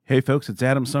Hey folks, it's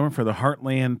Adam Summer for the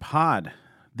Heartland Pod.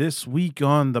 This week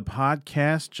on the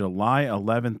podcast, July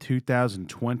 11,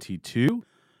 2022,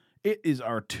 it is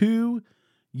our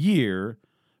 2-year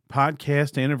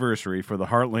podcast anniversary for the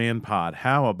Heartland Pod.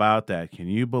 How about that? Can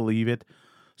you believe it?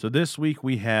 So this week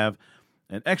we have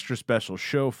an extra special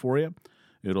show for you.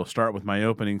 It'll start with my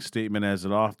opening statement as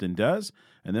it often does,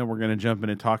 and then we're going to jump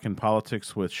into talking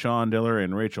politics with Sean Diller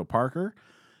and Rachel Parker.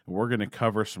 We're going to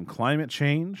cover some climate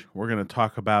change. We're going to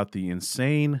talk about the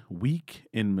insane week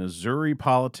in Missouri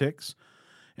politics.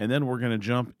 And then we're going to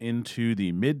jump into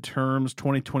the midterms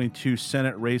 2022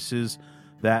 Senate races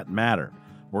that matter.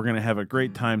 We're going to have a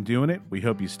great time doing it. We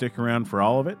hope you stick around for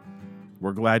all of it.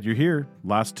 We're glad you're here.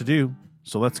 Lots to do.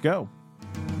 So let's go.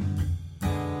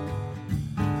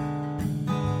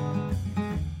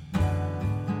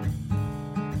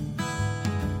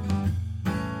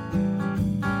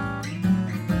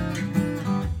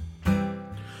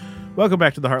 Welcome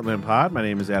back to the Heartland Pod. My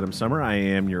name is Adam Summer. I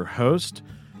am your host.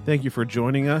 Thank you for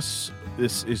joining us.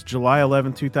 This is July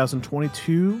 11,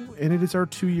 2022, and it is our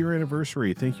 2-year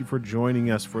anniversary. Thank you for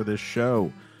joining us for this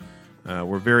show.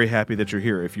 We're very happy that you're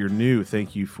here. If you're new,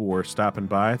 thank you for stopping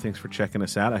by. Thanks for checking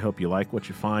us out. I hope you like what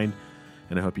you find,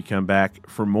 and I hope you come back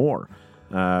for more.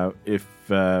 If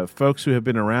folks who have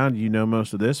been around, you know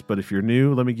most of this, but if you're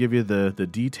new, let me give you the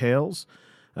details.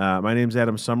 My name's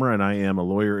Adam Summer, and I am a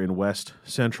lawyer in West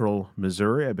Central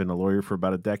Missouri. I've been a lawyer for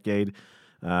about a decade.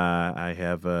 I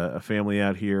have a family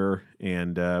out here,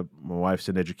 and my wife's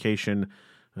in education,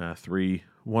 3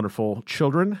 wonderful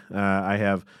children. I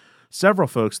have several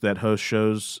folks that host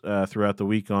shows throughout the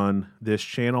week on this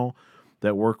channel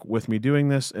that work with me doing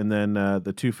this, and then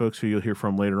the 2 folks who you'll hear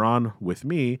from later on with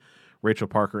me, Rachel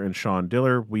Parker and Sean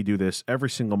Diller. We do this every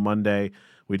single Monday.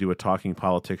 We do a Talking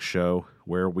Politics show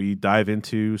where we dive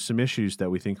into some issues that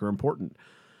we think are important.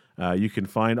 You can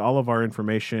find all of our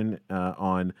information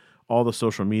on all the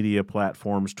social media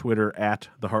platforms, Twitter at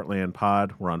The Heartland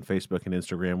Pod. We're on Facebook and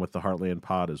Instagram with The Heartland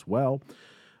Pod as well.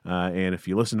 And if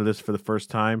you listen to this for the first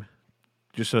time,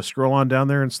 just scroll on down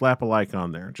there and slap a like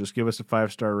on there. Just give us a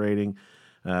 5-star rating.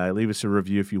 Leave us a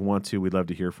review if you want to. We'd love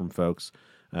to hear from folks.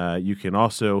 You can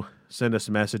also send us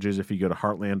messages if you go to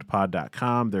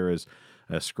heartlandpod.com. There is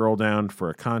a scroll down for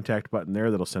a contact button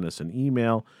there that'll send us an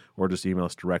email, or just email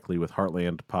us directly with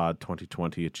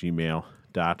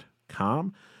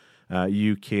heartlandpod2020@gmail.com.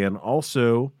 You can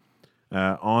also,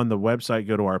 on the website,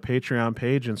 go to our Patreon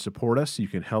page and support us. You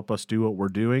can help us do what we're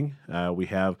doing. We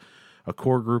have a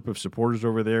core group of supporters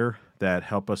over there that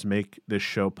help us make this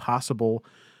show possible.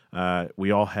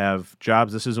 We all have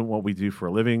jobs. This isn't what we do for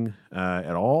a living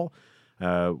at all.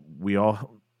 We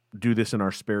all do this in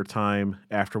our spare time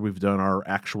after we've done our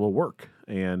actual work.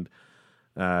 And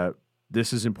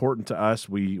this is important to us.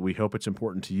 We hope it's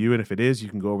important to you. And if it is, you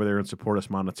can go over there and support us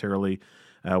monetarily.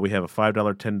 We have a $5,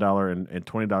 $10, and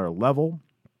 $20 level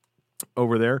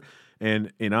over there.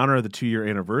 And in honor of the 2-year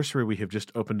anniversary, we have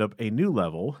just opened up a new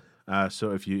level.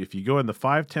 So if you go in the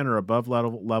 5, 10, or above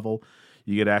level,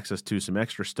 you get access to some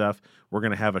extra stuff. We're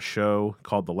going to have a show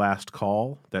called The Last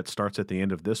Call that starts at the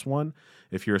end of this one.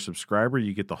 If you're a subscriber,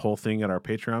 you get the whole thing at our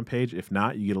Patreon page. If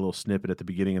not, you get a little snippet at the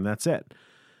beginning, and that's it.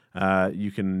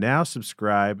 You can now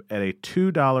subscribe at a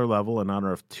 $2 level in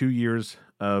honor of 2 years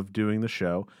of doing the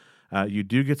show. You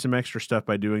do get some extra stuff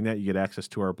by doing that. You get access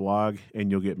to our blog,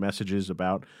 and you'll get messages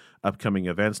about upcoming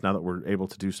events. Now that we're able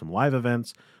to do some live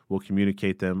events, we'll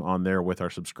communicate them on there with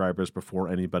our subscribers before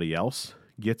anybody else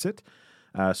gets it.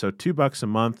 So $2 a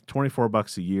month,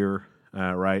 $24 a year,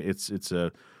 right? It's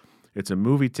a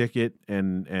movie ticket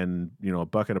and a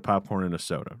bucket of popcorn and a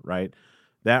soda, right?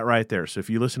 That right there. So if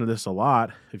you listen to this a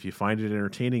lot, if you find it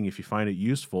entertaining, if you find it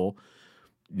useful,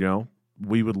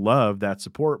 we would love that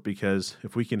support, because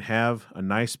if we can have a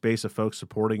nice base of folks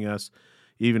supporting us,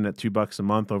 even at $2 a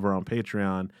month over on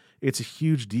Patreon, it's a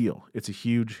huge deal. It's a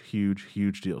huge, huge,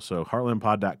 huge deal. So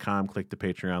heartlandpod.com, click the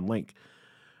Patreon link.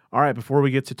 All right, before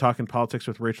we get to talking politics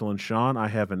with Rachel and Sean, I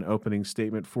have an opening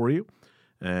statement for you.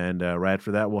 And right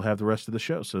after that, we'll have the rest of the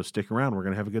show. So stick around. We're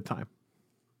going to have a good time.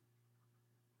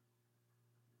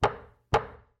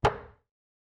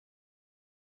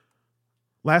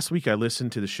 Last week, I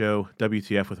listened to the show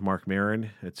WTF with Mark Maron.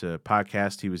 It's a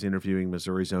podcast. He was interviewing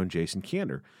Missouri's own Jason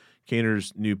Kander.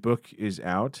 Kander's new book is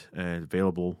out and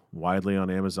available widely on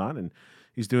Amazon, and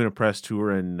he's doing a press tour,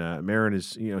 and Maron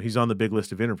is, he's on the big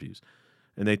list of interviews.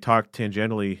 And they talked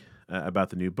tangentially about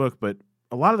the new book, but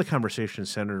a lot of the conversation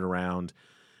centered around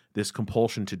this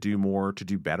compulsion to do more, to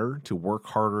do better, to work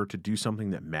harder, to do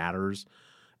something that matters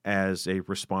as a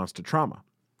response to trauma.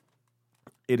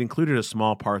 It included a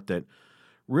small part that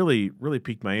really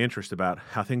piqued my interest about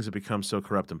how things have become so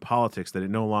corrupt in politics that it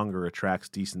no longer attracts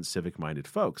decent civic-minded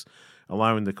folks,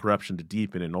 allowing the corruption to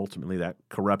deepen, and ultimately that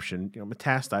corruption,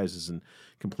 metastasizes and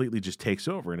completely just takes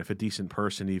over. And if a decent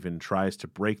person even tries to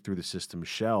break through the system's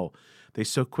shell, they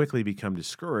so quickly become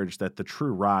discouraged that the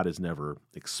true rot is never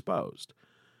exposed.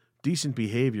 Decent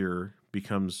behavior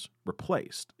becomes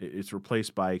replaced. It's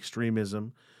replaced by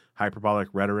extremism, hyperbolic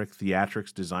rhetoric,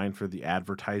 theatrics designed for the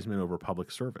advertisement over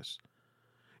public service.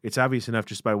 It's obvious enough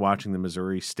just by watching the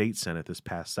Missouri State Senate this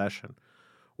past session,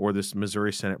 or this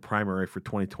Missouri Senate primary for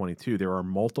 2022. There are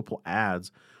multiple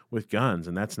ads with guns,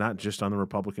 and that's not just on the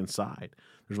Republican side.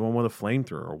 There's one with a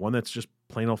flamethrower, or one that's just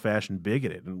plain old-fashioned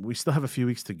bigoted, and we still have a few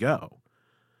weeks to go.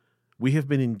 We have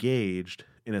been engaged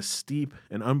in a steep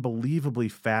and unbelievably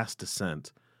fast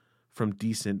descent from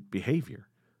decent behavior.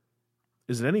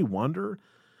 Is it any wonder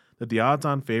that the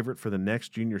odds-on favorite for the next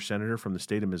junior senator from the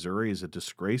state of Missouri is a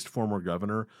disgraced former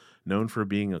governor known for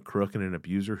being a crook and an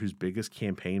abuser whose biggest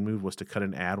campaign move was to cut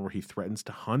an ad where he threatens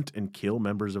to hunt and kill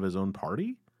members of his own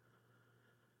party?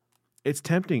 It's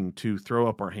tempting to throw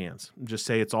up our hands and just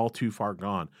say it's all too far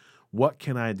gone. What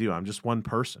can I do? I'm just one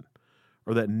person.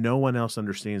 Or that no one else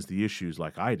understands the issues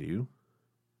like I do.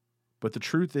 But the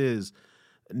truth is,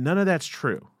 none of that's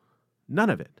true. None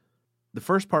of it. The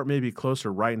first part may be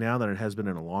closer right now than it has been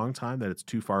in a long time, that it's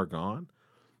too far gone,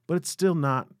 but it's still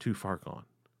not too far gone.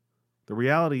 The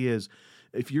reality is,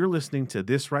 if you're listening to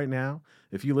this right now,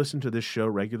 if you listen to this show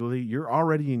regularly, you're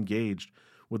already engaged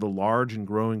with a large and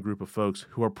growing group of folks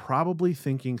who are probably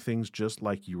thinking things just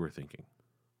like you were thinking.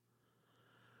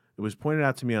 It was pointed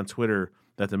out to me on Twitter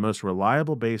that the most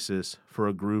reliable basis for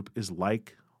a group is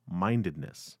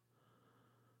like-mindedness.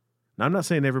 Now, I'm not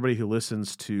saying everybody who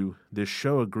listens to this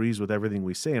show agrees with everything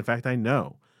we say. In fact, I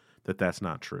know that that's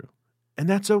not true. And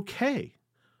that's okay,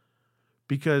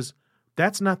 because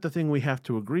that's not the thing we have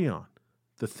to agree on.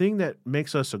 The thing that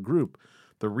makes us a group,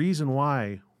 the reason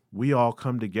why we all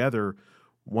come together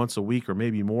once a week or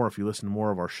maybe more if you listen to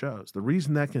more of our shows, the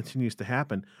reason that continues to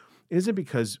happen isn't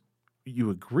because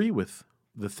you agree with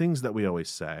the things that we always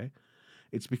say.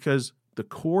 It's because the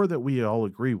core that we all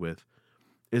agree with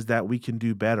is that we can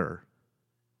do better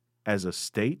as a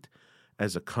state,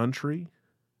 as a country,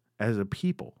 as a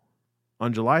people.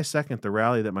 On July 2nd, the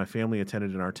rally that my family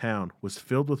attended in our town was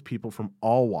filled with people from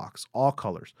all walks, all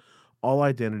colors, all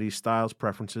identities, styles,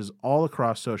 preferences, all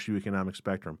across socioeconomic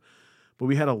spectrum. But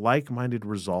we had a like-minded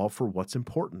resolve for what's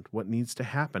important, what needs to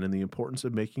happen, and the importance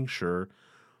of making sure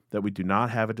that we do not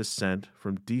have a descent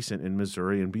from decent in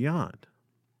Missouri and beyond.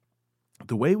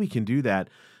 The way we can do that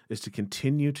is to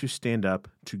continue to stand up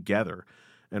together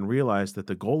and realize that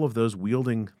the goal of those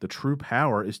wielding the true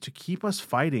power is to keep us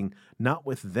fighting not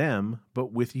with them,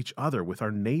 but with each other, with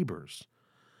our neighbors.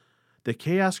 The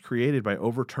chaos created by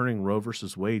overturning Roe v.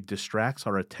 Wade distracts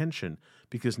our attention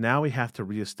because now we have to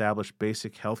reestablish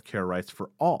basic health care rights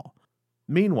for all.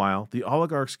 Meanwhile, the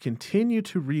oligarchs continue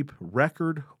to reap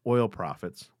record oil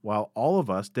profits, while all of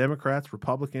us, Democrats,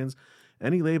 Republicans,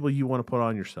 any label you want to put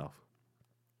on yourself,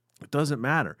 it doesn't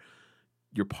matter.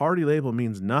 Your party label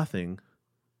means nothing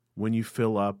when you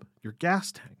fill up your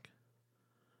gas tank.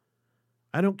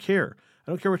 I don't care.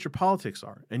 I don't care what your politics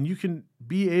are. And you can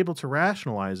be able to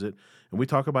rationalize it. And we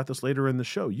talk about this later in the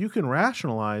show. You can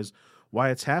rationalize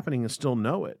why it's happening and still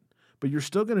know it. But you're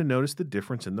still going to notice the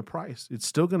difference in the price. It's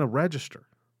still going to register.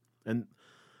 And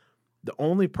the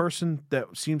only person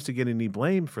that seems to get any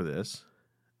blame for this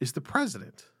is the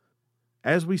president.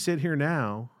 As we sit here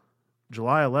now,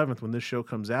 July 11th, when this show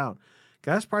comes out,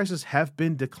 gas prices have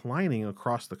been declining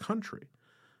across the country.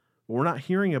 But we're not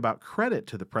hearing about credit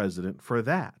to the president for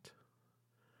that.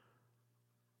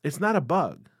 It's not a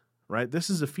bug, right? This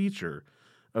is a feature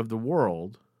of the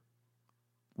world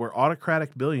where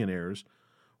autocratic billionaires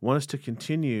want us to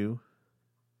continue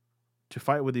to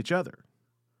fight with each other.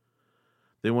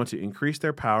 They want to increase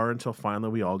their power until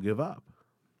finally we all give up.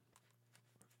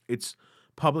 It's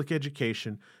public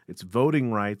education, it's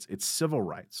voting rights, it's civil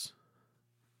rights.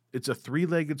 It's a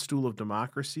three-legged stool of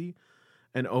democracy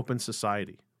and open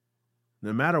society.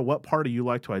 No matter what party you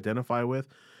like to identify with,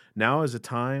 now is a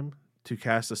time to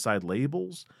cast aside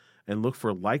labels and look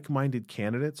for like-minded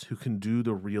candidates who can do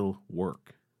the real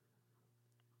work.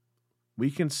 We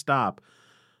can stop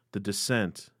the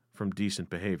descent from decent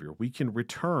behavior. We can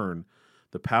return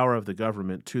the power of the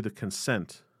government to the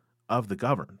consent of the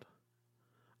governed.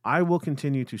 I will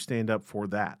continue to stand up for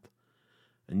that,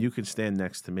 and you can stand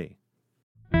next to me.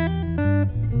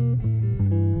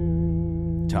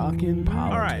 Talking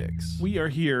politics. All right, we are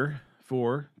here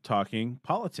for Talking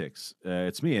Politics.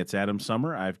 It's me. It's Adam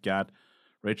Summer. I've got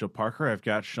Rachel Parker. I've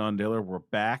got Sean Diller. We're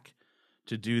back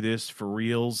to do this for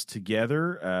reals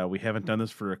together. We haven't done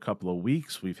this for a couple of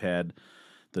weeks. We've had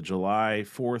the July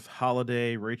 4th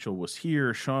holiday. Rachel was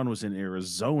here. Sean was in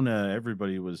Arizona.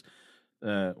 Everybody was,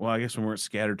 well, I guess we weren't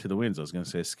scattered to the winds. I was going to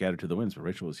say scattered to the winds, but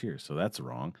Rachel was here, so that's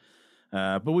wrong.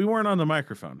 But we weren't on the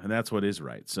microphone, and that's what is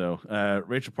right. So,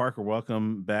 Rachel Parker,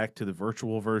 welcome back to the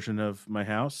virtual version of my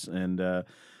house, and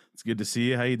it's good to see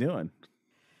you. How you doing?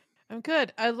 I'm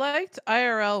good. I liked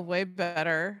IRL way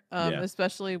better,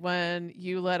 especially when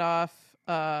you let off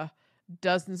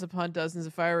dozens upon dozens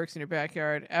of fireworks in your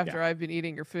backyard after I've been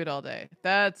eating your food all day.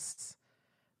 That's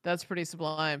pretty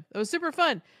sublime. It was super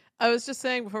fun. I was just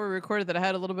saying before we recorded that I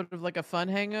had a little bit of like a fun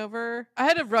hangover. I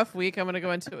had a rough week. I'm going to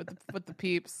go into it with the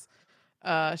peeps.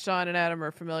 Sean and Adam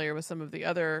are familiar with some of the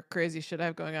other crazy shit I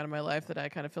have going on in my life that I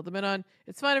kind of filled them in on.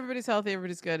 It's fine. Everybody's healthy.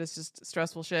 Everybody's good. It's just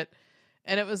stressful shit.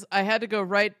 And I had to go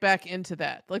right back into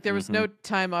that. Like there was no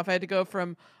time off. I had to go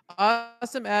from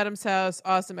awesome Adam's house,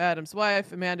 awesome Adam's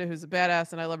wife, Amanda, who's a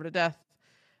badass and I love her to death.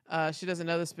 She doesn't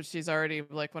know this, but she's already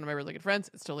like one of my really good friends.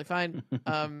 It's totally fine.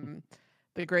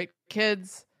 The great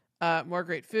kids, more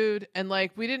great food. And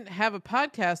like, we didn't have a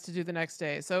podcast to do the next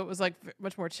day. So it was like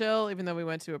much more chill, even though we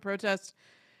went to a protest.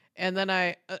 And then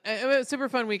it was a super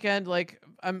fun weekend. Like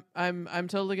I'm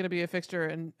totally going to be a fixture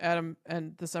in Adam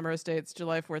and the Summer Estates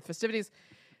July 4th festivities.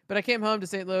 But I came home to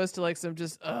St. Louis to like some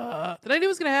just that I knew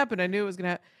was going to happen. I knew it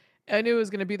was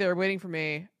going to be there waiting for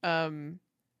me. And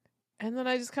then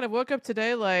I just kind of woke up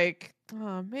today like,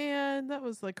 oh man, that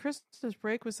was like Christmas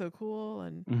break was so cool.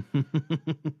 And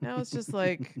now it's just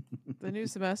like the new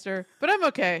semester. But I'm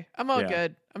okay. I'm all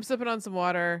good. I'm sipping on some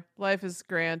water. Life is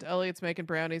grand. Elliot's making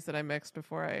brownies that I mixed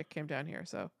before I came down here.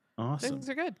 So awesome. Things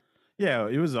are good. Yeah,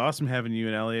 it was awesome having you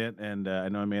and Elliot. And I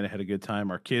know Amanda had a good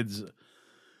time. Our kids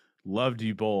loved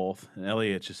you both. And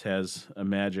Elliot just has a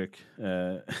magic.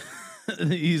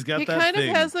 He kind of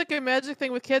has like a magic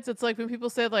thing with kids. It's like when people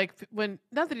say like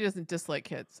not that he doesn't dislike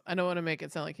kids. I don't want to make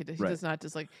it sound like he does not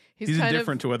dislike. He's kind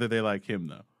indifferent to whether they like him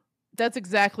though. That's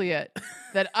exactly it.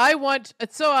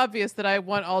 It's so obvious that I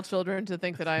want all children to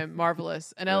think that I am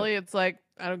marvelous. And Elliot's like,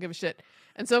 I don't give a shit.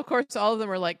 And so of course all of them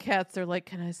are like cats. They're like,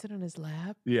 can I sit on his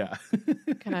lap? Yeah.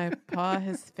 Can I paw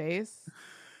his face?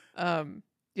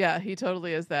 Yeah, he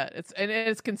totally is that.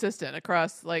 It's consistent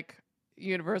across like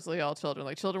universally all children.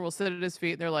 Like children will sit at his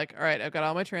feet and they're like, all right, I've got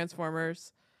all my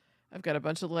Transformers, I've got a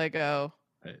bunch of Lego,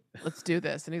 let's do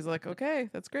this. And he's like, okay,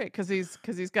 that's great, because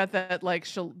he's got that like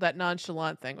that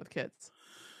nonchalant thing with kids.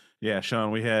 Yeah,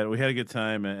 Sean, we had a good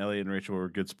time. Elliot and Rachel were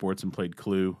good sports and played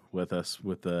Clue with us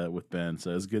with Ben,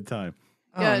 so it was a good time.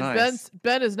 Yeah, nice.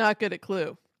 Ben is not good at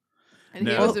Clue, and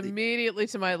he was immediately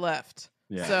to my left.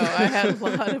 Yeah. So I had a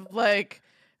lot of like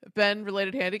Ben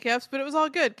related handicaps, but it was all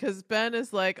good because Ben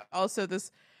is like also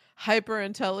this hyper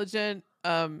intelligent,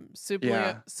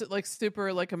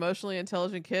 super like emotionally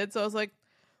intelligent kid. So I was like,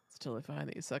 it's totally fine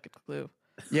that you suck at Clue.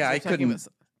 Yeah, I couldn't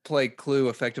play Clue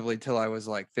effectively till I was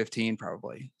like 15,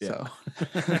 probably. Yeah. So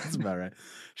that's about right.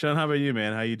 Sean, how about you,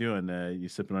 man? How you doing? You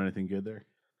sipping on anything good there?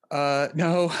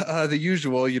 No, the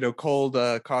usual, cold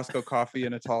Costco coffee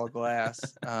in a tall glass.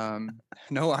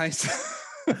 No ice.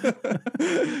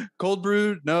 Cold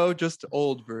brew? No, just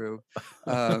old brew.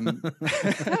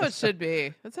 That's how it should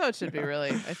be. That's how it should be, really,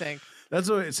 I think. That's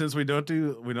what, since we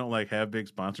don't like have big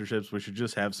sponsorships, we should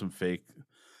just have some fake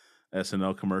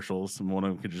SNL commercials, and one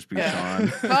of them could just be Sean.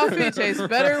 Coffee tastes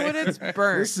better when it's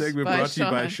burnt. This segment brought to you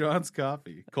by Sean's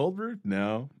Coffee. Cold brew?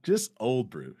 No, just old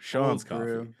brew. Sean's Coffee.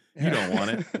 Brew. You don't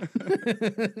want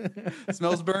it.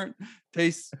 Smells burnt.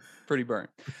 Tastes pretty burnt.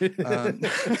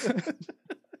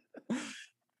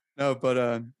 No,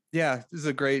 but this is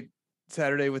a great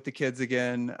Saturday with the kids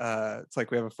again. It's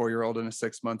like we have a 4-year-old and a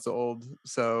 6 months old.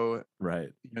 So right,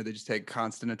 they just take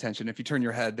constant attention. If you turn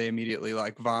your head, they immediately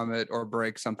like vomit or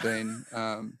break something.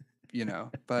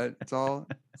 But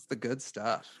it's the good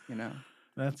stuff,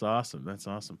 That's awesome. That's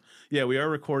awesome. Yeah, we are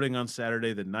recording on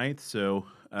Saturday the 9th. So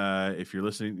if you're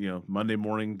listening, Monday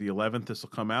morning the 11th, this will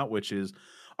come out, which is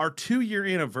our 2-year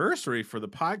anniversary for the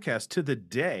podcast to the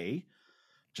day.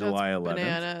 July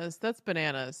 11th. That's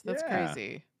bananas. That's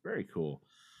crazy. Very cool.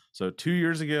 So 2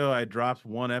 years ago, I dropped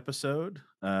one episode,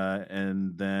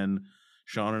 and then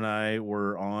Sean and I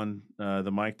were on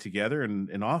the mic together,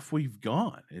 and off we've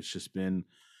gone. It's just been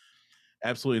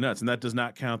absolutely nuts. And that does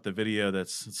not count the video that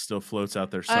still floats out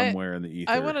there somewhere in the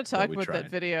ether. I want to talk about that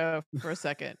video for a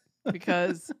second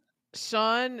because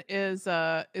Sean is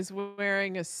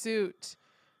wearing a suit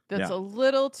that's a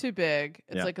little too big.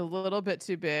 It's like a little bit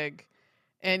too big.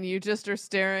 And you just are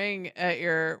staring at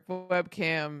your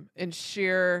webcam in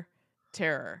sheer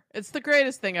terror. It's the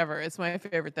greatest thing ever. It's my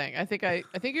favorite thing. I think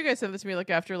you guys sent this to me like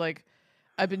after like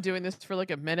I've been doing this for like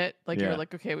a minute. Like you're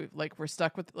like, okay, we're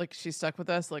stuck with she's stuck with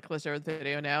us. Like let's start the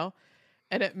video now,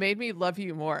 and it made me love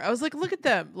you more. I was like, look at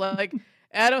them. Like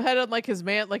Adam had on like his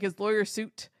lawyer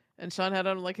suit, and Sean had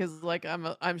on like his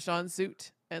I'm Sean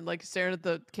suit, and like staring at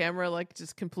the camera like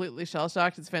just completely shell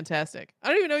shocked. It's fantastic. I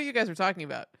don't even know what you guys were talking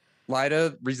about.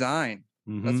 Lyda resign.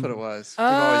 Mm-hmm. That's what it was.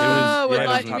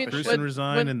 Kristen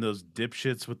resigned, and those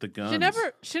dipshits with the guns.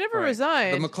 She never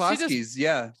resigned. The McCloskeys,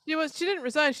 She didn't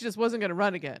resign. She just wasn't going to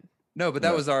run again. No, but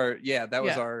that was our that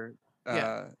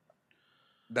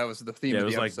was the theme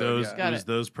of the episode. It was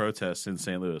those protests in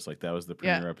St. Louis. Like that was the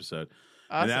premiere episode.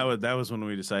 Awesome. And that was when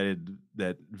we decided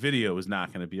that video was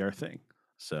not going to be our thing.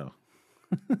 So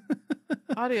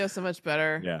audio so much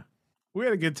better. Yeah. We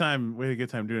had a good time. Doing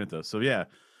it though. So yeah.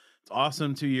 It's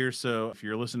awesome. 2 years. So if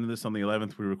you're listening to this on the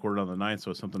 11th, we recorded on the 9th.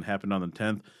 So if something happened on the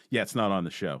 10th, it's not on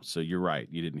the show. So you're right.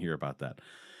 You didn't hear about that.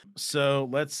 So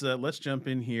let's jump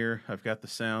in here. I've got the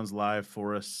sounds live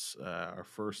for us. Our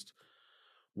first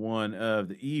one of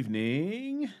the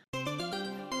evening. True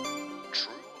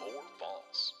or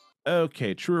false?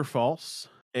 Okay. True or false?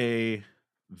 A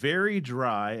very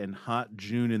dry and hot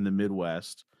June in the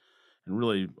Midwest, and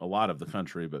really a lot of the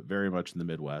country, but very much in the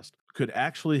Midwest, could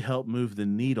actually help move the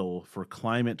needle for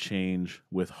climate change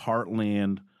with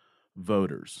heartland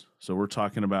voters. So we're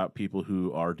talking about people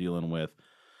who are dealing with,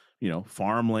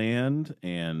 farmland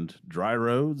and dry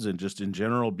roads and just in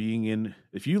general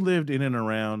if you lived in and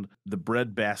around the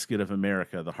breadbasket of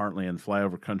America, the heartland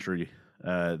flyover country,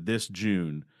 this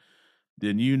June,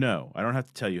 then I don't have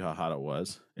to tell you how hot it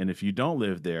was. And if you don't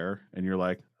live there and you're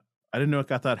like, I didn't know it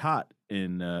got that hot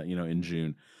in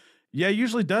June. Yeah, it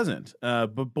usually doesn't.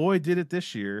 But boy, did it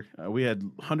this year. We had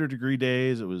 100-degree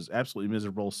days. It was absolutely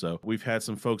miserable. So we've had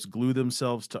some folks glue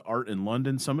themselves to art in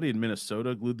London. Somebody in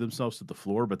Minnesota glued themselves to the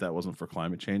floor, but that wasn't for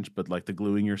climate change. But like the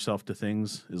gluing yourself to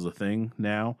things is a thing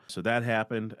now. So that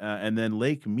happened. And then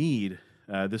Lake Mead,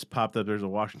 this popped up. There's a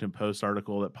Washington Post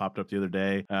article that popped up the other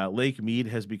day. Lake Mead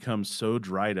has become so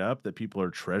dried up that people are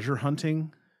treasure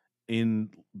hunting in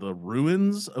the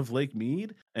ruins of Lake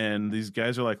Mead, and these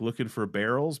guys are like looking for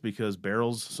barrels because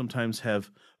barrels sometimes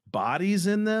have bodies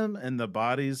in them, and the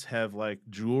bodies have like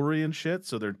jewelry and shit,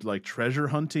 so they're like treasure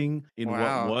hunting in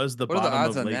what was the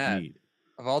bottom of Lake Mead.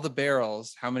 Of all the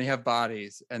barrels, how many have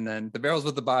bodies? And then the barrels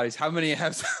with the bodies, how many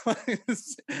have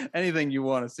anything you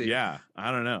want to see? Yeah, I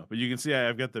don't know. But you can see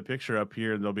I've got the picture up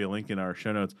here, and there'll be a link in our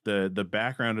show notes. The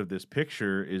background of this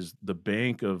picture is the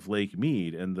bank of Lake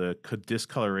Mead, and the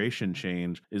discoloration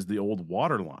change is the old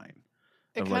water line.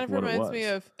 It kind of reminds me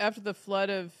of after the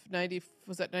flood of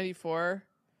 94?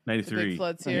 93. The big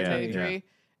floods here, 93. Yeah.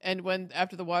 And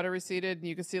after the water receded, and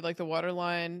you can see like the water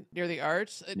line near the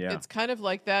arch, it's kind of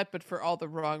like that, but for all the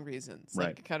wrong reasons.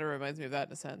 Like it kind of reminds me of that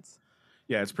in a sense.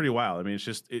 Yeah, it's pretty wild. I mean, it's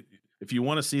just if you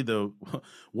want to see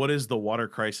what is the water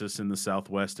crisis in the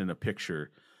Southwest in a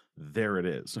picture, there it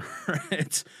is.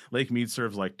 Right? Lake Mead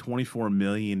serves like 24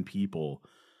 million people,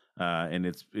 and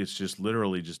it's just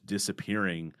literally just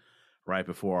disappearing right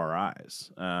before our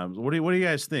eyes. What do you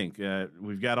guys think?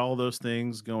 We've got all those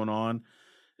things going on.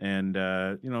 And,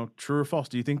 true or false,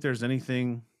 do you think there's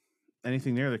anything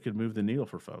there that could move the needle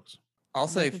for folks? I'll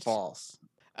say false.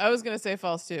 I was going to say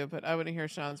false too, but I want to hear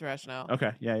Sean's rationale.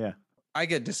 Okay. Yeah. I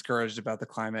get discouraged about the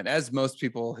climate, as most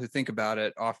people who think about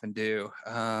it often do.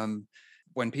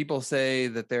 When people say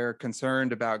that they're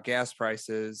concerned about gas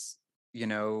prices,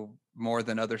 more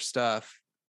than other stuff,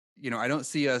 I don't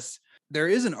see us. There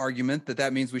is an argument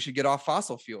that means we should get off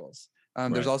fossil fuels.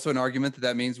 There's also an argument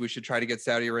that means we should try to get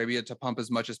Saudi Arabia to pump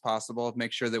as much as possible,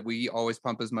 make sure that we always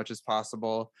pump as much as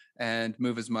possible and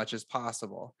move as much as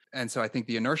possible. And so I think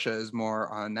the inertia is more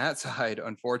on that side,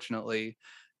 unfortunately.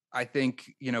 I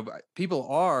think, people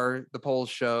the polls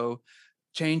show,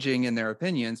 changing in their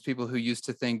opinions. People who used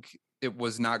to think it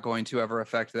was not going to ever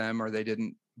affect them, or they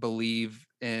didn't believe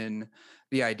in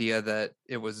the idea that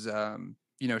it was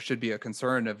should be a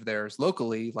concern of theirs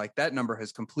locally, like that number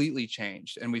has completely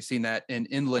changed. And we've seen that in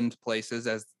inland places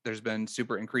as there's been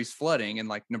super increased flooding in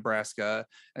like Nebraska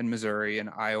and Missouri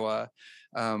and Iowa,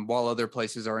 while other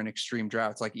places are in extreme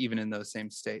droughts, like even in those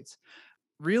same states.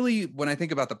 Really, when I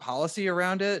think about the policy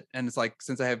around it, and it's like,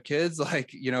 since I have kids,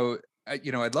 like,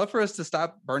 I'd love for us to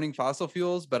stop burning fossil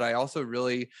fuels, but I also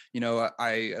really,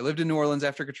 I lived in New Orleans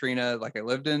after Katrina, like I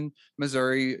lived in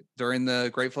Missouri during the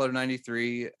Great Flood of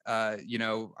 93. I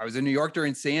was in New York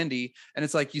during Sandy, and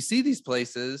it's like, you see these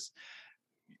places,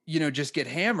 just get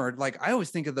hammered. Like I always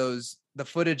think of the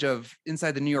footage of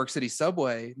inside the New York City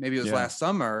subway, maybe it was last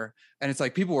summer, and it's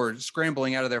like people were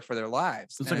scrambling out of there for their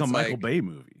lives. It's like a Michael Bay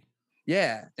movie.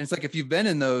 Yeah. And it's like, if you've been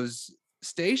in those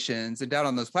stations and down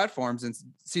on those platforms and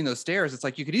seen those stairs, it's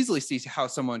like you could easily see how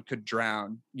someone could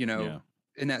drown,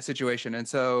 in that situation. And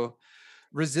so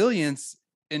resilience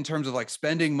in terms of like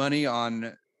spending money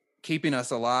on keeping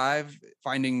us alive,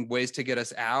 finding ways to get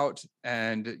us out,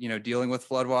 and dealing with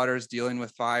floodwaters, dealing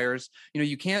with fires.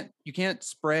 You can't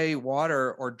spray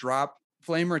water or drop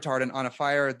flame retardant on a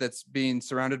fire that's being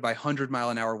surrounded by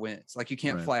 100-mile-an-hour winds. Like you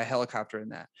can't fly a helicopter in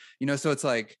that. So it's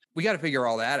like we got to figure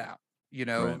all that out.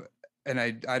 Right. And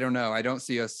I don't know. I don't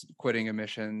see us quitting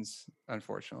emissions,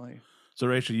 unfortunately. So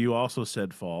Rachel, you also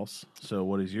said false. So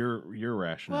what is your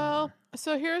rationale? Well,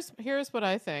 so here's what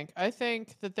I think. I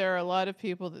think that there are a lot of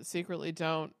people that secretly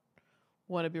don't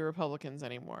want to be Republicans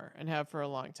anymore and have for a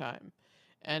long time,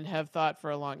 and have thought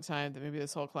for a long time that maybe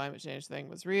this whole climate change thing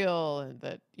was real, and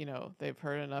that, they've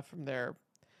heard enough from their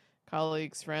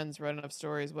colleagues, friends, read enough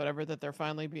stories, whatever, that they're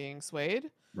finally being swayed.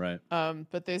 Right.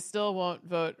 But they still won't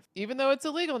vote, even though it's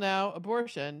illegal now,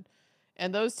 abortion.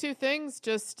 And those two things,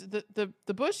 just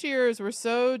the Bush years were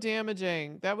so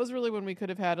damaging. That was really when we could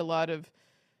have had a lot of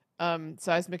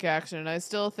seismic action. And I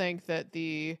still think that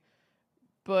the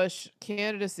Bush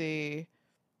candidacy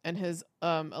and his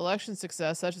election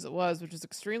success, such as it was, which was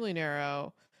extremely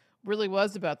narrow, really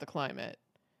was about the climate.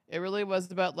 It really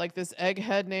was about like this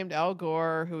egghead named Al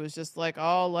Gore, who was just like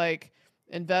all like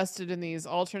invested in these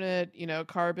alternate,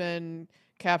 carbon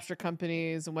capture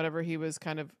companies and whatever he was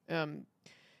kind of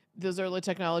those early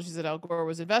technologies that Al Gore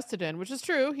was invested in, which is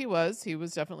true. He was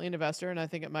definitely an investor, and I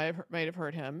think it might have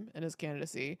hurt him in his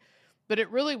candidacy. But it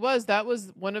really was, that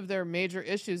was one of their major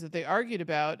issues that they argued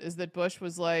about, is that Bush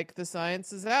was like, the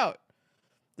science is out.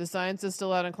 The science is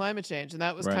still out on climate change. And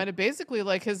that was kind of basically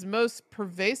like his most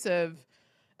pervasive,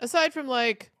 aside from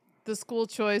like the school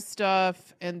choice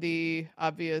stuff and the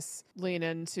obvious lean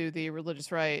into the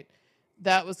religious right,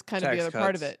 that was kind of the other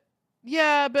part of it.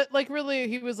 Yeah, but like really,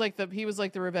 he was like the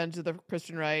revenge of the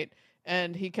Christian right,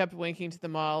 and he kept winking to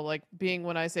them all, like being,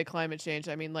 when I say climate change,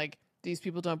 I mean like these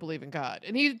people don't believe in God,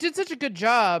 and he did such a good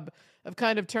job of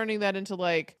kind of turning that into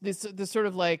like this sort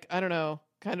of like, I don't know,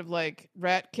 kind of like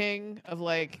rat king of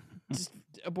like just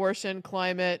abortion,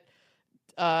 climate,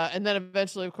 and then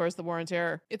eventually, of course, the war on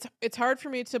terror. It's hard for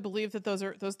me to believe that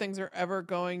those things are ever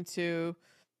going to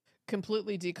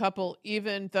completely decouple,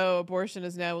 even though abortion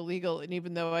is now illegal, and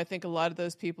even though I think a lot of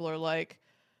those people are like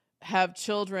have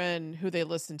children who they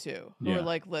listen to, who are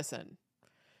like, listen,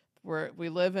 we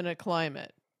live in a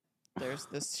climate. There's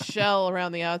this shell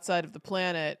around the outside of the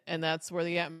planet, and that's where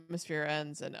the atmosphere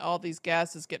ends, and all these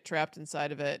gases get trapped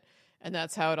inside of it, and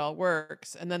that's how it all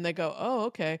works. And then they go, oh,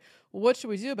 okay, well, what should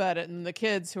we do about it? And the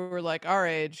kids who are like our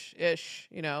age-ish,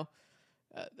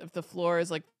 if the floor is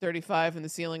like 35 and the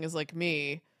ceiling is like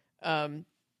me,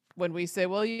 when we say,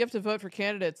 well, you have to vote for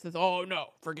candidates that's, oh, no,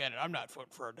 forget it, I'm not voting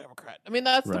for a Democrat. I mean,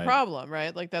 that's the problem,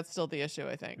 right? Like, that's still the issue,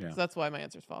 I think. So that's why my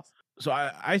answer is false. So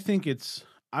I think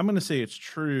I'm going to say it's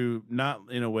true, not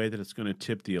in a way that it's going to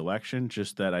tip the election,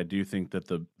 just that I do think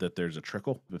that there's a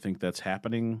trickle. I think that's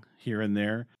happening here and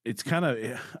there. It's kind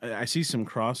of, I see some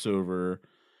crossover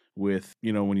with,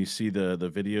 when you see the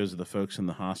videos of the folks in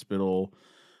the hospital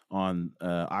on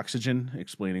oxygen,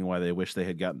 explaining why they wish they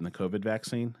had gotten the COVID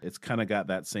vaccine. It's kind of got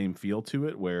that same feel to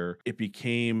it, where it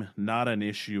became not an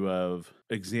issue of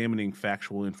examining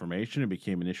factual information. It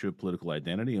became an issue of political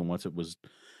identity. And once it was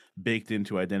baked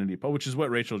into identity, which is what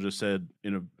Rachel just said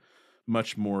in a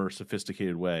much more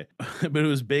sophisticated way, but it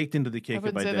was baked into the cake of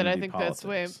identity. I wouldn't say that. I think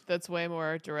politics. That's way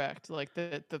more direct. Like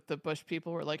the Bush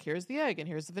people were like, here's the egg, and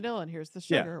here's the vanilla, and here's the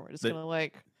sugar. We're just gonna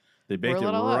like. They baked it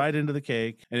right into the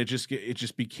cake, and it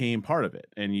just became part of it.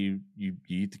 And you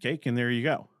eat the cake, and there you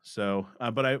go. So,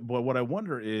 but what I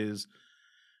wonder is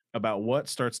about what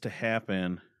starts to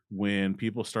happen when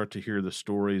people start to hear the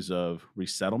stories of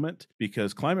resettlement,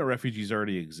 because climate refugees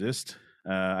already exist.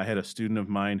 I had a student of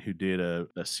mine who did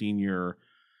a senior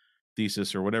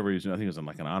thesis or whatever he was doing. I think it was on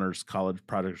like an honors college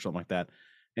project or something like that,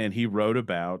 and he wrote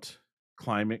about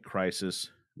climate crisis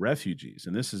refugees.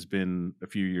 And this has been a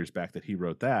few years back that he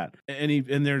wrote that.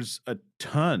 And there's a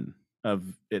ton of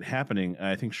it happening.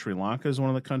 I think Sri Lanka is one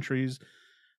of the countries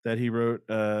that he wrote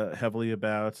heavily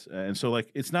about. And so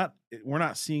like, we're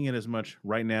not seeing it as much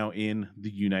right now in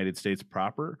the United States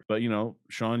proper. But,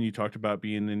 Sean, you talked about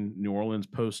being in New Orleans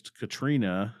post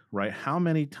Katrina, right? How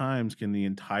many times can the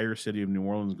entire city of New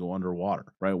Orleans go underwater,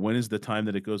 right? When is the time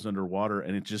that it goes underwater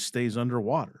and it just stays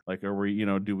underwater? Like, are we,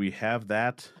 do we have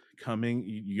that coming?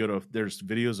 You go to, there's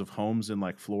videos of homes in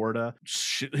like Florida,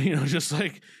 just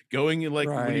like going like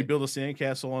when you build a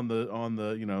sandcastle on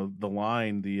the the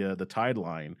line, the tide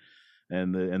line,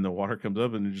 and the water comes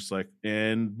up and it's just like,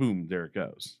 and boom, there it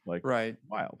goes. Like, right.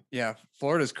 Wild. Yeah.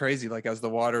 Florida's crazy. Like as the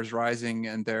water's rising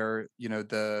and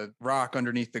the rock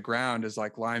underneath the ground is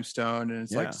like limestone, and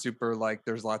it's like super, like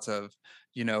there's lots of,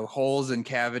 holes and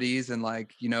cavities, and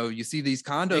like, you see these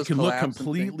condos. It can look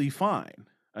completely fine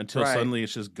until suddenly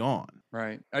it's just gone.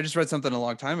 Right. I just read something a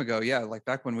long time ago. Yeah. Like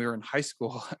back when we were in high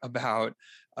school about,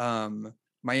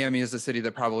 Miami is a city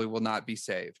that probably will not be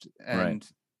saved. And,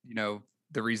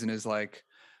 the reason is like,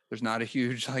 there's not a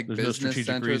huge there's business no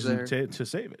strategic reason to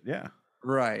save it. Yeah.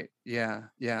 Right. Yeah.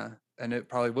 Yeah. And it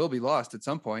probably will be lost at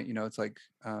some point. It's like,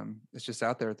 it's just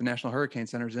out there. The National Hurricane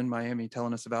Center's in Miami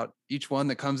telling us about each one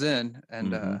that comes in,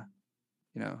 and,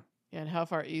 Yeah. And how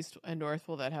far east and north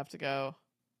will that have to go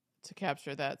to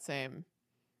capture that same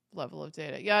level of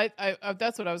data? Yeah. I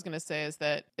that's what I was going to say, is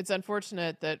that it's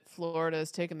unfortunate that Florida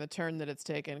has taken the turn that it's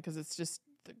taken, because it's just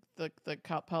the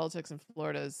politics in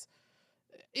Florida is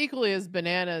equally as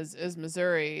bananas as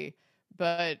Missouri,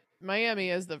 but Miami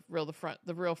is the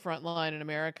real front line in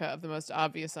America of the most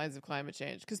obvious signs of climate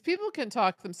change, because people can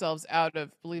talk themselves out of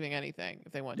believing anything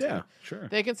if they want to. Yeah, sure.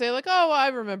 They can say like, "Oh, I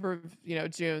remember,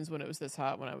 June's when it was this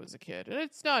hot when I was a kid," and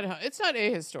it's not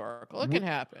ahistorical. It can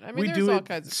happen. I mean, there's all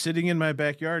kinds of sitting in my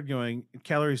backyard going,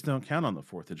 calories don't count on the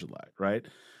 4th of July, right?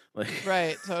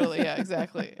 Right, totally. Yeah,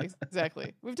 exactly.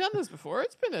 We've done this before.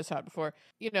 It's been this hot before.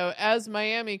 As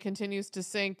Miami continues to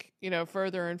sink,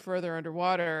 further and further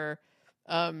underwater,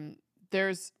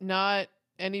 there's not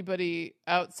anybody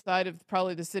outside of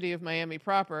probably the city of Miami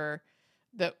proper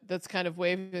that's kind of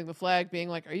waving the flag, being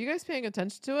like, "Are you guys paying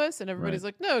attention to us?" And everybody's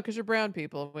like, "No, because you're brown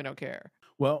people. We don't care."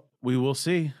 Well, we will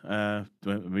see.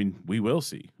 We will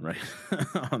see, right,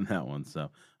 on that one. So,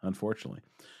 unfortunately.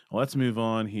 Well, let's move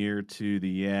on here to the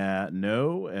yeah,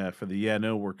 no. For the yeah,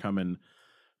 no, we're going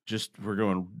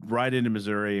right into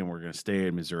Missouri, and we're going to stay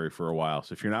in Missouri for a while.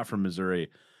 So if you're not from Missouri,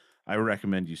 I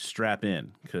recommend you strap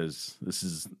in, because this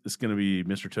is going to be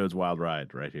Mr. Toad's Wild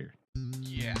Ride right here.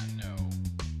 Yeah, no,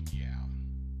 yeah.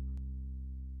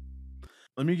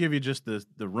 Let me give you just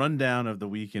the rundown of the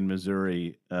week in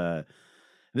Missouri.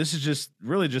 This is just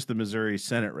the Missouri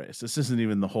Senate race. This isn't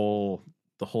even the whole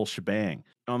shebang.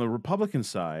 On the Republican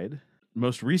side,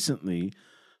 most recently,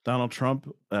 Donald Trump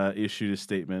issued a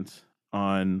statement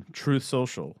on Truth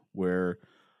Social where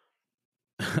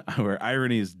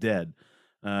irony is dead.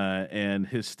 And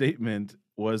his statement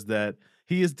was that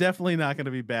he is definitely not going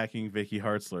to be backing Vicky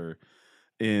Hartzler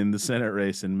in the Senate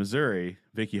race in Missouri.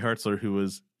 Vicky Hartzler, who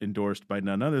was endorsed by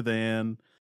none other than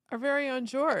our very own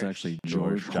George. It's actually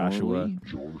George Joshua.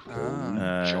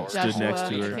 Stood next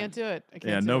to her. I can't do it.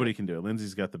 Nobody can do it.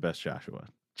 Lindsay's got the best Joshua.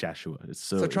 It's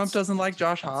so Trump doesn't like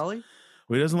Josh Hawley?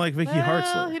 Well, he doesn't like Vicky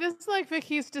Hartzler. He doesn't like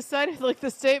Vicky. He's decided, like, the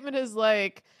statement is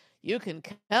like, "You can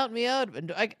count me out."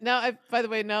 And by the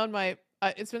way, now in my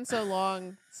it's been so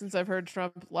long since I've heard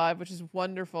Trump live, which is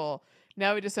wonderful.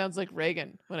 Now he just sounds like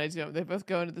Reagan when I do him. They both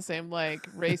go into the same like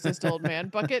racist old man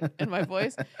bucket in my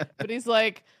voice. But he's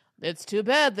like, "It's too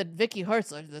bad that Vicky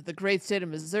Hartzler, the great state of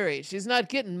Missouri, she's not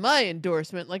getting my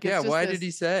endorsement." Like, it's why did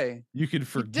he say? You can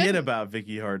forget about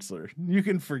Vicky Hartzler.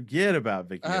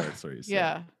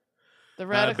 Yeah, the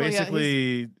radical.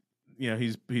 Basically,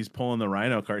 he's pulling the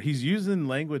rhino card. He's using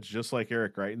language just like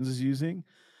Eric Greitens is using,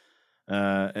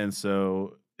 and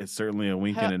so it's certainly a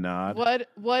wink and a nod.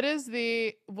 What is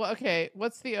the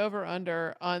what's the over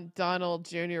under on Donald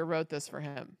Jr. wrote this for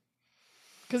him?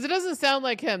 Because it doesn't sound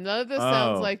like him. None of this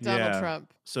sounds like Donald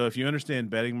Trump. So if you understand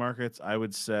betting markets, I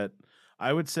would set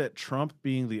Trump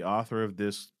being the author of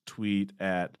this tweet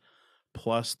at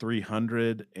plus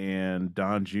 300 and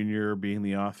Don Jr. being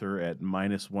the author at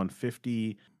minus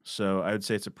 150. So I would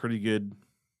say it's a pretty good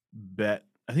bet.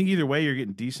 I think either way you're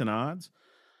getting decent odds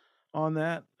on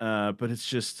that. But it's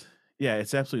just,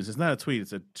 it's absolutely, it's not a tweet.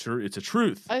 It's a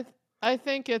truth. I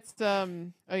think it's,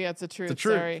 it's a truth.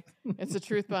 Sorry. It's a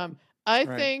truth bomb. I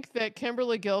think that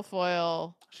Kimberly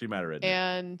Guilfoyle she might have read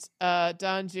and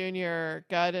Don Jr.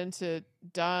 got into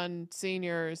Don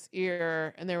Sr.'s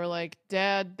ear, and they were like,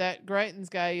 "Dad, that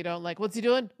Greitens guy you don't like. What's he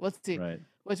doing? What's he? Right.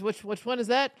 Which one is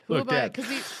that? Who am I?"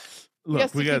 Because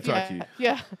we got to talk to you.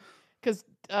 Yeah, because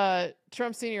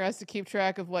Trump Sr. has to keep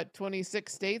track of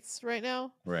 26 states right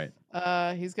now. Right.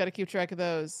 He's got to keep track of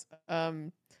those.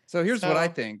 So here's what I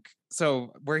think.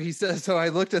 So where he says, I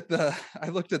looked at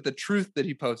the truth that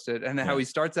he posted and how he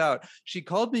starts out. "She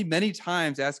called me many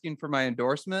times asking for my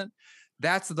endorsement."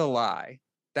 That's the lie.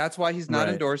 That's why he's not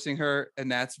endorsing her, and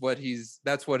that's what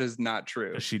is not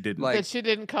true. She didn't. That she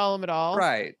didn't call him at all.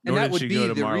 Right. And that would be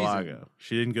the Mar-a-Lago. Reason.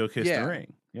 She didn't go kiss the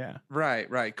ring. Yeah. Right.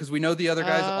 Because we know the other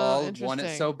guys all want it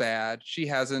interesting. so bad. She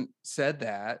hasn't said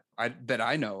that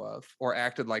I know of, or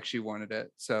acted like she wanted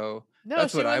it. So No,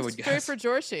 that's she what I went would straight guess. for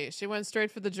Jorshi. She went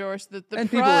straight for the Jorsh. The And prize.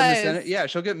 people in the Senate, yeah,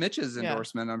 she'll get Mitch's Yeah.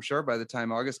 endorsement, I'm sure, by the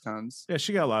time August comes. Yeah,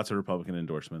 she got lots of Republican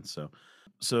endorsements.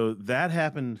 So that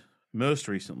happened most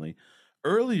recently.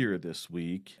 Earlier this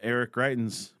week, Eric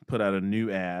Greitens put out a new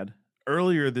ad.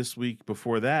 Earlier this week,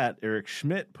 before that, Eric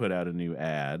Schmidt put out a new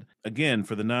ad. Again,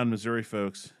 for the non-Missouri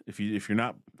folks, if you're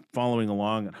not following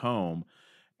along at home,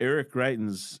 Eric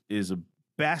Greitens is a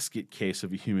basket case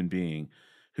of a human being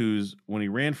who's, when he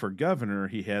ran for governor,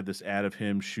 he had this ad of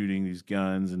him shooting these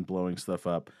guns and blowing stuff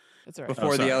up. That's right.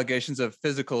 Before the allegations of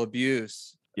physical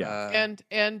abuse. Yeah.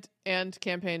 And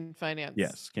campaign finance.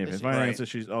 Yes, campaign finance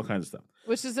issues, all kinds of stuff.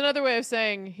 Which is another way of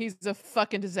saying he's a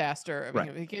fucking disaster. I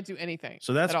mean, he can't do anything.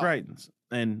 So that's Greitens.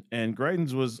 And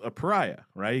Greitens was a pariah,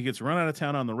 right? He gets run out of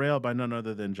town on the rail by none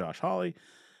other than Josh Hawley.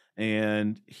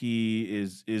 And he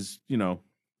is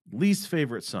least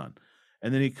favorite son.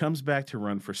 And then he comes back to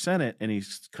run for Senate and he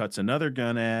cuts another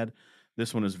gun ad.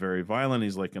 This one is very violent.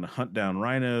 He's like going to hunt down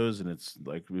rhinos, and it's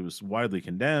like it was widely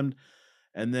condemned.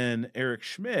 And then Eric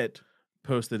Schmidt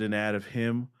posted an ad of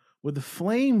him with a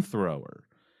flamethrower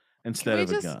instead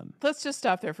of a gun. Let's just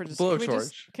stop there for just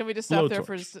Can we just stop there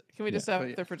for just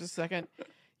a second?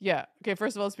 Yeah. Okay,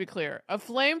 first of all, let's be clear. A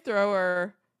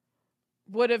flamethrower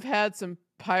would have had some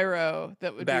pyro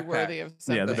that would be worthy of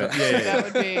something. That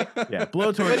would be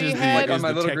blowtorch is like on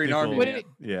my little green army.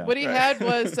 What he had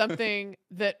was something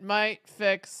that might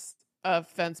fix a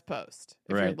fence post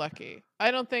if you're lucky.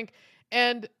 I don't think,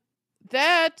 and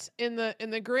that in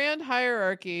the grand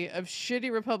hierarchy of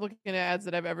shitty Republican ads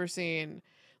that I've ever seen,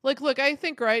 like, look, I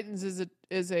think Greitens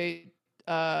is a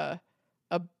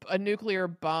nuclear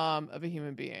bomb of a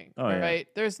human being. Oh, right?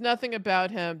 Yeah. There's nothing about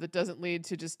him that doesn't lead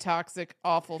to just toxic,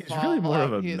 awful. He's really more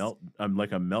of a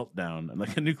like a meltdown,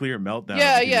 like a nuclear meltdown.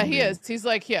 Yeah, he is. He's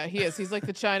like, he is. He's like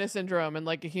the China syndrome and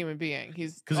like a human being.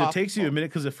 He's because it takes you a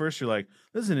minute. Because at first you're like,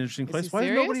 this is an interesting place. Why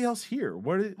is nobody else here?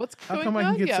 What's how going come on?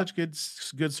 I can get such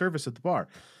good service at the bar?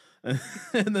 And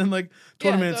then like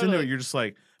 20 minutes into it, you're just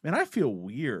like, man, I feel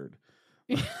weird.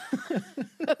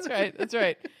 That's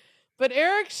right. But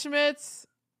Eric Schmidt's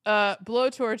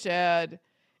blowtorch ad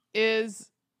is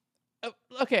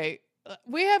okay.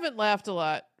 We haven't laughed a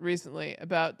lot recently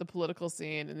about the political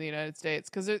scene in the United States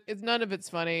because it's none of it's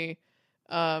funny.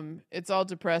 It's all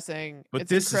depressing. But it's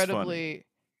this incredibly. Is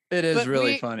funny. It is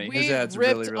really funny. His ad's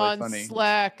really, really on funny.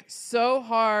 Slack so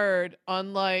hard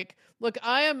on like, look,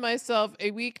 I am myself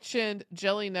a weak-chinned,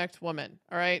 jelly-necked woman.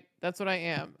 All right, that's what I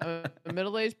am. I'm a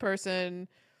middle-aged person.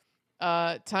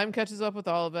 Time catches up with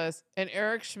all of us, and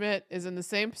Eric Schmidt is in the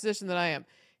same position that I am.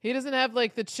 He doesn't have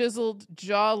like the chiseled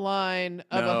jawline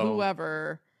of a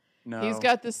whoever. No, he's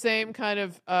got the same kind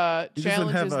of he challenges doesn't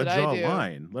have that a I do.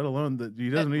 Line, let alone that he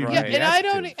doesn't even. Yeah, and I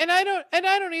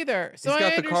don't either. So he's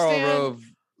got the Karl Rove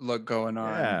look going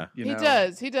on. Yeah,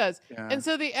 he does. Yeah. And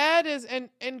so the ad is, and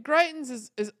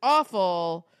Greitens is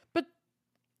awful, but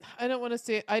I don't want to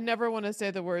say. I never want to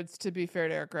say the words "to be fair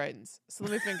to Eric Greitens." So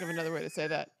let me think of another way to say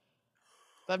that.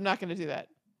 I'm not going to do that.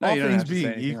 No, all things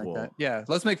being equal. Like yeah,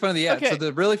 let's make fun of the ad. Okay. So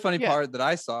the really funny part that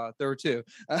I saw, there were two.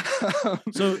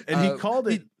 He called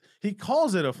it. He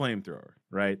calls it a flamethrower,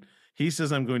 right? He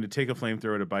says, "I'm going to take a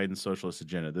flamethrower to Biden's socialist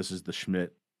agenda." This is the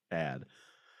Schmidt ad,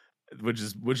 which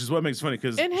is what makes it funny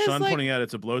because Sean pointing out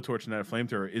it's a blowtorch and not a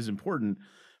flamethrower is important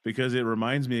because it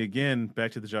reminds me again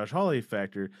back to the Josh Hawley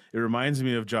factor. It reminds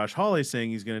me of Josh Hawley saying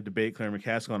he's going to debate Claire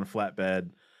McCaskill on a flatbed.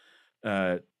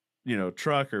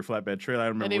 Truck or flatbed trailer. I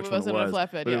don't remember which one it was.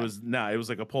 Flatbed, but it was it was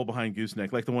like a pull behind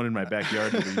gooseneck, like the one in my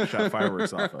backyard that we shot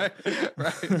fireworks off of.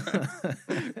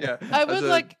 Right. Yeah. I would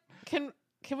like.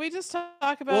 Can we just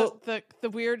talk about the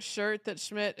weird shirt that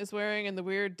Schmidt is wearing and the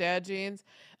weird dad jeans?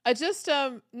 I just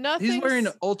nothing. He's wearing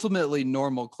ultimately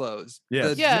normal clothes.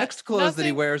 Yes. The next clothes that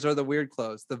he wears are the weird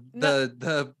clothes.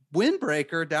 The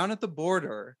windbreaker down at the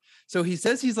border. So he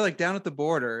says he's like down at the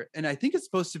border, and I think it's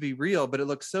supposed to be real, but it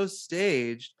looks so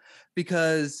staged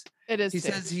because he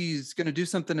says he's going to do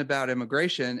something about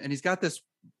immigration, and he's got this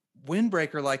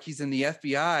windbreaker like he's in the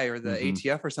FBI or the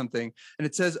ATF or something, and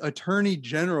it says Attorney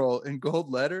General in gold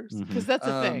letters. Because that's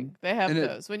the thing, they have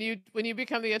those. When you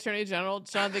become the Attorney General,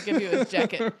 Sean, they give you a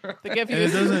jacket. They give you a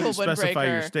doesn't specify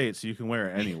your state, so you can wear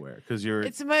it anywhere because you're.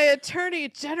 It's my Attorney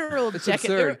General jacket.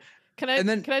 Absurd. Can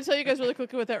I tell you guys really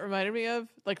quickly what that reminded me of?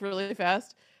 Like really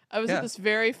fast. I was at this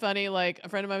very funny, like a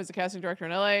friend of mine was a casting director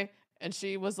in LA, and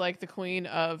she was like the queen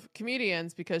of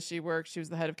comedians because she was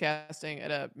the head of casting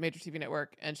at a major TV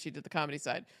network, and she did the comedy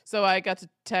side. So I got to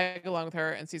tag along with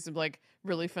her and see some like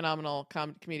really phenomenal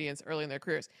comedians early in their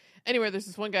careers. Anyway, there's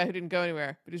this one guy who didn't go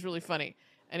anywhere, but he's really funny.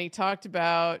 And he talked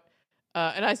about,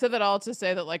 and I said that all to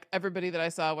say that like everybody that I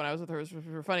saw when I was with her was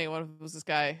funny. One of them was this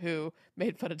guy who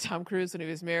made fun of Tom Cruise when he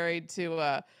was married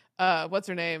to, what's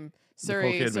her name?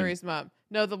 Suri's mom.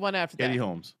 No, the one after Katie that.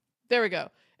 Holmes. There we go.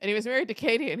 And he was married to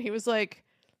Katie, and he was like,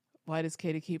 "Why does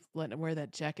Katie keep letting him wear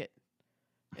that jacket?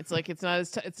 It's like it's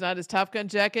not his Top Gun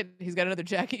jacket. He's got another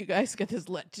jacket. You guys got this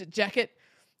jacket."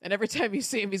 And every time you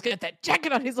see him, he's got that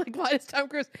jacket on. He's like, "Why does Tom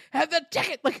Cruise have that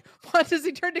jacket? Like, why does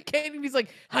he turn to Katie and he's like,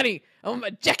 'Honey, I want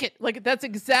my jacket.'" Like, that's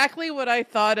exactly what I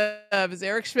thought of as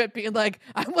Eric Schmidt being like,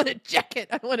 "I want a jacket.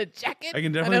 I want a jacket." I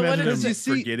can definitely imagine him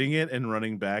forgetting it and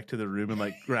running back to the room and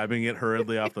like grabbing it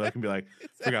hurriedly off the hook and be like,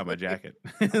 exactly. "Forgot my jacket."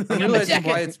 I'm realizing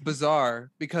why it's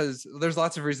bizarre, because there's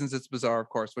lots of reasons it's bizarre, of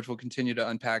course, which we'll continue to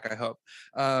unpack, I hope.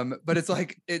 But it's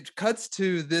like it cuts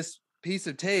to this piece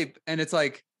of tape and it's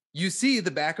like, you see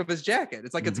the back of his jacket.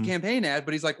 It's like it's a campaign ad,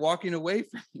 but he's like walking away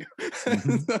from you.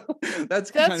 So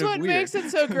that's kind what of weird. Makes it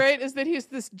so great is that he's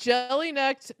this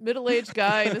jelly-necked middle-aged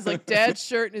guy in his like dad's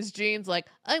shirt and his jeans, like,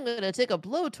 "I'm gonna take a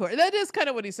blowtorch." That is kind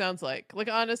of what he sounds like. Like,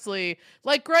 honestly,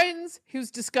 like Greitens,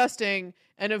 who's disgusting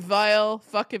and a vile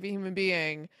fuck of a human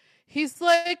being. He's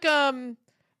like, I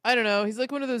don't know. He's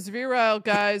like one of those virile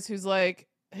guys who's like,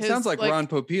 sounds like Ron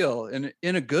Popeil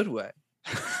in a good way.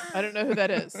 I don't know who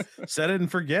that is. Set it and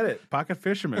forget it. Pocket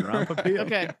Fisherman, Ron Popeil.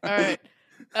 Okay, all right.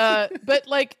 But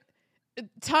like,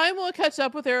 time will catch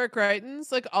up with Eric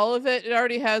Greitens. Like, all of it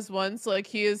already has one. So like,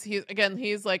 he's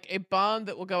like a bomb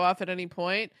that will go off at any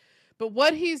point. But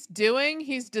what he's doing,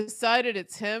 he's decided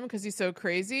it's him because he's so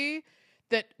crazy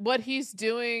that what he's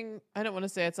doing, I don't want to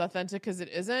say it's authentic because it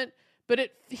isn't,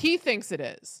 but he thinks it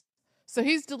is. So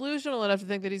he's delusional enough to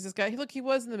think that he's this guy. He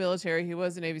was in the military. He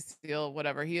was a Navy SEAL,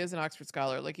 whatever. He is an Oxford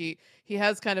scholar. Like he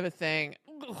has kind of a thing,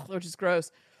 which is gross.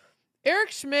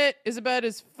 Eric Schmidt is about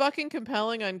as fucking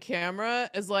compelling on camera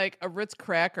as like a Ritz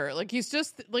cracker. Like he's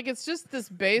just like, it's just this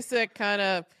basic kind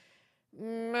of,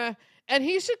 and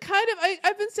he should kind of,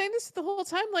 I've been saying this the whole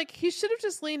time, like he should have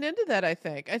just leaned into that. I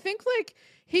think like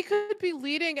he could be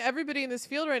leading everybody in this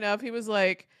field right now if he was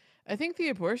like, "I think the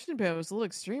abortion ban was a little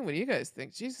extreme. What do you guys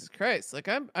think? Jesus Christ. Like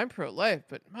I'm pro-life,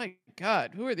 but my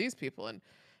God, who are these people? And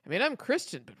I mean, I'm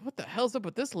Christian, but what the hell's up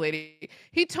with this lady?"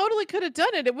 He totally could have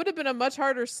done it. It would have been a much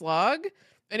harder slog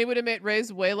and he would have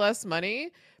raised way less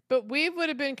money, but we would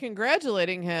have been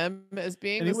congratulating him as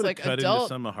being this like cut adult. Into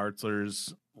some of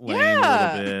Hartzler's lane a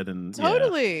little bit. And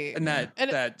totally. Yeah.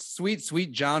 And that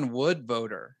sweet John Wood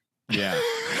voter. Yeah.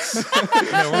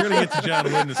 No, we're gonna get to John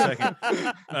Wood in a second.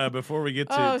 Before we get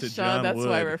to Sean, John that's Wood,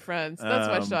 why we're friends.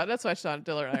 That's why Sean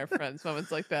Diller and I are friends.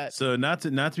 Moments like that. So not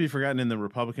to be forgotten in the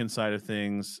Republican side of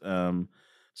things,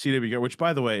 CW, which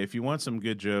by the way, if you want some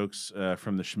good jokes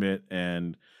from the Schmidt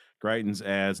and Greitens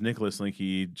ads, Nicholas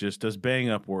Linky just does bang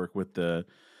up work with the.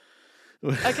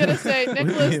 I gotta say,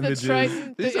 Nicholas, the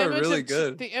Triton, these are really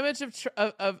good. The image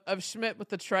of Schmidt with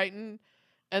the Triton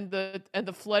and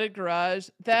the flooded garage,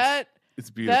 that it's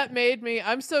beautiful. That made me.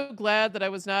 I'm so glad that I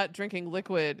was not drinking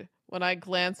liquid when I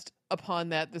glanced upon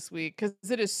that this week, because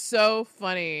it is so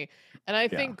funny. And I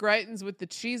think Greitens with the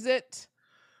Cheez-It,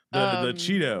 the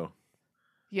Cheeto,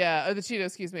 or the Cheeto,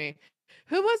 excuse me.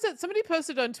 Who was it? Somebody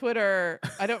posted on Twitter.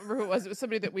 I don't remember who it was. It was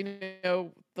somebody that we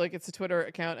know, like it's a Twitter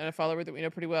account and a follower that we know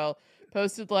pretty well.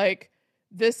 Posted like,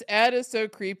 "This ad is so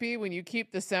creepy when you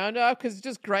keep the sound off," because it's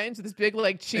just Greitens with this big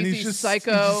like cheesy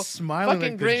psycho smiling,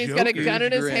 fucking like grin. He's got a gun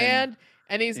in his hand,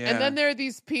 and and then there are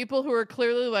these people who are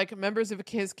clearly like members of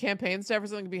his campaign staff or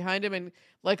something behind him in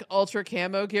like ultra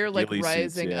camo gear, like ghillie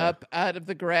rising suits, up out of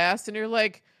the grass, and you're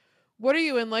like, "What are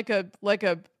you in, like a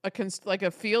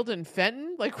field in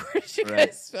Fenton? Like, where did you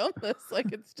guys film this?"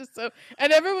 Like, it's just so,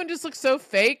 and everyone just looks so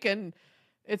fake, and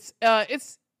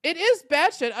it is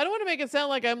batshit. I don't want to make it sound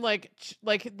like I'm like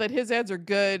that his ads are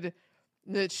good,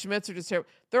 that Schmidt's are just terrible.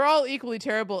 They're all equally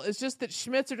terrible. It's just that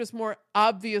Schmidt's are just more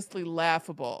obviously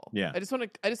laughable. Yeah. I just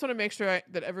want to make sure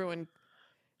that everyone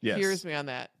hears me on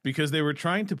that. Because they were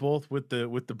trying to both with the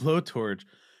blowtorch,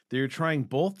 they were trying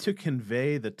both to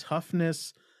convey the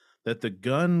toughness that the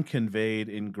gun conveyed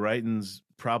in Greitens'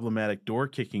 problematic door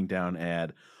kicking down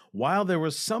ad, while there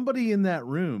was somebody in that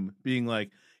room being like,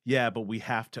 "Yeah, but we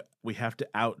have to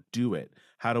outdo it.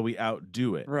 How do we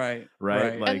outdo it?" Right.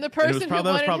 Like, and the person that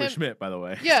was probably Schmidt, by the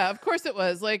way. Yeah, of course it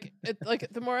was. Like,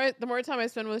 the more time I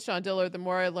spend with Sean Diller, the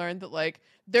more I learned that like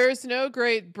there's no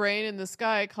great brain in the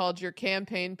sky called your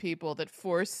campaign people that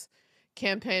force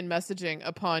campaign messaging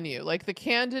upon you. Like the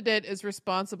candidate is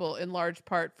responsible in large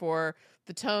part for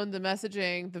the tone, the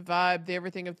messaging, the vibe, the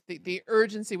everything of the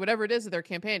urgency, whatever it is of their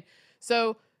campaign.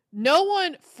 So no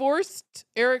one forced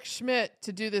Eric Schmidt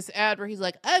to do this ad where he's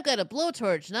like, "I've got a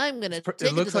blowtorch and I'm going to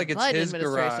take it looks to the like Biden it's his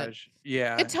administration." Garage.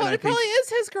 Yeah, it probably is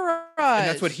his garage, and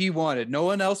that's what he wanted. No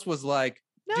one else was like,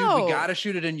 "Dude, No. we got to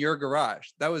shoot it in your garage."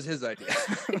 That was his idea.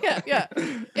 yeah.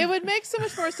 It would make so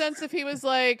much more sense if he was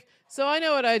like, "So I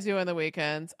know what I do on the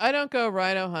weekends. I don't go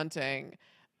rhino hunting.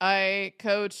 I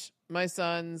coach my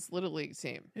son's little league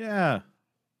team. Yeah.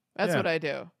 That's what I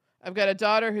do. I've got a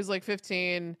daughter who's like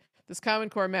 15. This Common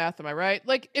Core math, am I right?"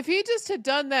 Like, if he just had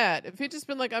done that, if he'd just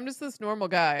been like, "I'm just this normal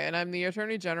guy and I'm the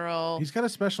attorney general." He's got a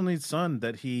special needs son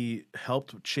that he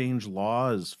helped change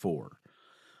laws for.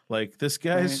 Like, this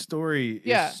guy's story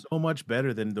is so much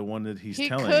better than the one that he's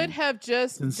telling. He could have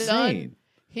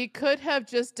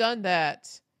just done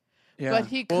that. Yeah. But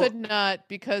he could not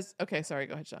because... Okay, sorry.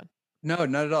 Go ahead, Sean. No,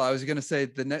 not at all. I was going to say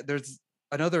there's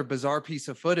another bizarre piece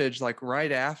of footage, like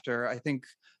right after, I think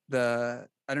I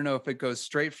don't know if it goes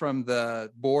straight from the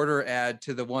border ad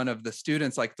to the one of the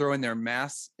students like throwing their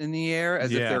masks in the air as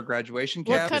if they're graduation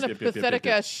caps. What kind of pathetic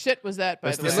ass shit was that,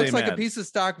 by the way? It looks like a piece of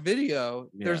stock video.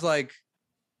 Yeah. There's like,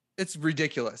 it's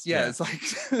ridiculous. Yeah, it's like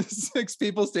 6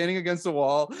 people standing against the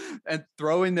wall and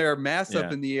throwing their masks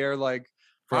up in the air, like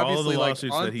for obviously all of the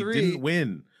lawsuits that he didn't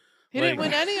win. He didn't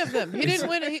win any of them. He didn't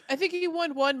win. I think he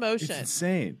won one motion. It's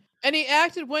insane. And he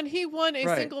acted, when he won a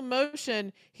single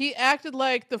motion, he acted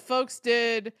like the folks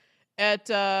did at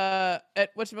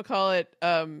whatchamacallit,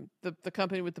 the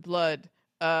company with the blood,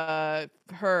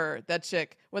 that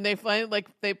chick, when they find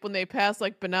when they pass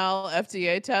like banal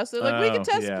FDA tests, they're like, "We can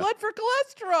test blood for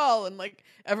cholesterol," and like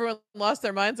everyone lost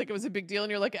their minds like it was a big deal,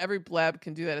 and you're like, every blab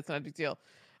can do that, it's not a big deal.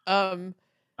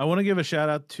 I want to give a shout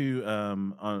out to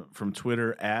from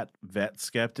Twitter at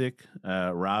VetSkeptic,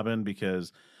 Robin,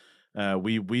 because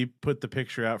we put the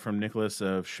picture out from Nicholas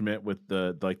of Schmidt with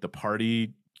the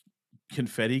party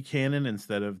confetti cannon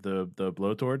instead of the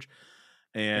blowtorch,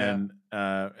 and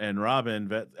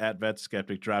Robin at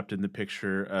VetSkeptic dropped in the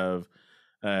picture of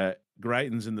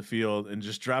Greitens in the field and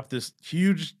just dropped this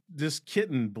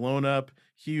kitten blown up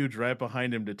huge right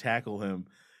behind him to tackle him.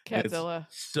 Catzilla.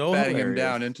 So batting hilarious. Him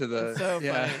down into the funny.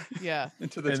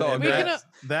 Into the tall grass.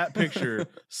 That picture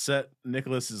set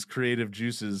Nicholas's creative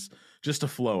juices just a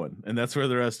flowing, and that's where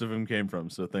the rest of him came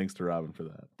from. So thanks to Robin for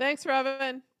that. Thanks,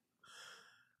 Robin.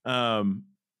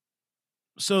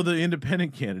 So the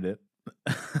independent candidate.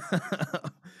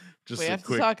 We have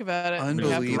to talk about it.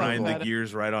 Unbelievable. Grind the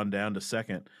gears right on down to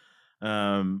second.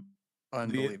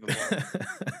 Unbelievable.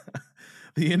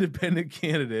 The independent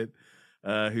candidate,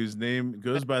 whose name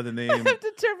goes by the name. I have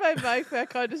to turn my mic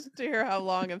back on just to hear how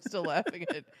long I'm still laughing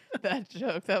at that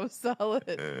joke. That was solid.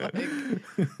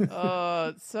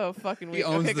 It's so fucking weird. He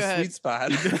owns the sweet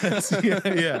spot.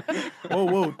 Yeah.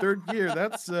 Whoa, third gear.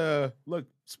 That's look,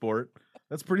 sport.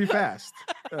 That's pretty fast.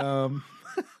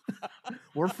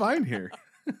 We're fine here.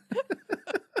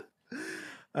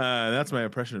 That's my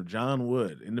impression of John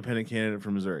Wood, independent candidate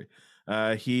from Missouri.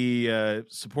 He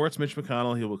supports Mitch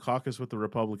McConnell. He will caucus with the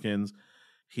Republicans.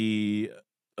 He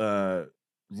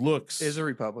is a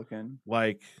Republican.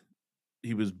 Like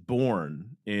he was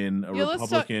born in a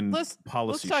Republican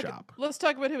policy shop. Let's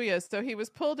talk about who he is. So he was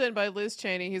pulled in by Liz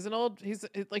Cheney. He's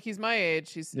my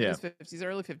age. He's in his 50s,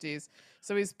 early 50s.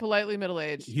 So he's politely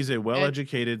middle-aged. He's a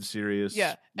well-educated, serious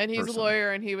and he's person. a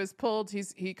lawyer, and he was pulled.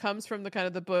 He comes from the kind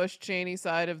of the Bush Cheney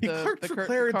side of he clerked for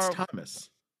Clarence Thomas.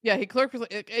 Yeah, he clerked for,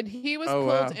 and he was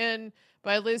pulled in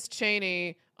by Liz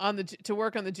Cheney to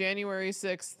work on the January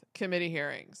 6th committee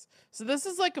hearings. So this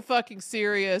is like a fucking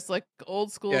serious, like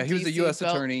old school. Yeah, he was a U.S.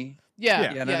 attorney. Yeah,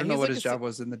 and I don't know what his job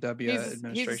was in the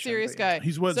administration. He's a serious guy.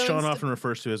 He's what Sean often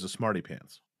refers to as a smarty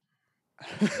pants.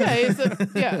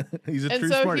 Yeah, he's a true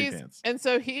smarty pants. And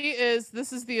so he is.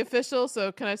 This is the official.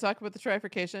 So can I talk about the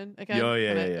trifurcation again?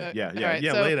 Yeah.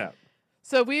 Lay it out.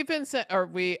 So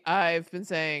I've been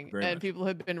saying, and people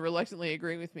have been reluctantly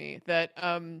agreeing with me that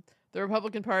the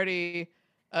Republican Party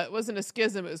wasn't a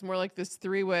schism. It was more like this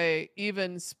 3-way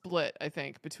even split, I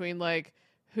think, between like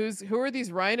who are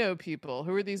these rhino people?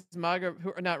 Who are these MAGA?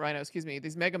 Who are not rhino? Excuse me.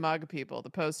 These mega MAGA people, the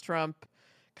post-Trump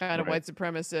kind of white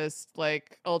supremacist,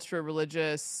 like ultra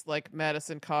religious, like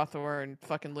Madison Cawthorn,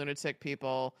 fucking lunatic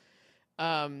people.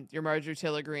 Your Marjorie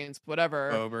Taylor Greens,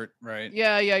 whatever. Boebert, right?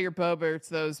 Yeah, your Boeberts,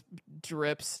 those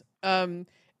drips.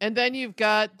 And then you've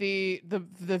got the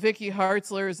Vicky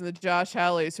Hartzlers and the Josh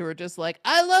Hawleys who are just like,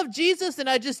 I love Jesus and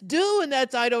I just do, and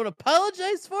I don't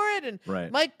apologize for it. And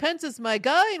Mike Pence is my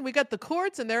guy, and we got the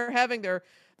courts, and they're having their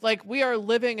like we are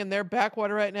living in their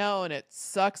backwater right now, and it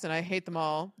sucks, and I hate them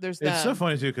all. It's so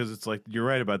funny too, because it's like you're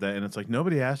right about that, and it's like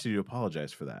nobody asked you to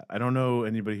apologize for that. I don't know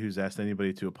anybody who's asked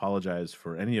anybody to apologize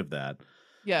for any of that.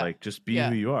 Yeah, like just be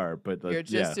who you are. But you're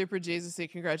just super Jesus-y.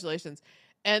 Congratulations.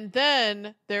 And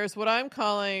then there's what I'm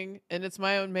calling, and it's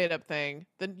my own made up thing,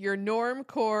 your norm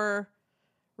core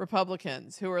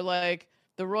Republicans who are like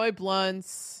the Roy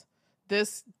Blunts,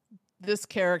 this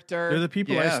character. They're the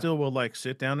people I still will like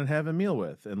sit down and have a meal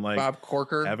with, and like Bob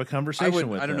Corker, have a conversation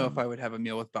with. I don't know if I would have a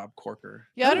meal with Bob Corker.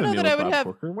 Yeah, I don't know that I would have.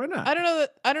 Corker. Why not? I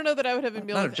don't know that I would have a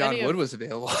meal not with if John Wood was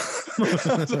available.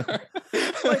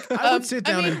 Like I would sit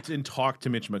down and talk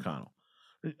to Mitch McConnell.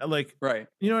 Like, right.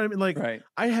 You know what I mean? Like, right.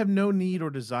 I have no need or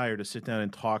desire to sit down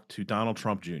and talk to Donald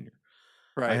Trump Jr.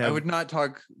 Right. I would not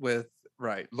talk with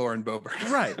Lauren Boebert.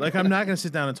 Right. Like, I'm not going to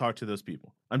sit down and talk to those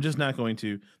people. I'm just not going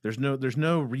to. There's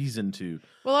no reason to.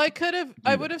 Well, I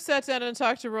would have sat down and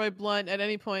talked to Roy Blunt at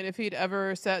any point if he'd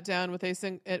ever sat down with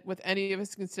any of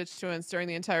his constituents during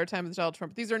the entire time of Donald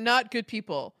Trump. These are not good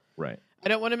people. Right. I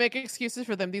don't want to make excuses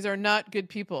for them. These are not good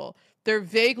people. They're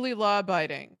vaguely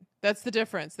law-abiding. That's the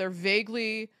difference. They're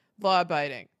vaguely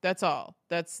law-abiding. That's all.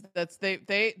 They're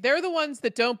the ones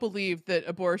that don't believe that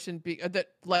that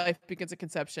life begins at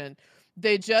conception.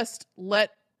 They just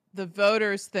let the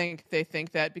voters think they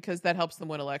think that because that helps them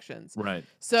win elections. Right.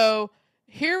 So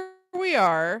here we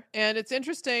are, and it's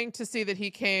interesting to see that he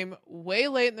came way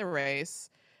late in the race.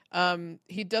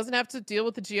 He doesn't have to deal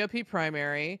with the GOP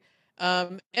primary.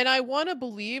 And I want to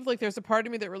believe, like, there's a part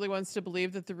of me that really wants to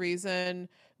believe that the reason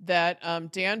that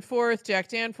Jack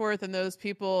Danforth, and those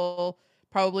people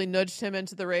probably nudged him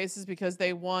into the race is because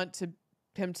they want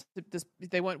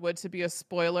Wood to be a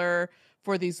spoiler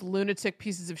for these lunatic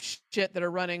pieces of shit that are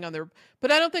running on their.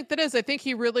 But I don't think that is. I think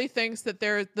he really thinks that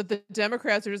the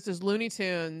Democrats are just as Looney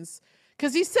Tunes,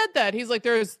 because he said that he's like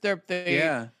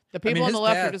the people on the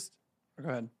left are just. Go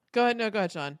ahead. Go ahead. No, go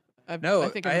ahead, John. I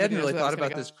hadn't really thought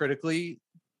about this critically,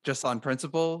 just on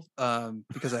principle,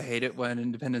 because I hate it when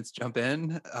independents jump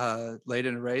in late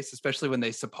in a race, especially when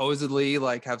they supposedly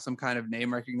like have some kind of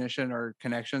name recognition or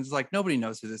connections. Like nobody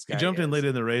knows who this guy is. He jumped in late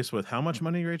in the race with how much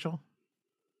money, Rachel?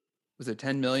 Was it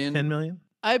 10 million? 10 million?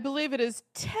 I believe it is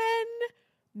 $10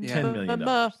 million.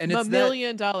 And it's $1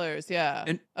 million. Yeah.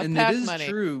 And it is money.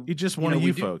 True. He's just one of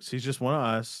you folks. He's just one of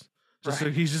us.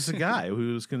 He's just a guy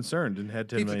who was concerned and had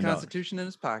 $10 million. Keeps the Constitution in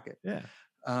his pocket. Yeah.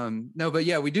 No, but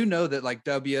yeah, we do know that like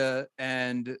W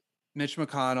and Mitch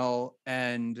McConnell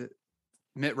and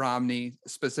Mitt Romney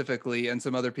specifically, and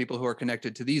some other people who are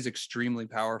connected to these extremely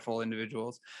powerful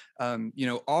individuals,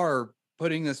 are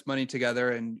putting this money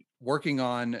together and working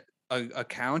on a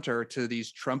counter to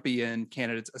these Trumpian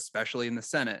candidates, especially in the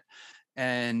Senate.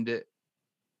 And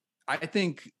I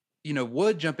think,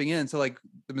 Wood jumping in. So like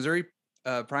the Missouri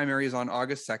primary is on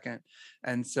August 2nd.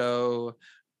 And so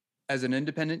as an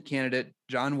independent candidate,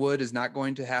 John Wood is not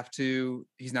going to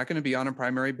he's not going to be on a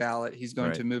primary ballot. He's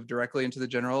going to move directly into the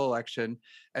general election.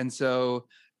 And so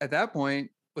at that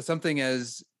point, with something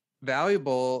as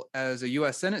valuable as a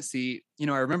U.S. Senate seat,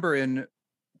 I remember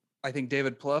I think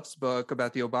David Plouffe's book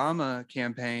about the Obama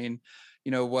campaign,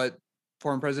 what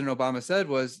former President Obama said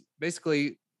was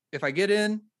basically, if I get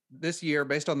in this year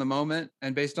based on the moment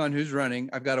and based on who's running,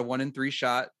 I've got a 1 in 3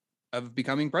 shot of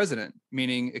becoming president,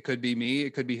 meaning it could be me,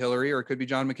 it could be Hillary, or it could be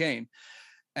John McCain.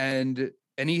 And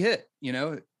he hit,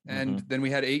 and then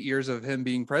we had 8 years of him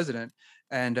being president.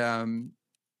 And,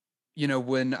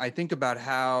 when I think about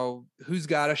who's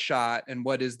got a shot and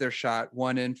what is their shot,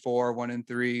 1 in 4, 1 in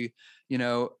 3,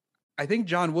 I think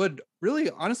John Wood really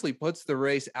honestly puts the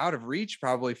race out of reach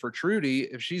probably for Trudy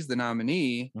if she's the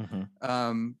nominee. I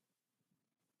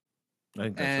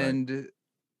think that's right.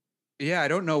 Yeah, I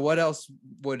don't know what else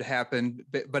would happen,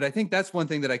 but I think that's one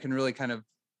thing that I can really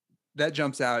that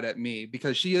jumps out at me,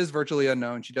 because she is virtually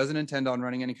unknown. She doesn't intend on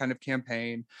running any kind of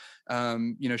campaign.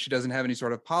 She doesn't have any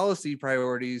sort of policy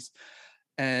priorities.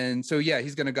 And so, yeah,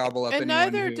 he's going to gobble up. And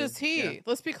neither does he. Yeah.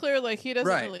 Let's be clear. Like, he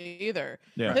doesn't really either.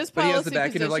 Yeah. His but he has the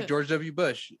backing of like George W.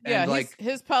 Bush. Yeah. And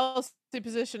his policy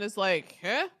position is like,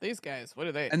 these guys, what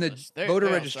are they? And the voter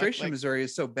registration in Missouri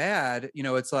is so bad.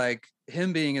 It's like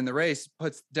him being in the race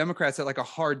puts Democrats at like a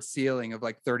hard ceiling of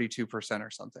like 32% or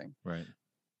something. Right.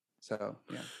 So,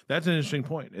 yeah. That's an interesting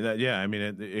point.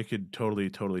 It could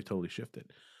totally shift it.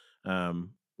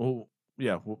 We'll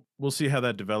see how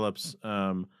that develops.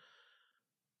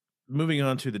 Moving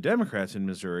on to the Democrats in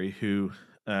Missouri, who,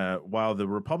 while the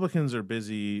Republicans are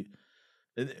busy,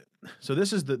 so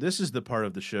this is the part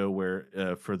of the show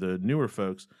where, for the newer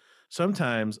folks,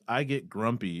 sometimes I get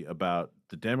grumpy about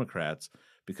the Democrats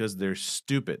because they're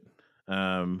stupid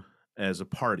as a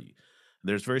party.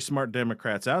 There's very smart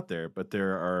Democrats out there, but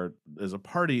there are, as a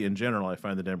party in general, I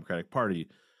find the Democratic Party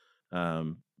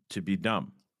to be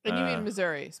dumb. And you mean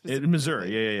Missouri specifically? In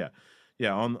Missouri,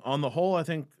 yeah. On the whole, I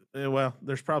think well,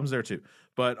 there's problems there too,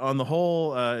 but on the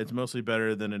whole, it's mostly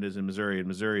better than it is in Missouri. In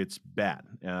Missouri, it's bad,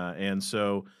 and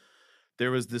so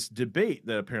there was this debate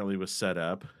that apparently was set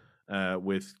up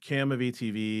with Cam of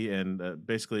ETV and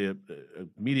basically a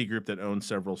media group that owns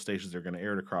several stations that are going to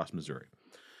air it across Missouri.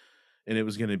 And it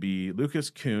was going to be Lucas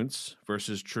Kuntz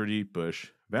versus Trudy Busch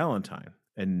Valentine.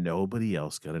 And nobody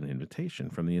else got an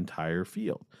invitation from the entire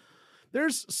field.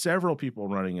 There's several people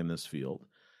running in this field.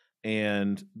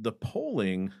 And the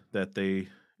polling that they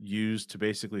used to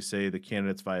basically say the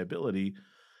candidate's viability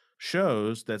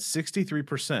shows that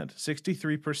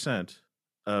 63%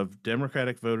 of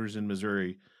Democratic voters in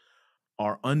Missouri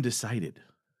are undecided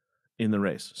in the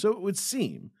race. So it would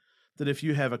seem that if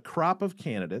you have a crop of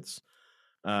candidates,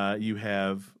 you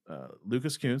have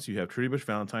Lucas Kuntz, you have Trudy Busch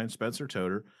Valentine, Spencer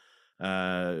Toder,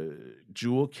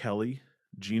 Jewel Kelly,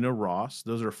 Gina Ross.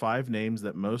 Those are 5 names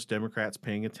that most Democrats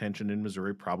paying attention in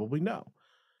Missouri probably know.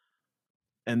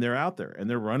 And they're out there and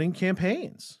they're running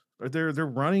campaigns. Or they're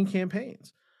running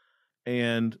campaigns.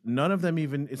 And none of them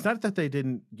even, it's not that they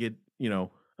didn't get,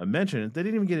 a mention. They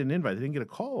didn't even get an invite. They didn't get a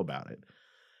call about it.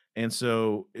 And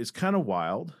so it's kind of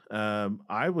wild.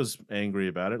 I was angry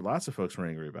about it. Lots of folks were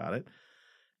angry about it.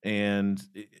 And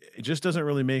it just doesn't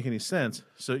really make any sense.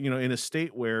 So, in a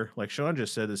state where, like Sean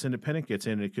just said, this independent gets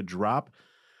in, it could drop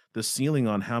the ceiling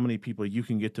on how many people you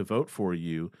can get to vote for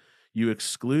you. You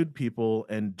exclude people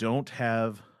and don't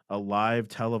have a live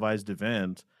televised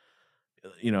event,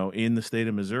 in the state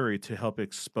of Missouri to help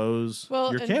expose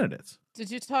your candidates. Did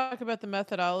you talk about the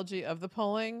methodology of the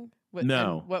polling?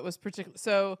 No. What was particular?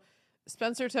 So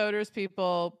Spencer Toder's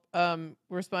people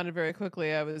responded very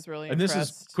quickly. I was really impressed. And this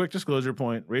is quick disclosure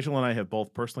point. Rachel and I have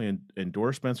both personally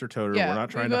endorsed Spencer Toder. Yeah, we're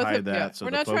not trying to hide that. Yeah. So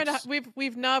we're not trying to.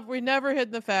 We've never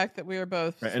hidden the fact that we are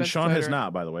both. Right. And Sean Toder has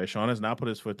not, by the way. Sean has not put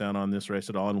his foot down on this race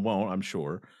at all, and won't. I'm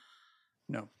sure.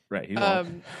 No. Right. He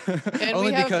won't.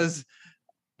 Only because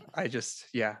I just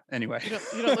Anyway,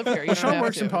 you don't live here. Well, Sean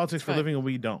works in politics for a living, and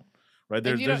we don't. Right.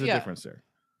 There's a difference there.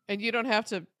 And you don't have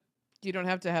to. You don't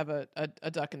have to have a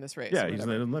duck in this race. Yeah, he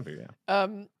doesn't live here.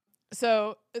 Yeah.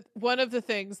 So one of the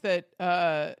things that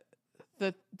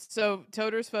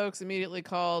Toder's folks immediately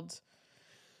called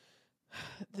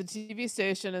the TV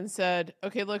station and said,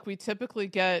 "Okay, look, we typically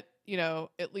get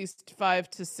at least 5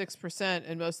 to 6%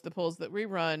 in most of the polls that we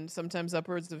run. Sometimes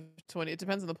upwards of 20. It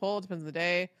depends on the poll. It depends on the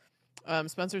day.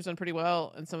 Spencer's done pretty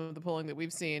well in some of the polling that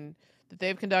we've seen that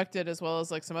they've conducted, as well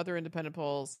as like some other independent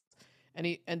polls."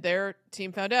 And their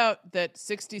team found out that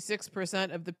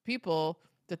 66% of the people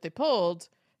that they polled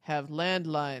have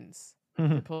landlines.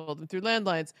 They pulled them through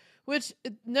landlines, which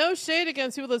no shade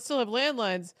against people that still have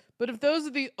landlines. But if those are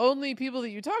the only people that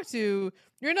you talk to,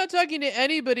 you're not talking to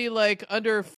anybody like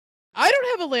under. I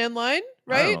don't have a landline,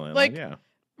 right?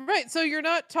 Right. So you're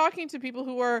not talking to people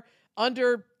who are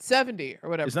under 70 or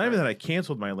whatever. It's not even that I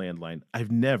canceled my landline.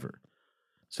 I've never,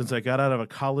 since I got out of a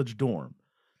college dorm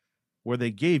where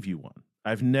they gave you one,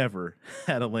 I've never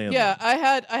had a landline. Yeah, I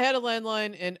had a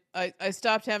landline, and I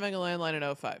stopped having a landline in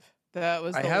 2005. That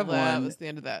was that was the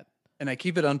end of that. And I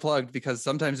keep it unplugged because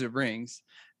sometimes it rings.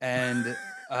 And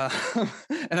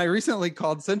and I recently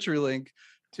called CenturyLink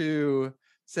to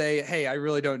say, hey, I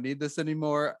really don't need this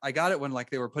anymore. I got it when like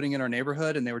they were putting in our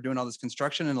neighborhood and they were doing all this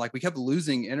construction, and like we kept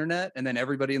losing internet, and then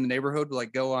everybody in the neighborhood would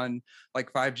like go on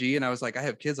like 5G, and I was like, I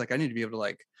have kids, like I need to be able to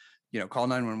like call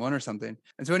 911 or something.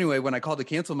 And so anyway, when I called to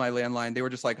cancel my landline, they were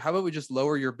just like, how about we just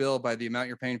lower your bill by the amount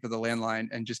you're paying for the landline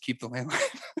and just keep the landline?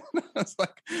 I was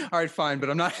like, all right, fine, but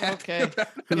I'm not happy about it.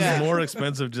 It's more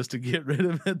expensive just to get rid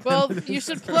of it. Well, you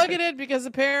should plug it in because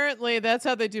apparently that's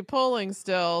how they do polling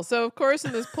still. So of course,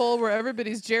 in this poll where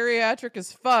everybody's geriatric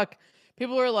as fuck,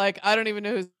 people were like, I don't even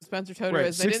know who Spencer Toder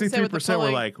is. They 63% were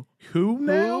like, who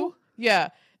now?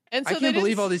 Yeah. And so I can't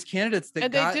believe all these candidates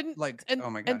that they didn't oh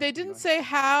my god. And they didn't say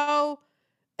how,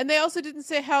 and they also didn't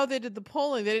say how they did the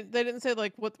polling. They didn't say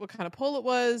like what kind of poll it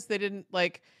was. They didn't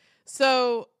like.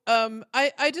 So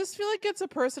I just feel like it's a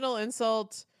personal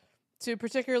insult to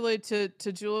particularly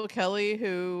to Jewel Kelly,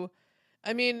 who,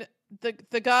 I mean,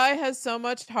 the guy has so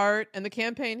much heart, and the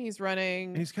campaign he's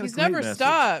running, he's never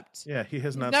stopped. Yeah, he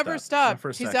has not never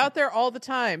stopped. He's out there all the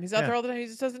time. He's out there all the time. He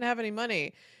just doesn't have any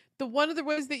money. One of the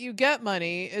ways that you get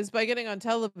money is by getting on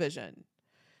television.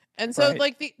 And so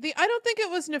like the I don't think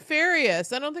it was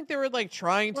nefarious. I don't think they were like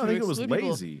trying to. I think it was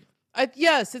lazy.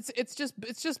 Yes, it's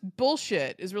just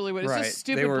bullshit is really what it's just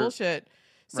stupid bullshit.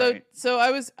 So I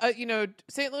was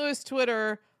St. Louis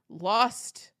Twitter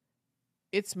lost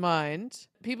its mind.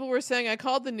 People were saying, I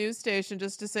called the news station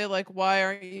just to say, like, why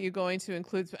aren't you going to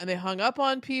include, and they hung up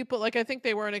on people. Like, I think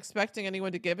they weren't expecting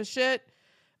anyone to give a shit,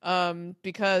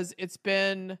 because it's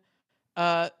been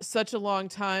such a long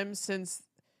time since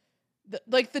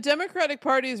the Democratic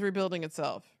Party is rebuilding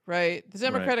itself, right? The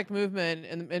Democratic movement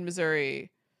in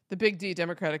Missouri, the Big D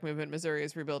Democratic movement in Missouri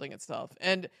is rebuilding itself.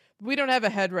 And we don't have a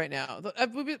head right now.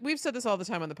 We've said this all the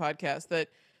time on the podcast, that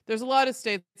there's a lot of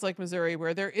states like Missouri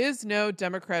where there is no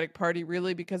Democratic Party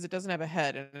really, because it doesn't have a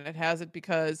head, and it has it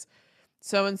because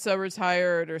so-and-so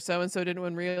retired or so-and-so didn't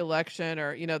win re-election,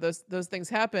 or, you know, those things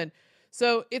happen.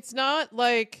 So it's not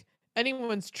like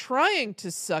anyone's trying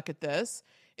to suck at this.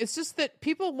 It's just that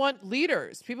people want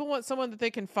leaders. People want someone that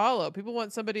they can follow. People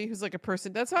want somebody who's like a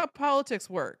person. That's how politics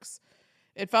works.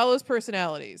 It follows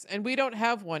personalities, and we don't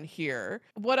have one here.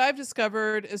 What I've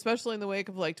discovered, especially in the wake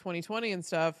of like 2020 and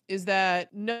stuff, is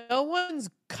that no one's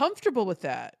comfortable with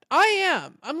that. I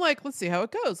am. I'm like, let's see how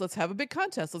it goes. Let's have a big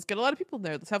contest. Let's get a lot of people in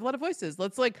there. Let's have a lot of voices.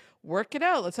 Let's like work it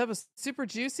out. Let's have a super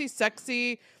juicy,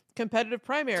 sexy, competitive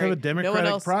primary. Let's have a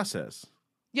democratic process.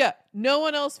 Yeah. No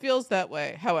one else feels that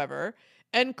way, however,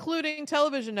 including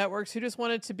television networks who just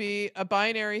want it to be a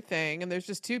binary thing, and there's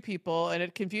just two people, and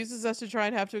it confuses us to try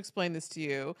and have to explain this to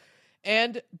you.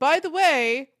 And by the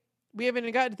way, we haven't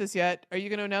even gotten to this yet. Are you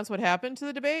going to announce what happened to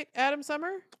the debate, Adam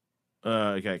Summer?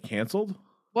 It got canceled.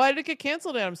 Why did it get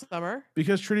canceled, Adam Summer?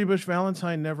 Because Trudy Bush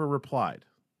Valentine never replied.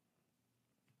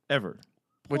 Ever.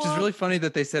 Which is really funny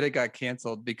that they said it got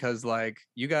canceled, because like,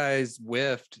 you guys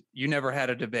whiffed. You never had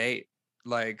a debate.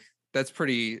 Like, that's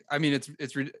pretty, I mean,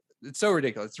 it's so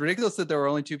ridiculous. It's ridiculous that there were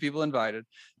only two people invited.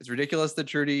 It's ridiculous that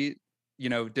Trudy,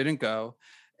 didn't go.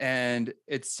 And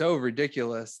it's so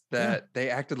ridiculous that they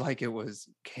acted like it was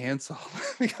canceled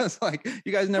because like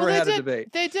you guys never had a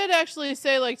debate. They did actually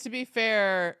say, like, to be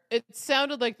fair, it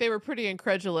sounded like they were pretty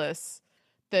incredulous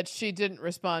that she didn't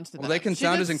respond to them. Well, they can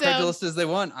sound as incredulous as they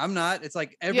want. I'm not. It's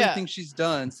like everything she's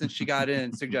done since she got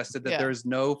in suggested that there's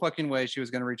no fucking way she was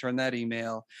going to return that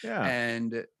email. Yeah.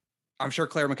 And I'm sure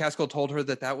Claire McCaskill told her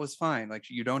that was fine. Like,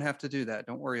 you don't have to do that.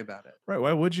 Don't worry about it. Right.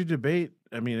 Why would you debate?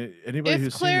 I mean, anybody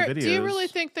who's seen the videos. Do you really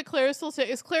think that Claire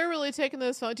is Claire really taking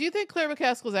this phone? Do you think Claire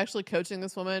McCaskill is actually coaching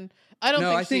this woman? I don't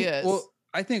think she is. Well,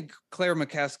 I think Claire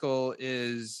McCaskill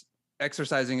is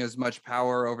exercising as much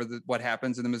power over what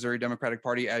happens in the Missouri Democratic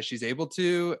Party as she's able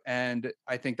to. And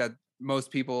I think that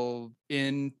most people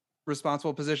in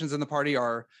responsible positions in the party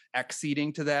are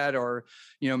acceding to that, or,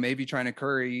 maybe trying to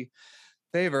curry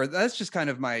favor. That's just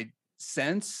kind of my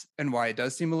sense, and why it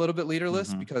does seem a little bit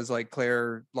leaderless, because like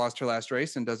Claire lost her last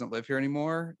race and doesn't live here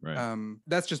anymore. Right.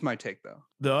 That's just my take, though.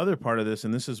 The other part of this,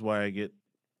 and this is why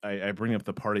I bring up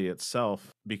the party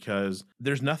itself, because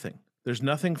there's nothing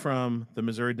from the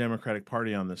Missouri Democratic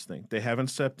Party on this thing. They haven't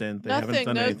stepped in. They haven't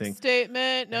done anything.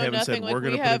 Statement. No, haven't nothing. Said, we're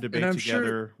going to put a debate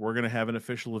together. We're going to have an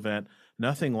official event.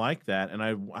 Nothing like that. And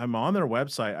I'm on their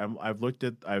website.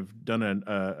 I've done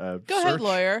a Go search. ahead,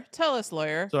 lawyer. Tell us,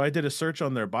 lawyer. So I did a search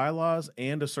on their bylaws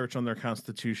and a search on their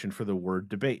constitution for the word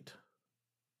debate.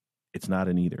 It's not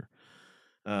in either.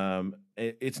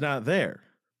 It's not there.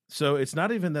 So it's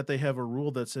not even that they have a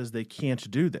rule that says they can't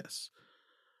do this.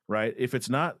 Right. If it's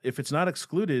not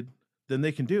excluded, then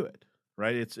they can do it.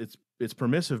 Right. It's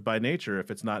permissive by nature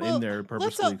if it's not in there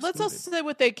purposely. Let's also say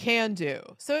what they can do.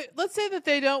 So let's say that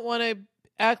they don't want to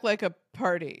act like a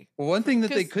party. Well, one thing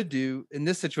that they could do in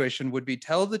this situation would be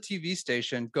tell the TV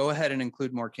station, go ahead and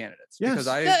include more candidates. Yes.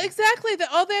 Because exactly.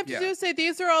 All they have to do is say,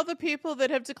 these are all the people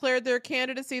that have declared their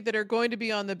candidacy that are going to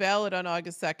be on the ballot on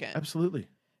August 2nd. Absolutely.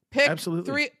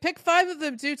 Pick 5 of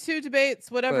them, do 2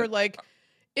 debates, whatever.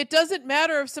 It doesn't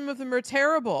matter if some of them are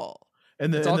terrible.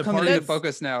 And it's all coming into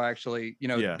focus now, actually,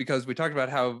 because we talked about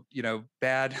how,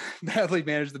 badly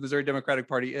managed the Missouri Democratic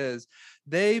Party is.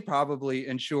 They probably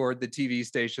ensured the TV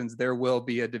stations there will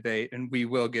be a debate and we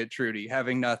will get Trudy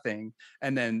having nothing.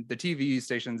 And then the TV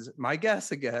stations, my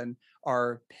guess again,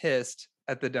 are pissed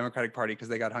at the Democratic Party because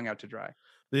they got hung out to dry.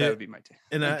 That would be my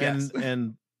take.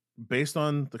 And based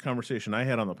on the conversation I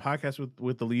had on the podcast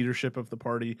with the leadership of the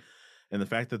party, and the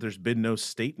fact that there's been no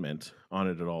statement on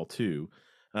it at all, too.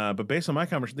 But based on my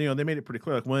conversation, they made it pretty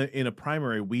clear. Like, when in a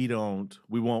primary, we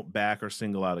won't back or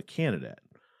single out a candidate.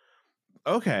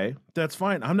 Okay, that's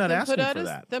fine. I'm not asking for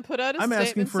that. Then put out a statement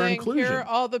asking for saying, inclusion. Here are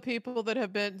all the people that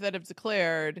have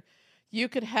declared. You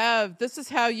could have. This is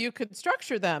how you could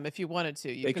structure them if you wanted to.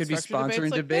 They could be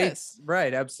sponsoring debates,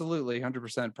 right? Absolutely,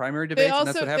 100% primary debates. And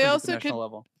that's what happens at the national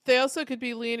level. They also could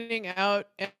be leaning out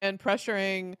and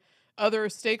pressuring other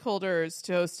stakeholders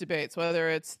to host debates, whether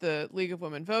it's the League of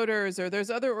Women Voters or there's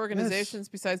other organizations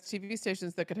besides TV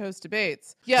stations that could host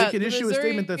debates. Yeah, they could issue a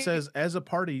statement that says, as a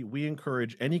party, we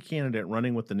encourage any candidate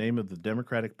running with the name of the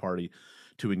Democratic Party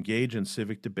to engage in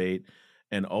civic debate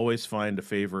and always find a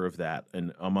favor of that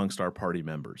and amongst our party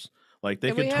members. Like,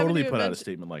 they could totally put out a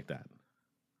statement like that.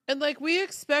 And like we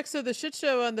expect, so the shit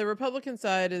show on the Republican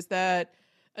side is that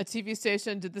a TV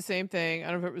station did the same thing.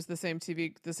 I don't know if it was the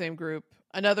same group.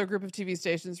 Another group of TV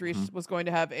stations was going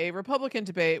to have a Republican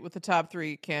debate with the top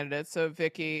 3 candidates, so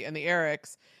Vicky and the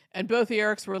Erics. And both the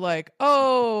Erics were like,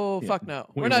 fuck no.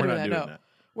 We're not doing that.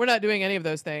 We're not doing any of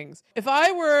those things. If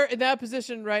I were in that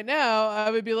position right now,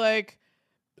 I would be like,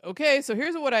 okay, so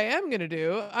here's what I am going to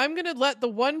do. I'm going to let the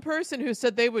one person who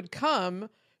said they would come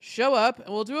show up,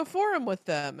 and we'll do a forum with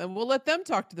them, and we'll let them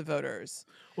talk to the voters.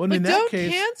 Well, like, in that don't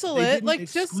case, cancel they it. Didn't like,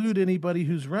 exclude anybody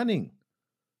who's running.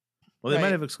 Well, they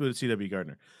might have excluded C.W.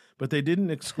 Gardner, but they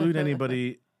didn't exclude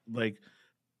anybody. Like,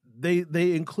 they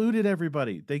included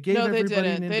everybody. They gave everybody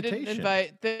an invitation.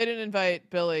 They didn't invite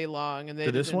Billy Long, and they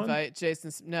didn't invite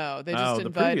Jason. No, they just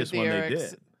invited the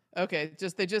Erics. Okay,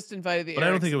 they just invited the Erics. But I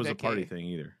don't think it was a party thing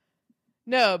either.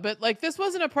 No, but like this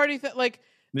wasn't a party thing. Like,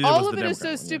 all of it is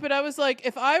so stupid. I was like,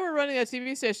 if I were running that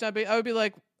TV station, I would be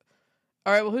like,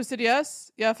 all right, well, who said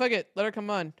yes? Yeah, fuck it. Let her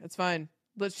come on. It's fine.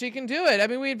 She can do it. I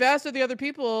mean, we invested the other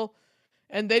people,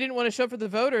 and they didn't want to show up for the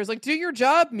voters. Like, do your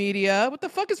job, media. What the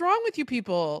fuck is wrong with you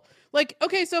people? Like,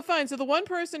 okay, so fine. So the one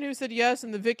person who said yes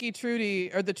in the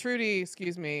Trudy,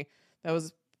 excuse me, that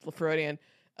was Freudian.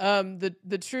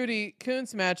 The Trudy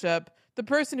Kuntz matchup, the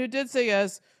person who did say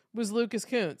yes was Lucas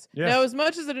Kuntz. Yeah. Now, as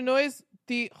much as it annoys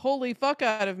the holy fuck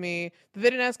out of me that they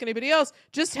didn't ask anybody else,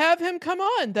 just have him come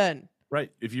on then. Right.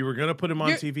 If you were going to put him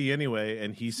on TV anyway,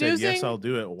 and he said, yes, I'll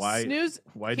do it, why do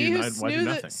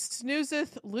nothing?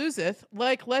 Snoozeth, loseth.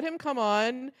 Like, let him come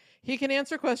on. He can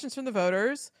answer questions from the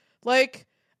voters. Like,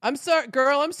 I'm sorry,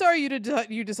 girl, I'm sorry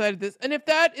you decided this. And if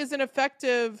that is an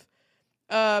effective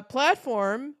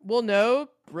platform, we'll know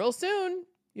real soon.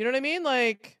 You know what I mean?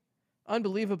 Like,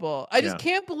 unbelievable. I just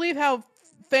can't believe how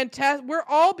fantastic. We're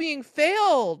all being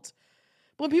failed.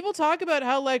 When people talk about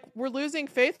how, like, we're losing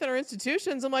faith in our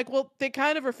institutions, I'm like, well, they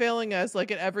kind of are failing us, like,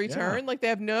 at every turn. Like, they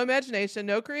have no imagination,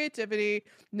 no creativity,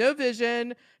 no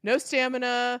vision, no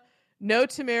stamina, no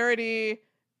temerity.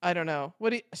 I don't know.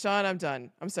 Sean, I'm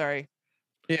done. I'm sorry.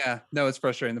 Yeah, no, it's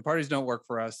frustrating. The parties don't work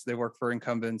for us. They work for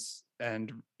incumbents,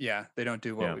 and they don't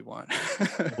do what we want.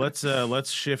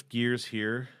 Let's shift gears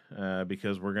here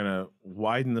because we're gonna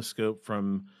widen the scope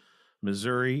from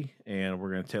Missouri, and we're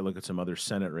going to take a look at some other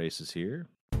Senate races here.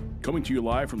 Coming to you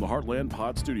live from the Heartland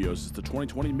Pod Studios is the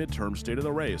 2020 midterm State of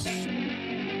the Race.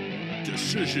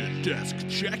 Decision Desk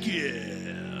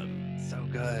Check-In. So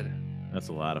good. That's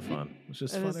a lot of fun. It's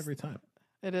just fun every time.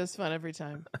 It is fun every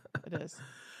time. It is.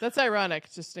 That's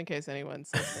ironic, just in case anyone's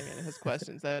listening and has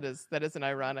questions. That is an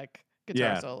ironic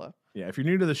guitar solo. Yeah, if you're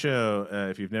new to the show,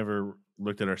 if you've never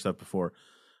looked at our stuff before,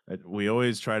 we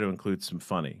always try to include some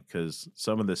funny because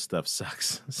some of this stuff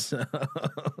sucks. So you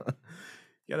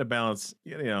got to balance,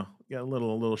 got a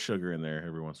little sugar in there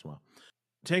every once in a while.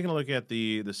 Taking a look at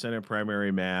the Senate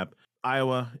primary map,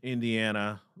 Iowa,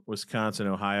 Indiana, Wisconsin,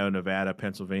 Ohio, Nevada,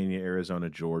 Pennsylvania, Arizona,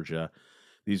 Georgia.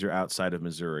 These are outside of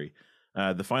Missouri.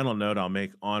 The final note I'll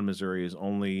make on Missouri is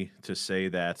only to say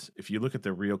that if you look at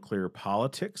the Real Clear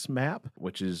Politics map,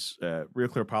 which is Real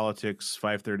Clear Politics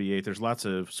 538, there's lots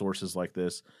of sources like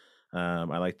this.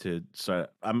 I like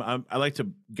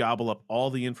to gobble up all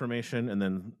the information, and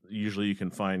then usually you can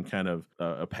find kind of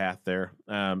a path there.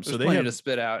 So they have to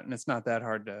spit out, and it's not that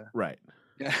hard to right.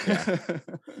 Yeah.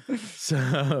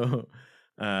 So.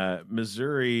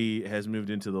 Missouri has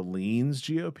moved into the leans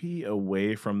GOP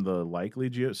away from the likely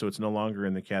GOP, so it's no longer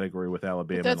in the category with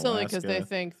Alabama. But that's and only because they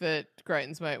think that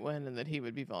Greitens might win and that he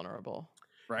would be vulnerable,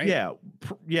 right?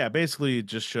 Yeah. Basically, it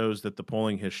just shows that the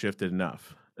polling has shifted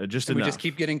enough. We just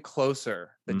keep getting closer.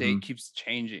 The date keeps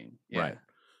changing. Yeah. Right.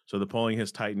 So the polling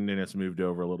has tightened and it's moved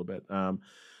over a little bit.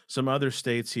 Some other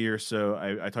states here. So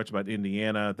I talked about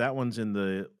Indiana. That one's in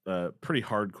the pretty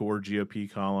hardcore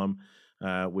GOP column.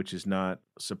 Which is not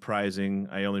surprising.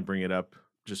 I only bring it up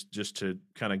just to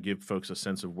kind of give folks a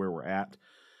sense of where we're at.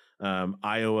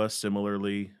 Iowa,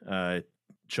 similarly,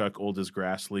 Chuck Old as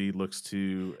Grassley looks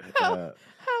to... How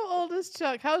old is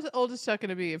Chuck? How old is Chuck going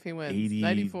to be if he wins?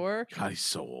 94? God, he's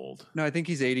so old. No, I think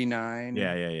he's 89.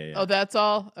 Yeah. Oh, that's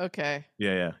all? Okay.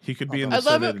 Yeah. He could be in the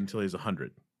Senate until he's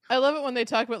 100. I love it when they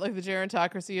talk about like the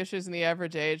gerontocracy issues and the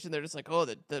average age, and they're just like, "Oh,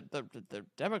 the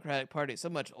Democratic Party is so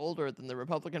much older than the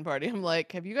Republican Party." I'm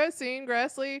like, "Have you guys seen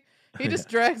Grassley? He just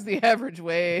drags the average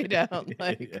way down."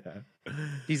 Like,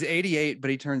 He's 88, but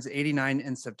he turns 89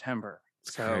 in September.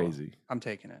 It's crazy. I'm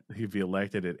taking it. He'd be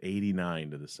elected at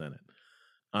 89 to the Senate.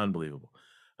 Unbelievable.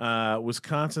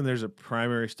 Wisconsin, there's a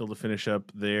primary still to finish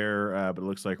up there, but it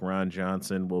looks like Ron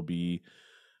Johnson will be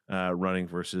running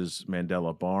versus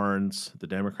Mandela Barnes, the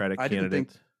Democratic candidate. I didn't think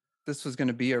this was going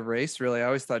to be a race, really. I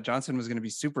always thought Johnson was going to be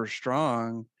super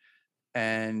strong,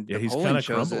 and he's kind of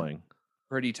crumbling.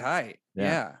 Pretty tight.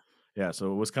 Yeah.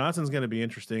 So Wisconsin's going to be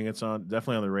interesting. It's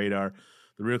definitely on the radar.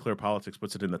 The Real Clear Politics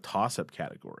puts it in the toss-up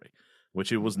category,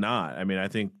 which it was not. I mean, I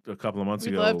think a couple of months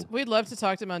ago, we'd love to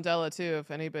talk to Mandela too.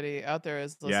 If anybody out there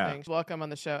is listening, welcome on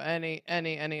the show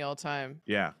any old time.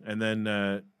 Yeah, and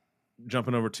then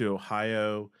jumping over to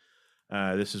Ohio,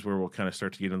 this is where we'll kind of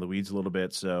start to get in the weeds a little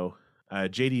bit. So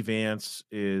J.D. Vance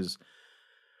is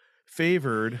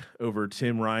favored over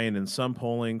Tim Ryan in some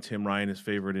polling. Tim Ryan is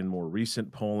favored in more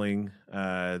recent polling.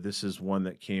 This is one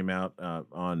that came out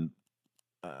on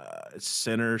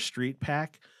Center Street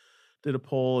PAC. Did a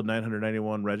poll of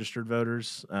 991 registered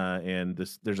voters, and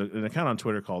there's an account on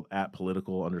Twitter called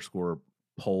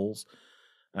 @political_polls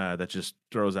that just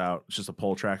throws out, it's just a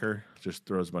poll tracker, just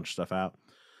throws a bunch of stuff out.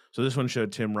 So this one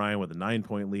showed Tim Ryan with a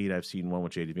 9-point lead. I've seen one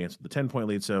with J.D. Vance with a 10-point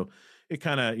lead. So it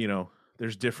kind of,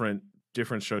 there's different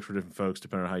strokes for different folks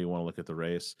depending on how you want to look at the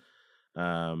race.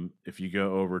 If you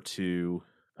go over to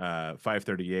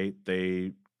 538,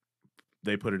 they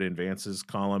put it in Vance's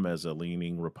column as a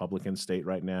leaning Republican state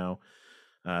right now.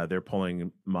 Their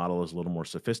polling model is a little more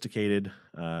sophisticated,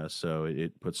 so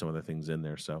it puts some of the things in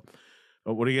there. So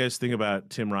what do you guys think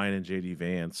about Tim Ryan and J.D.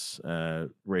 Vance?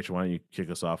 Rachel, why don't you kick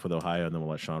us off with Ohio, and then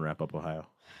we'll let Sean wrap up Ohio.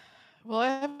 Well,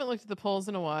 I haven't looked at the polls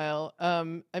in a while.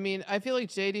 I mean, I feel like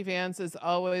J.D. Vance is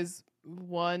always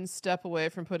one step away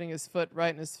from putting his foot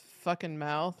right in his fucking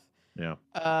mouth. Yeah.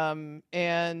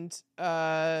 And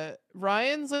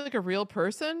Ryan's like a real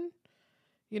person.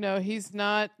 He's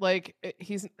not like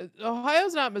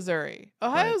Ohio's not Missouri.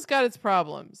 Ohio's got its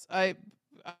problems. I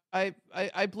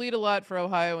bleed a lot for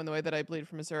Ohio in the way that I bleed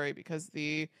for Missouri because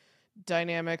the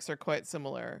dynamics are quite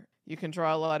similar. You can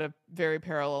draw a lot of very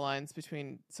parallel lines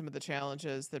between some of the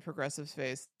challenges that progressives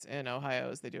face in Ohio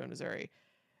as they do in Missouri.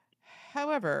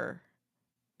 However,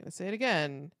 I'm going to say it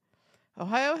again,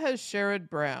 Ohio has Sherrod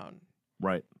Brown.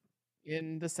 Right.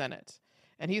 In the Senate.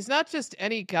 And he's not just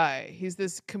any guy. He's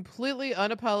this completely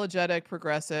unapologetic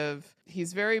progressive.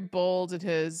 He's very bold in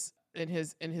his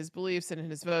beliefs and in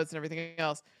his votes and everything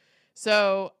else.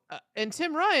 So, and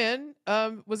Tim Ryan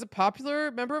was a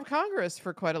popular member of Congress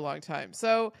for quite a long time.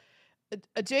 So,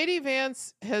 J.D.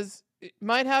 Vance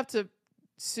might have to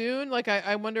soon. Like,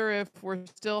 I wonder if we're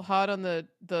still hot on the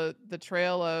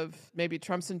trail of maybe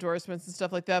Trump's endorsements and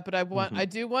stuff like that. But I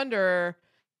do wonder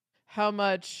how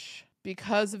much,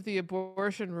 because of the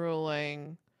abortion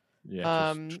ruling,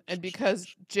 and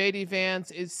because J.D.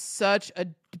 Vance is such a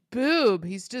boob,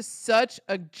 he's just such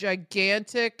a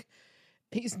gigantic.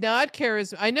 He's not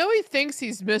charismatic. I know he thinks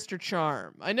he's Mr.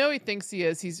 Charm. I know he thinks he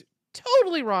is. He's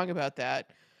totally wrong about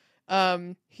that.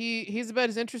 He's about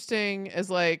as interesting as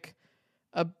like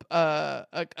a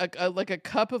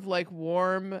cup of like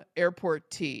warm airport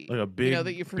tea, like a big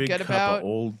that you forget big about. Cup of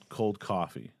old cold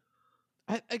coffee.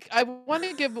 I want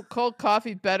to give cold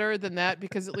coffee better than that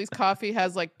because at least coffee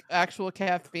has like actual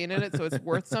caffeine in it, so it's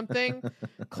worth something.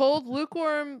 Cold,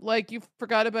 lukewarm, like you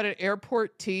forgot about an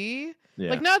airport tea.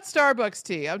 Yeah. Like not Starbucks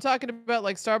tea. I'm talking about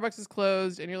like Starbucks is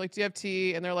closed and you're like, do you have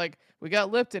tea? And they're like, we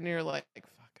got Lipton. And you're like,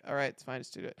 fuck, all right, it's fine,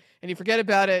 just do it. And you forget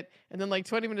about it. And then like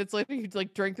 20 minutes later, you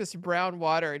like drink this brown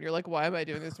water and you're like, why am I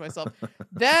doing this to myself?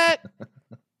 That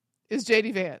is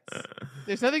J.D. Vance.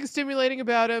 There's nothing stimulating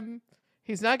about him.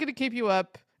 He's not going to keep you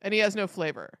up, and he has no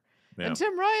flavor. Yeah. And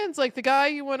Tim Ryan's like the guy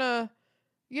you want to,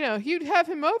 you'd have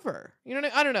him over.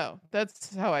 I don't know.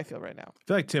 That's how I feel right now. I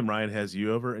feel like Tim Ryan has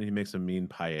you over, and he makes a mean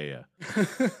paella.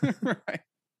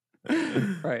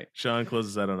 Right. Sean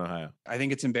closes out on Ohio. I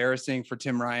think it's embarrassing for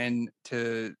Tim Ryan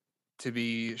to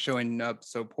be showing up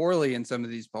so poorly in some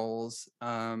of these polls.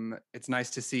 It's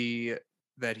nice to see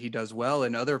that he does well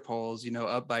in other polls,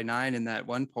 up by 9 in that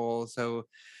one poll. So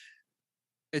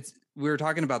we were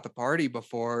talking about the party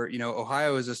before.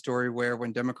 Ohio is a story where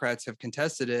when Democrats have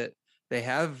contested it, they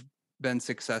have been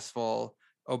successful.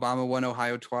 Obama won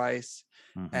Ohio twice.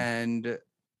 Mm-hmm.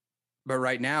 But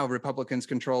right now Republicans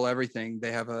control everything.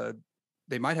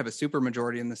 They might have a super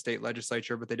majority in the state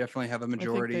legislature, but they definitely have a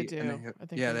majority. I think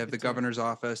they do. They have the governor's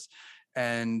office,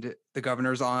 and the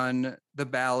governor's on the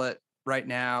ballot right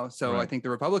now. So right. I think the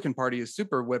Republican Party is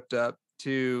super whipped up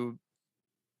to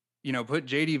put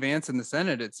J.D. Vance in the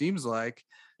Senate, it seems like,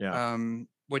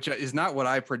 which is not what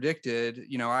I predicted.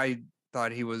 I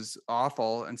thought he was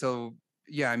awful. And so,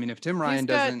 yeah, I mean, if Tim Ryan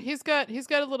doesn't, he's got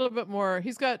a little bit more.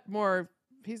 He's got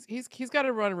got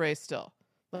to run a race still.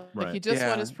 Like he just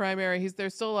won his primary.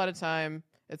 There's still a lot of time.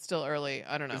 It's still early.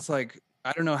 I don't know. It's like,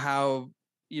 I don't know how,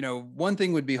 one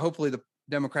thing would be hopefully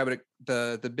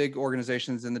the big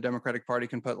organizations in the Democratic Party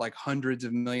can put like hundreds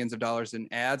of millions of dollars in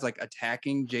ads, like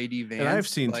attacking JD Vance. And I've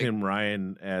seen Tim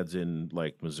Ryan ads in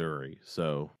like Missouri.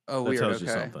 So that tells you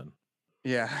something.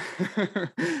 Yeah.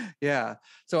 Yeah.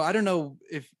 So I don't know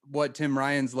what Tim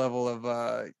Ryan's level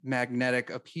of magnetic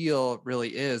appeal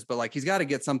really is, but like he's got to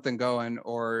get something going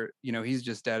or, he's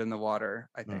just dead in the water,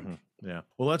 I think. Mm-hmm. Yeah.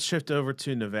 Well, let's shift over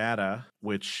to Nevada,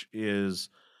 which is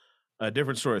a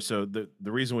different story. So the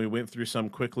reason we went through some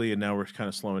quickly and now we're kind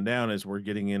of slowing down is we're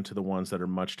getting into the ones that are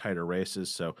much tighter races.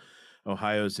 So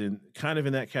Ohio's in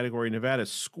that category.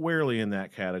 Nevada's squarely in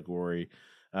that category.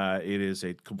 It is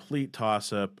a complete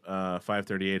toss-up.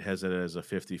 538 has it as a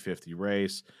 50-50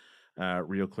 race.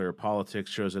 Real Clear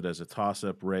Politics shows it as a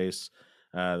toss-up race.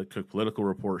 The Cook Political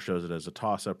Report shows it as a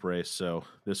toss-up race. So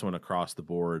this one across the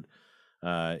board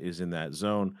is in that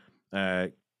zone.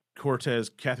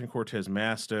 Catherine Cortez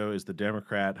Masto is the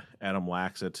Democrat. Adam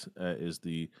Laxalt is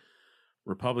the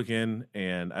Republican,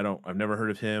 and I've never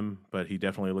heard of him, but he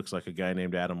definitely looks like a guy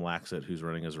named Adam Laxalt who's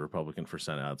running as a Republican for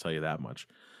Senate. I'll tell you that much.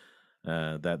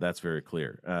 That's very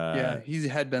clear. Yeah, he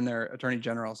had been their attorney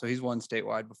general, so he's won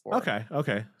statewide before.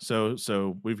 Okay.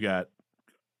 So we've got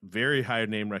very high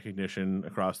name recognition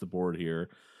across the board here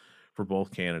for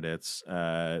both candidates.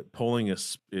 Polling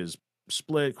is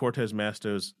split. Cortez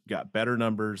Masto's got better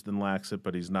numbers than Laxalt,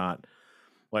 but he's not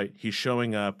like he's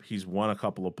showing up. He's won a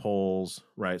couple of polls,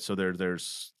 right? So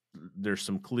there's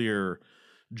some clear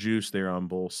juice there on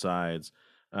both sides.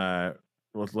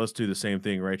 Let's do the same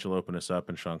thing. Rachel, open us up,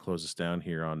 and Sean close us down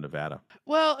here on Nevada.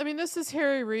 Well, I mean, this is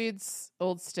Harry Reid's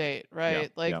old state, right?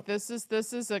 This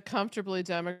is a comfortably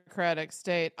Democratic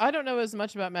state. I don't know as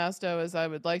much about Masto as I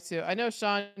would like to. I know,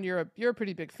 Sean, you're a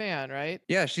pretty big fan, right?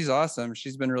 Yeah, she's awesome.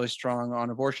 She's been really strong on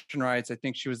abortion rights. I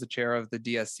think she was the chair of the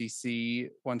DSCC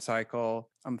one cycle.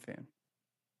 I'm a fan.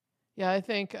 Yeah, I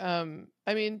think. I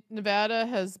mean, Nevada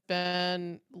has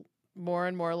been more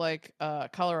and more like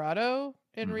Colorado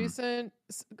in recent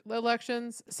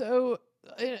elections. So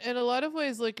in a lot of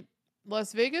ways, like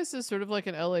Las Vegas is sort of like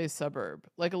an LA suburb.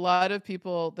 Like a lot of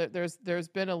people, there's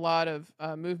been a lot of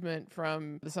movement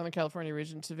from the Southern California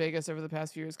region to Vegas over the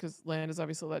past few years because land is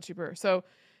obviously a lot cheaper. So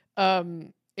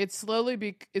it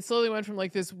slowly went from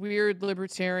like this weird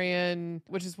libertarian,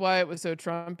 which is why it was so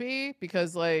Trumpy,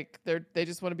 because like they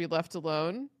just want to be left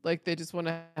alone. Like they just want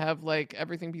to have like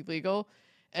everything be legal.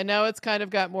 And now it's kind of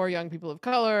got more young people of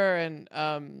color, and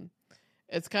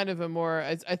it's kind of a more.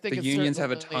 I think the unions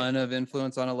have a ton of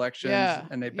influence on elections,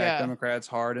 and they back Democrats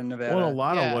hard in Nevada. Well, a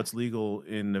lot of what's legal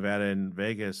in Nevada and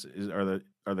Vegas are the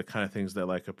kind of things that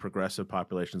like a progressive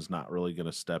population is not really going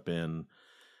to step in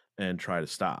and try to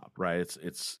stop. Right?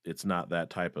 It's not that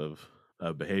type of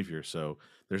behavior, so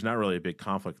there's not really a big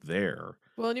conflict there.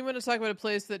 Well, and you want to talk about a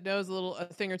place that knows a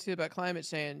thing or two about climate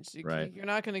change. You're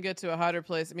not going to get to a hotter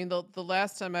place. I mean, the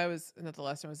last time I was, not the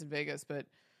last time I was in Vegas, but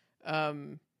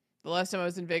the last time I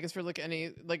was in Vegas for like any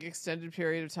like extended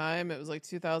period of time, it was like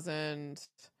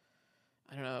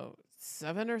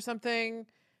 2007 or something.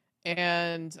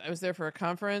 And I was there for a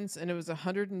conference and it was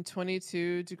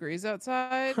 122 degrees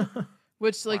outside.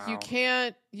 Which like you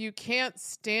can't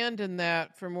stand in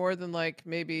that for more than like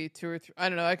maybe 2 or 3. I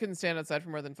don't know. I couldn't stand outside for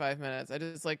more than 5 minutes. I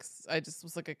just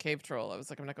was like a cave troll. I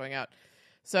was like, I'm not going out.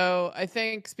 So I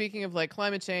think speaking of like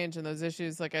climate change and those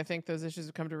issues, like I think those issues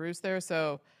have come to roost there.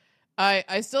 So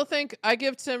I still think I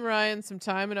give Tim Ryan some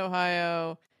time in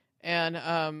Ohio, and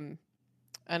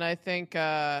I think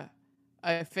I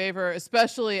favor,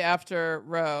 especially after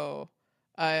Roe.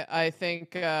 I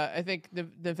think the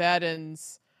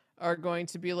Nevadans are going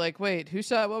to be like, wait, who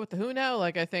shot what with the who now?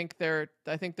 Like, I think they're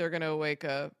going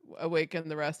to awaken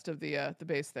the rest of the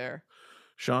base there.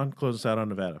 Sean, close us out on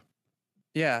Nevada.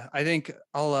 Yeah, I think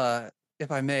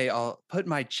if I may, I'll put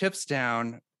my chips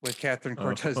down with Catherine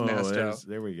Cortez Masto.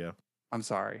 There we go. I'm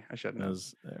sorry, I shouldn't have.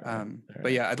 Right.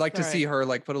 But yeah, I'd like to see her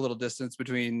like put a little distance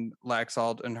between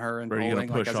Laxalt and her, and are you going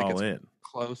to push like, all in?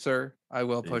 Closer, I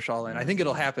will push all in. I think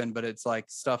it'll happen, but it's like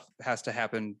stuff has to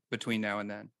happen between now and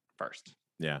then first.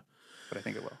 Yeah. But I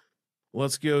think it will.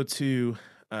 Let's go to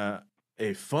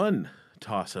a fun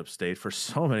toss-up state for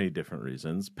so many different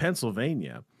reasons,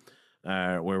 Pennsylvania,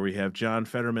 where we have John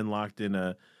Fetterman locked in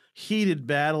a heated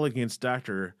battle against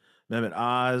Dr. Mehmet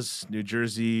Oz, New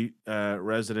Jersey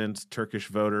resident, Turkish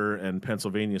voter, and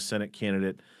Pennsylvania Senate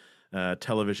candidate,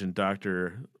 television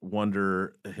Dr.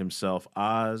 Wonder himself,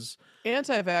 Oz.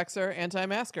 Anti-vaxxer,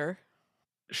 anti-masker.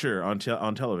 Sure, on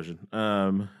television.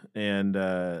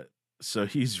 So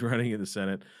he's running in the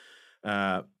Senate.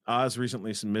 Oz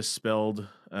recently misspelled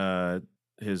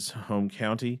his home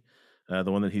county,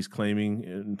 the one that he's claiming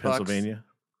in Pennsylvania.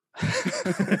 He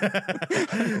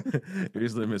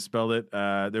recently misspelled it.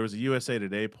 There was a USA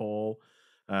Today poll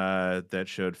that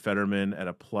showed Fetterman at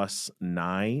a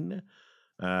 +9.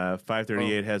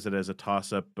 538 has it as a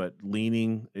toss-up, but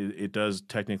leaning, it does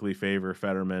technically favor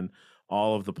Fetterman.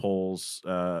 All of the polls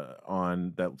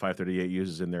on that 538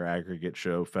 uses in their aggregate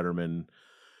show Fetterman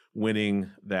winning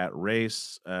that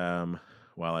race. While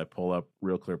I pull up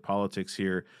Real Clear Politics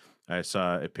here, I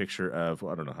saw a picture of,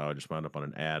 I don't know how I just wound up on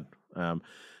an ad,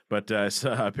 but I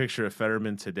saw a picture of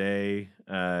Fetterman today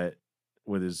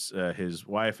with his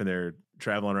wife, and they're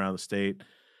traveling around the state,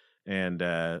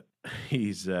 and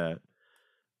he's in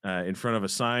front of a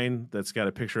sign that's got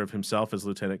a picture of himself as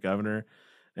lieutenant governor,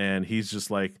 and he's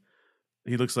just like,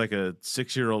 he looks like a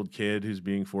 6-year-old kid who's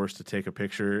being forced to take a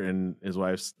picture, and his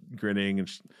wife's grinning, and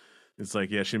it's like,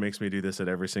 yeah, she makes me do this at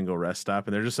every single rest stop,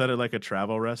 and they're just at it like a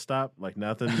travel rest stop, like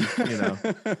nothing, you know.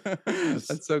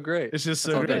 That's so great. It's just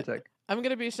so great. I'm going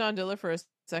to be Sean Diller for a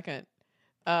second,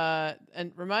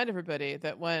 and remind everybody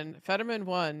that when Fetterman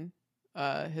won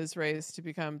his race to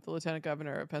become the lieutenant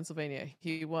governor of Pennsylvania,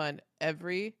 he won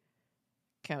every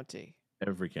county.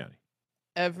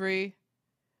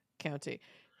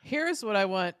 Here's what I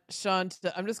want Sean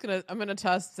to. I'm gonna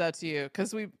toss this out to you,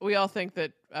 because we all think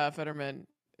that Fetterman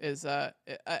is. I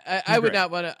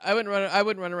wouldn't want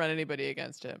to run anybody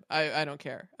against him. I don't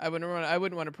care. I wouldn't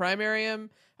want to primary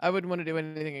him. I wouldn't want to do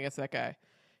anything against that guy.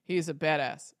 He's a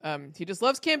badass. He just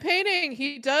loves campaigning.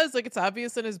 He does. Like, it's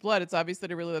obvious in his blood. It's obvious that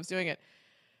he really loves doing it.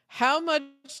 How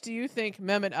much do you think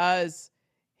Mehmet Oz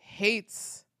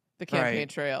hates the campaign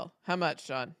trail? How much,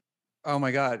 Sean? Oh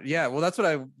my God. Yeah. Well, that's what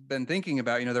I've been thinking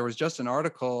about. You know, there was just an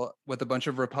article with a bunch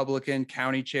of Republican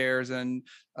county chairs and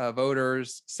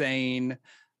voters saying,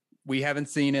 we haven't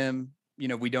seen him, you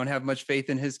know, we don't have much faith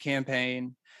in his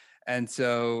campaign. And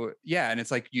so, yeah. And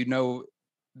it's like, you know,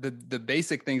 the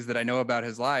basic things that I know about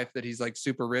his life, that he's like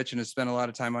super rich and has spent a lot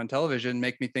of time on television,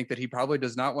 make me think that he probably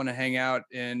does not want to hang out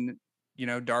in, you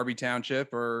know, Darby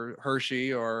Township or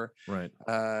Hershey or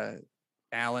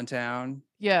Allentown.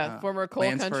 Yeah, former coal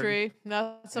country.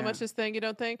 Not so much his thing, you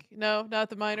don't think? No, not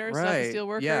the miners, not the steel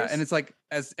workers. Yeah, and it's like,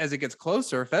 as it gets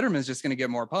closer, Fetterman's just going to get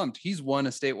more pumped. He's won a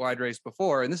statewide race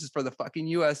before, and this is for the fucking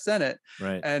U.S. Senate.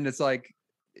 Right. And it's like,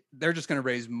 they're just going to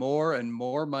raise more and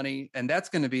more money, and that's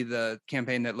going to be the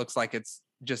campaign that looks like it's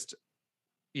just,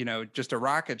 you know, just a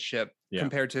rocket ship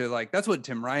compared to, like, that's what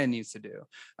Tim Ryan needs to do.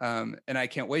 And I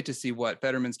can't wait to see what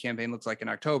Fetterman's campaign looks like in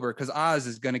October, because Oz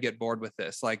is going to get bored with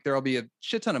this. Like, there'll be a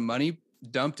shit ton of money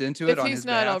dumped into it on his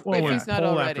behalf. Well, if he's not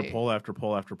already. Poll after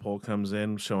poll comes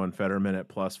in showing Fetterman at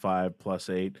 +5,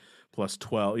 +8,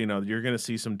 +12, you know, you're going to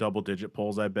see some double-digit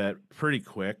polls, I bet, pretty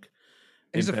quick.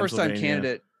 He's a first-time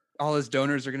candidate. All his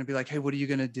donors are going to be like, hey, what are you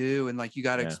going to do? And like, you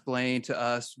got to explain to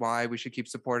us why we should keep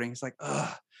supporting. He's like,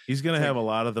 ugh. He's going to have a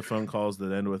lot of the phone calls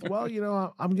that end with, well, you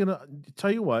know, I'm going to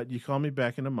tell you what, you call me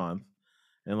back in a month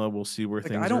and we'll see where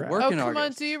things are. I don't work in August. Come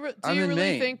on. Do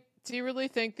you really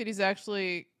think that he's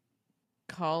actually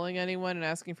calling anyone and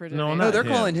asking for donations? No, they're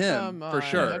calling him for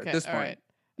sure at this point. Right.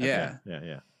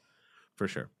 Yeah. For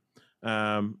sure.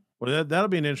 Well, that'll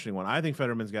be an interesting one. I think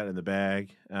Fetterman's got it in the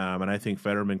bag, and I think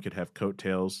Fetterman could have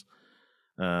coattails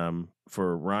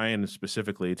for Ryan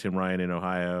specifically, Tim Ryan in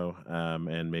Ohio,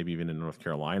 and maybe even in North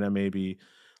Carolina. Maybe,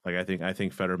 like, I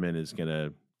think Fetterman is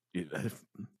gonna,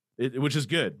 which is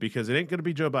good because it ain't gonna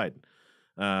be Joe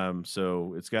Biden.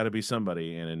 So it's got to be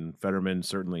somebody, and Fetterman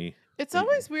certainly. It's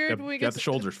always weird when we got the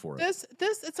shoulders for it.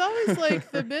 It's always like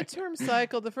the midterm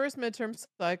cycle. The first midterm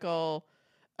cycle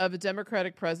of a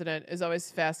Democratic president is always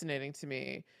fascinating to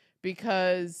me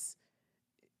because,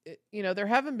 you know, there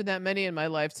haven't been that many in my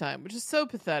lifetime, which is so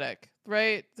pathetic,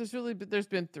 right? There's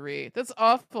been 3. That's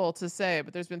awful to say,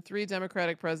 but there's been 3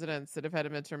 Democratic presidents that have had a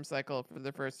midterm cycle for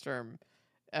their first term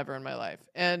ever in my life.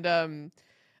 And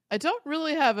I don't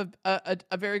really have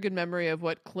a very good memory of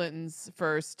what Clinton's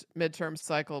first midterm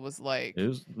cycle was like. It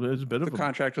was a bit of a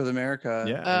contract with America.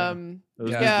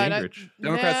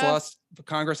 Democrats lost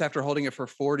Congress after holding it for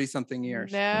 40-something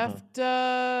years.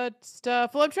 NAFTA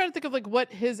stuff. Well, I'm trying to think of like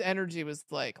what his energy was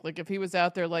like if he was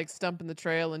out there like stumping the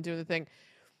trail and doing the thing.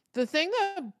 The thing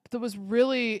that was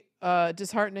really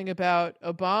disheartening about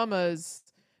Obama's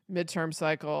midterm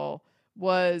cycle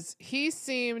was he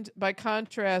seemed, by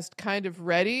contrast, kind of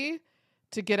ready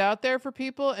to get out there for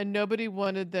people, and nobody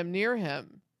wanted them near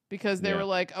him because they were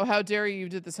like, "Oh, how dare you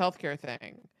did this healthcare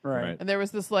thing?" Right. And there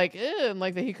was this like, and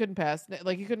like that he couldn't pass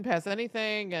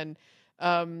anything, and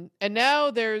And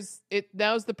now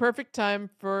now's the perfect time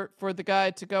for the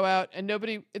guy to go out, and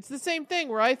it's the same thing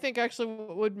where I think actually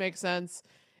what would make sense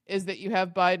is that you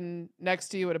have Biden next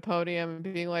to you at a podium and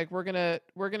being like, we're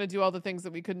gonna do all the things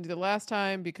that we couldn't do the last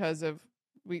time because of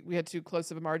we had too close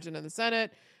of a margin in the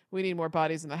Senate. We need more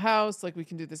bodies in the House. Like, we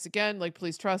can do this again. Like,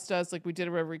 please trust us. Like, we did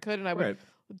whatever we could. And I would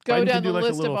go Biden down could do the like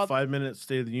list a little of all 5-minute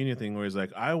State of the Union thing where he's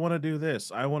like, I want to do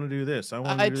this. I want to do this. I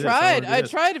want to do this. I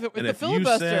tried if it was and the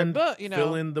filibuster, but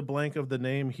fill in the blank of the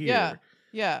name here.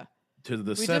 Yeah. To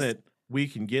the Senate, we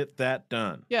can get that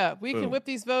done. Yeah, we can whip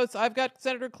these votes. I've got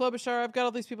Senator Klobuchar. I've got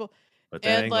all these people. But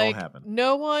that ain't gonna happen.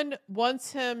 No one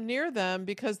wants him near them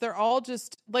because they're all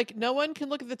just like, no one can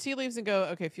look at the tea leaves and go,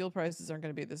 okay, fuel prices aren't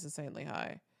going to be this insanely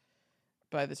high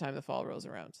by the time the fall rolls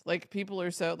around. Like, people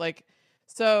are so like,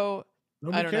 so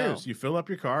nobody I don't cares. know. You fill up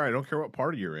your car. I don't care what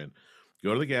party you're in.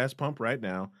 Go to the gas pump right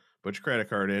now. Put your credit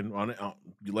card in.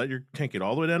 You let your tank get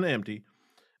all the way down to empty,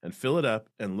 and fill it up.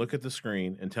 And look at the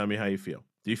screen and tell me how you feel.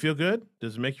 Do you feel good?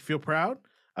 Does it make you feel proud?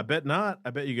 I bet not. I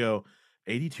bet you go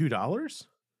 $82.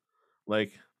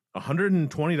 Like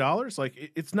 $120,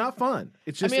 like it's not fun.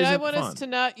 It's just. I want us to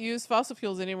not use fossil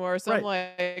fuels anymore. So I'm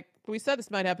like, we said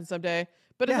this might happen someday,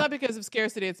 but it's not because of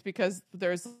scarcity. It's because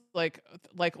there's like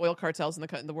oil cartels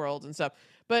in the world and stuff.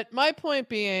 But my point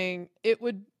being,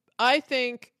 I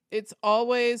think it's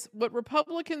always what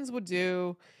Republicans would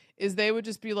do is they would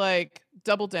just be like,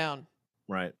 double down,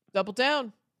 right? Double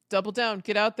down,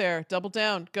 get out there, double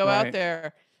down, go out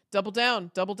there, double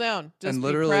down, just and be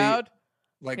literally proud.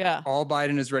 Like, all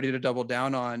Biden is ready to double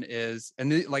down on is,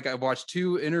 and like I watched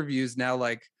 2 interviews now,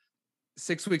 like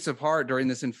 6 weeks apart during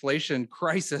this inflation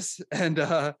crisis. And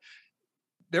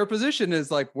their position is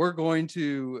like, we're going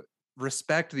to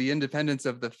respect the independence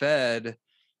of the Fed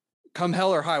come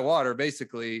hell or high water,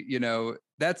 basically.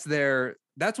 That's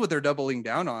what they're doubling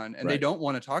down on. And they don't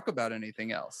want to talk about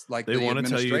anything else. Like, they want to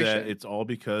tell you that it's all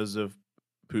because of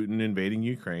Putin invading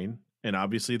Ukraine. And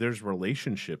obviously there's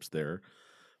relationships there,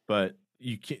 but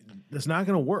you can't, that's not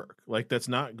going to work. Like, that's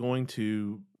not going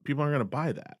to, people aren't going to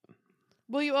buy that.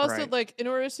 Well, you also like, in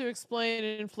order to explain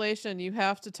inflation, you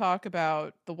have to talk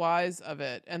about the whys of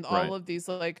it and all of these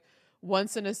like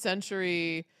once in a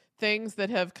century things that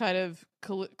have kind of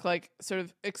like sort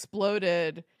of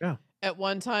exploded at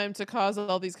one time to cause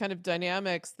all these kind of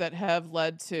dynamics that have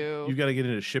led to. You've got to get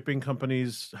into shipping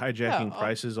companies hijacking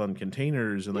prices on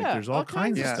containers, and like there's all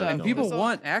kinds of stuff. And people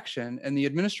want action, and the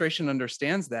administration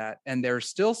understands that, and they're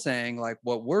still saying like,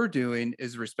 what we're doing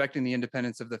is respecting the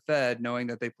independence of the Fed, knowing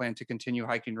that they plan to continue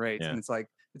hiking rates. And it's like,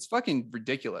 it's fucking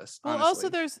ridiculous. Well, honestly.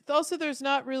 there's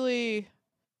not really,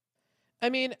 I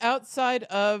mean, outside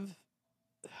of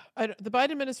the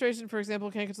Biden administration, for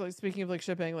example, speaking of like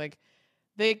shipping, like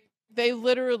they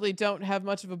literally don't have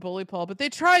much of a bully pulpit, but they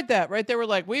tried that, right? They were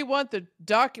like, we want the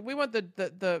docks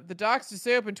to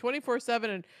stay open 24/7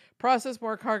 and process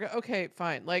more cargo. Okay,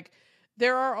 fine. Like,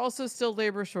 there are also still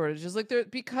labor shortages, like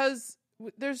because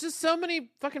there's just so many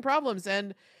fucking problems,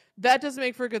 and that doesn't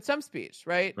make for a good stump speech,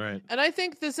 right? Right. And I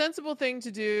think the sensible thing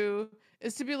to do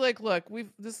is to be like, look,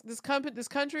 this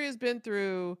country has been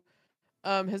through.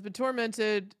 Has been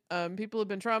tormented. People have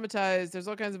been traumatized. There's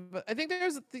all kinds of. I think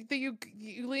there's that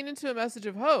you lean into a message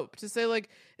of hope to say, like,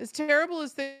 as terrible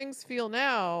as things feel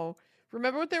now,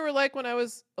 remember what they were like when I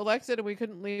was elected and we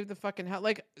couldn't leave the fucking house.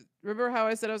 Like, remember how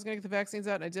I said I was going to get the vaccines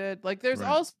out and I did. Like, there's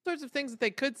all sorts of things that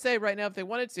they could say right now if they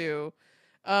wanted to.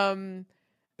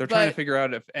 They're trying to figure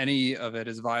out if any of it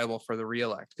is viable for the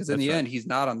reelect, because in the end, he's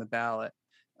not on the ballot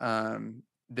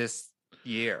this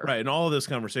year. Right. And all of this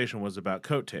conversation was about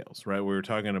coattails, right? We were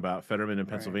talking about Fetterman in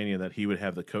Pennsylvania, that he would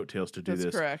have the coattails to do this.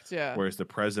 That's correct, yeah. Whereas the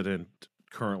president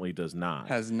currently does not.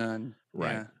 Has none.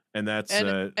 Right. Yeah. And that's...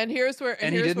 And here's where...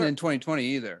 And he didn't in 2020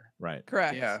 either. Right.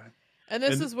 Correct. Yeah. And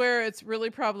this is where it's really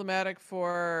problematic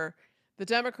for the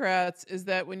Democrats, is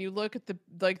that when you look at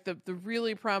the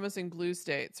really promising blue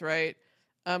states, right?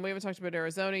 We haven't talked about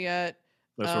Arizona yet.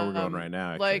 That's where we're going right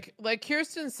now. Actually. Like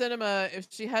Kyrsten Sinema, if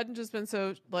she hadn't just been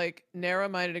so like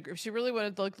narrow-minded, if she really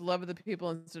wanted like the love of the people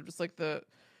instead of just like the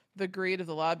greed of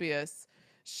the lobbyists,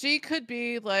 she could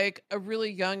be like a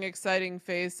really young, exciting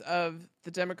face of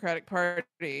the Democratic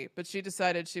Party. But she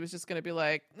decided she was just going to be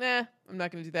like, nah, I'm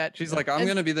not going to do that. She's like, I'm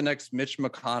going to be the next Mitch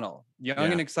McConnell, young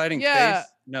and exciting face.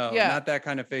 No, not that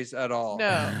kind of face at all.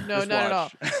 No, not at all.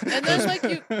 And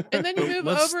then you move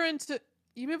over into.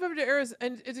 You move over to Arizona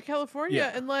and into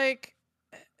California, and like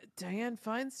Dianne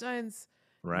Feinstein's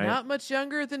not much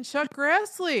younger than Chuck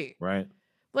Grassley. Right.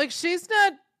 Like, she's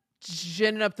not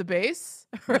ginning up the base,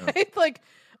 right? No. Like,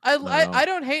 I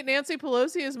don't hate Nancy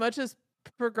Pelosi as much as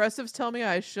progressives tell me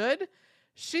I should.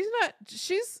 She's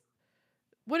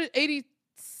what is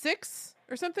 86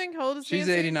 or something? How old is She's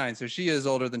Nancy? 89, so she is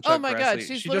older than Chuck. Oh my God,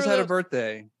 she just had a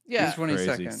birthday. Yeah, June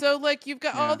 22nd. So like you've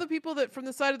got all the people that from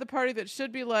the side of the party that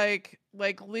should be like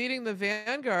leading the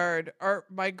vanguard are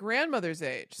my grandmother's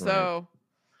age. So. Right.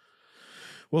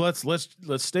 Well,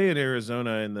 let's stay in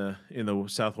Arizona in the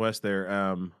Southwest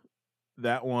there.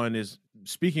 That one is,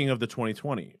 speaking of the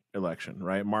 2020 election,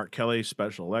 right? Mark Kelly,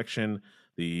 special election.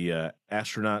 The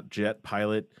astronaut jet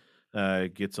pilot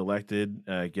gets elected.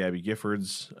 Gabby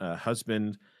Gifford's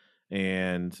husband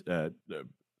and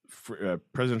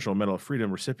Presidential Medal of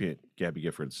Freedom recipient Gabby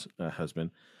Gifford's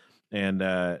husband.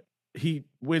 And he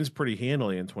wins pretty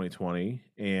handily in 2020,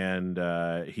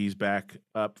 and he's back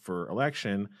up for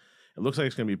election. It looks like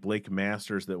it's going to be Blake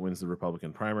Masters that wins the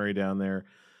Republican primary down there.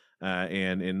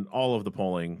 And in all of the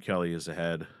polling, Kelly is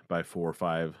ahead by 4,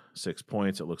 5, 6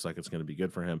 points. It looks like it's going to be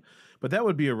good for him. But that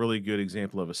would be a really good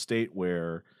example of a state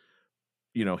where,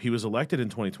 he was elected in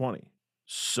 2020.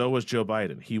 So was Joe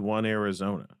Biden. He won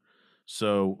Arizona.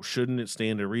 So shouldn't it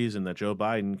stand to reason that Joe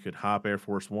Biden could hop Air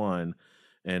Force One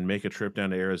and make a trip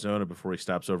down to Arizona before he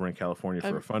stops over in California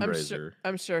for a fundraiser?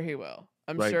 I'm sure he will.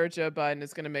 I'm sure Joe Biden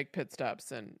is going to make pit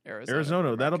stops in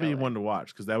Arizona. That'll be one to watch,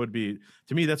 because that would be,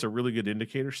 to me, that's a really good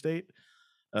indicator state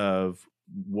of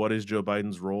what is Joe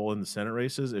Biden's role in the Senate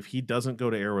races. If he doesn't go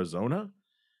to Arizona,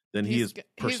 then he is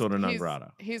persona non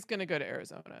grata. He's going to go to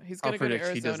Arizona. He's going to go to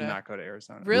Arizona. He does not go to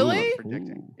Arizona. Really? I'm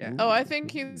predicting. Yeah. Oh, I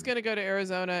think he's going to go to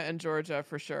Arizona and Georgia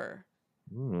for sure.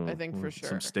 I think for sure.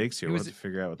 Some stakes here. We'll have to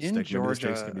figure out what the in stake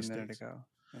Georgia a minute ago.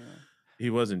 Yeah. He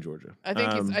was in Georgia. I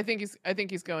think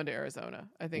he's going to Arizona.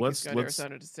 I think he's going to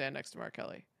Arizona to stand next to Mark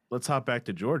Kelly. Let's hop back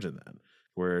to Georgia then,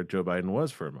 where Joe Biden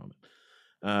was for a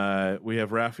moment. We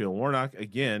have Raphael Warnock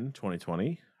again,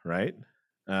 2020, right?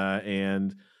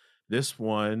 And this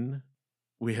one,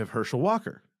 we have Herschel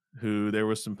Walker, who there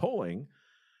was some polling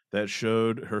that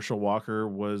showed Herschel Walker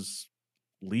was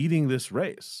leading this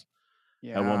race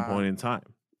at one point in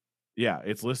time. Yeah,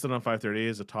 it's listed on 538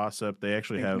 as a toss-up. They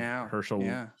actually have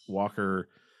Herschel Walker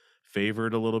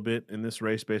favored a little bit in this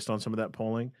race based on some of that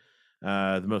polling.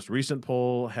 The most recent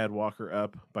poll had Walker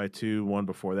up by 2. One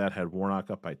before that had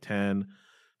Warnock up by 10.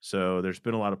 So there's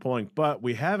been a lot of polling, but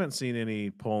we haven't seen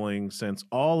any polling since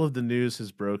all of the news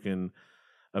has broken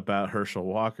about Herschel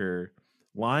Walker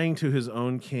lying to his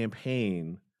own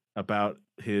campaign about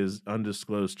his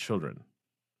undisclosed children.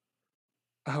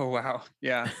 Oh, wow.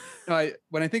 Yeah. No,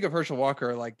 when I think of Herschel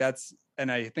Walker,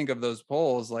 and I think of those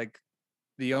polls,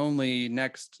 the only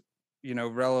next,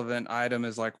 relevant item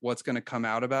is what's going to come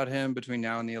out about him between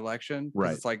now and the election.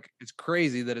 Right. It's it's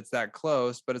crazy that it's that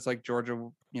close, but it's Georgia,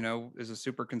 is a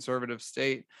super conservative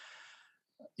state,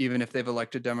 even if they've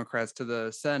elected Democrats to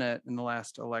the Senate in the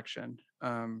last election.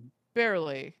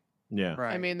 Barely. Yeah.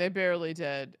 Right. I mean, they barely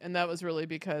did. And that was really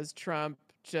because Trump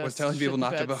just was telling people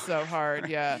not to vote so hard.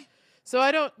 Yeah. So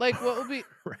I don't what will be,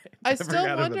 right. I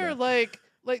still wonder,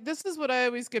 this is what I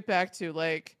always get back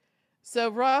to.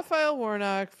 So Raphael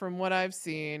Warnock, from what I've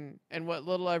seen and what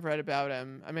little I've read about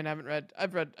him, I mean, I've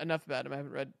read enough about him. I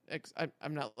haven't read, I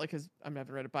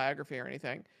haven't read a biography or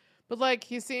anything, but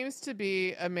he seems to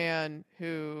be a man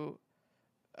who,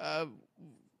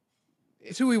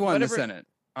 it's who we want in the Senate,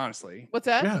 honestly. What's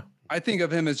that? Yeah. I think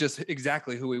of him as just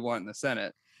exactly who we want in the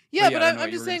Senate. Yeah, but I'm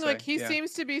just saying, he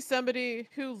seems to be somebody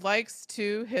who likes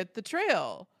to hit the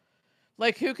trail.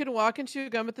 Who can walk and chew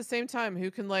gum at the same time,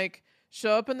 who can,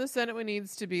 show up in the Senate when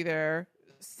needs to be there,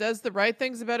 says the right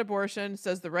things about abortion,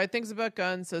 says the right things about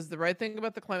guns, says the right thing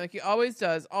about the climate. He always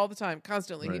does, all the time,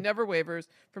 constantly. Right. He never wavers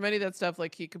from any of that stuff.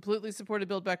 He completely supported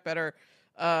Build Back Better.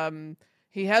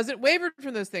 He hasn't wavered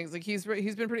from those things. He's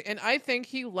been pretty, and I think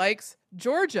he likes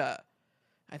Georgia.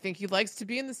 I think he likes to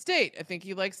be in the state. I think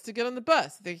he likes to get on the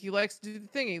bus. I think he likes to do the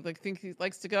thing. I think he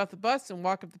likes to get off the bus and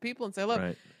walk up to people and say hello.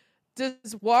 Right.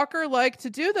 Does Walker like to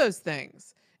do those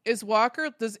things? Is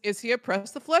he a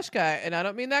press the flesh guy? And I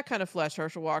don't mean that kind of flesh,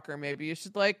 Herschel Walker. Maybe you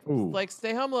should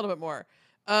stay home a little bit more.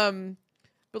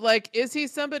 But is he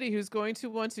somebody who's going to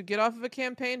want to get off of a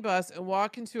campaign bus and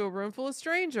walk into a room full of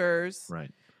strangers? Right.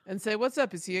 And say, what's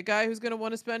up? Is he a guy who's going to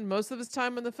want to spend most of his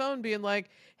time on the phone being like,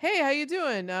 hey, how you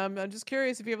doing? I'm just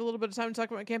curious if you have a little bit of time to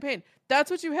talk about my campaign. That's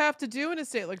what you have to do in a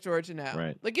state like Georgia now.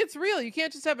 Right. It's real. You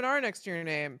can't just have an R next to your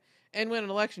name and win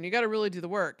an election. You got to really do the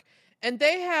work. And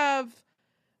they have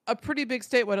a pretty big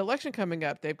statewide election coming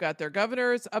up. They've got their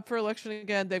governors up for election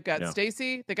again. They've got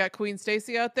Stacey. They got Queen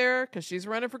Stacey out there because she's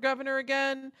running for governor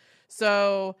again.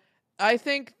 So I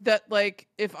think that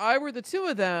if I were the two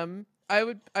of them, I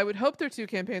would hope their two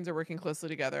campaigns are working closely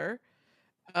together.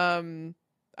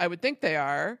 I would think they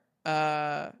are.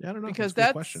 I don't know. Because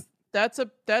that's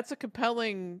a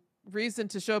compelling reason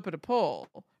to show up at a poll,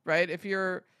 right? If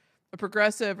you're a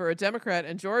progressive or a Democrat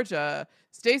in Georgia,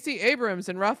 Stacey Abrams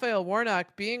and Raphael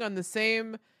Warnock being on the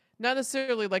same, not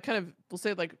necessarily like kind of, we'll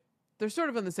say like they're sort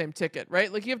of on the same ticket,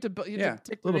 right? Like you have to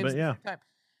tick the names at the same time.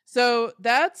 So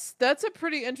that's a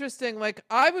pretty interesting, like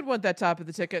I would want that top of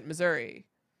the ticket in Missouri,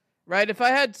 right? If I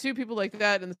had two people like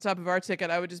that in the top of our ticket,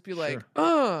 I would just be like,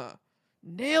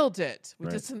 nailed it. We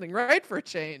did something right for a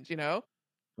change, you know?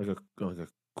 Like a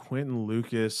Quentin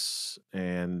Lucas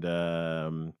and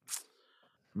Tashara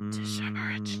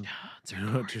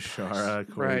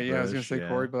Corey right. Bush, Yeah, I was gonna say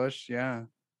Corey Bush. Yeah.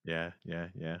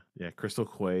 Crystal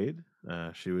Quaid.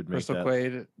 She would make Crystal that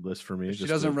Quaid list for me. If she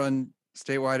doesn't run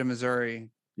statewide in Missouri,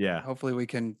 yeah, hopefully we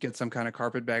can get some kind of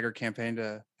carpetbagger campaign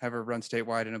to have her run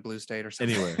statewide in a blue state or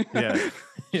something. Anyway,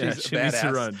 yeah, she needs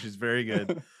to run. She's very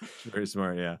good. She's very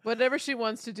smart. Yeah, whatever she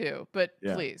wants to do, but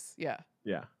please, yeah.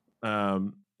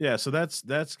 So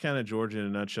that's kind of Georgia in a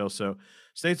nutshell. So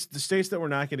the states that we're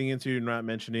not getting into, not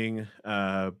mentioning,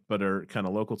 but are kind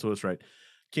of local to us, right?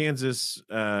 Kansas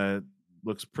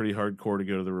looks pretty hardcore to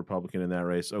go to the Republican in that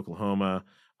race. Oklahoma,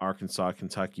 Arkansas,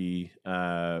 Kentucky.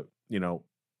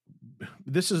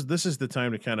 This is the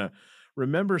time to kind of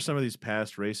remember some of these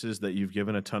past races that you've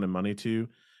given a ton of money to,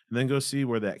 and then go see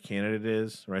where that candidate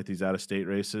is, right? These out-of-state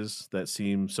races that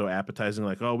seem so appetizing,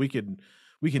 like, oh, we can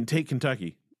take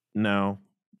Kentucky. No,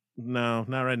 not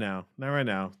right now. Not right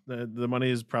now. The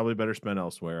money is probably better spent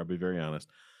elsewhere. I'll be very honest.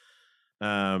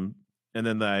 And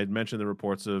then I mentioned the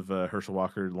reports of Herschel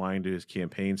Walker lying to his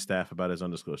campaign staff about his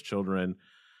undisclosed children.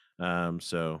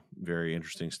 So very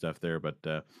interesting stuff there.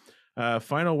 But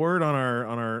final word on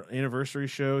our anniversary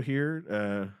show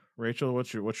here. Rachel,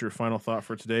 what's your final thought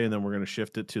for today? And then we're going to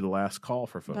shift it to the last call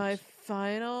for folks.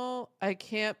 So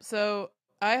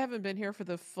I haven't been here for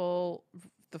the full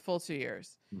 2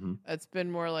 years. Mm-hmm. It's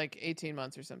been more like 18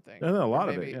 months or something. A lot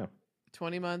of it, yeah.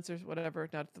 20 months or whatever,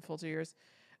 not the full 2 years.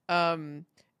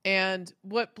 And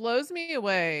what blows me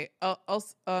away, I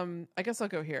guess I'll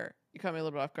go here. You caught me a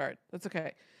little bit off guard. That's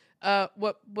okay.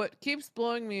 What keeps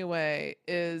blowing me away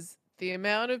is the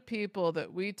amount of people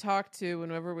that we talk to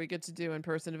whenever we get to do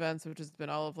in-person events, which has been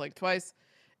all of like twice.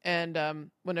 And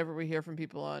whenever we hear from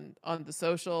people on the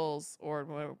socials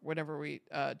or whenever we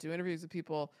do interviews with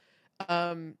people,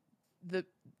 the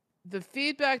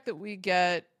feedback that we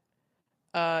get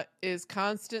is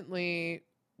constantly,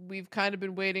 we've kind of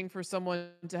been waiting for someone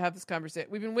to have this conversation.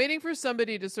 We've been waiting for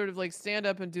somebody to sort of like stand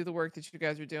up and do the work that you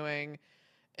guys are doing,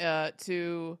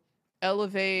 to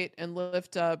elevate and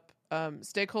lift up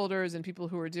stakeholders and people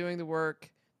who are doing the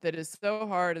work that is so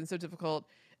hard and so difficult.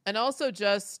 And also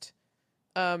just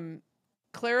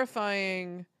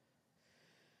clarifying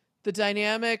the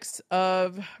dynamics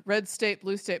of red state,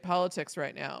 blue state politics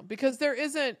right now, because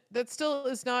that still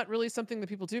is not really something that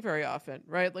people do very often,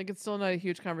 right? Like it's still not a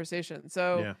huge conversation.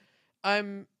 So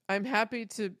I'm happy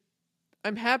to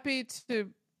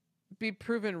be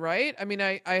proven right. I mean,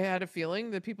 I had a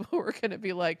feeling that people were going to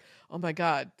be like, oh my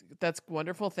God, that's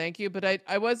wonderful. Thank you. But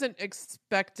I wasn't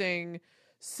expecting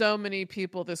so many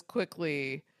people this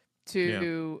quickly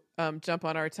to jump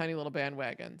on our tiny little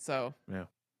bandwagon. So yeah.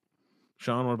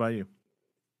 Sean, what about you?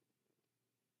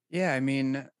 Yeah, I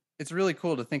mean, it's really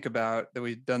cool to think about that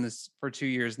we've done this for 2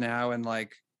 years now. And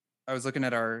like, I was looking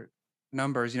at our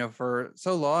numbers, for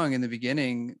so long in the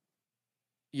beginning,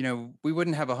 we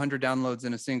wouldn't have 100 downloads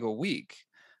in a single week.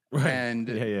 Right. And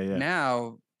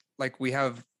now, like, we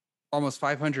have almost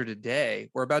 500 a day.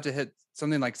 We're about to hit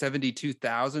something like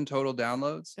 72,000 total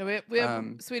downloads. No, we have,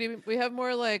 sweetie, we have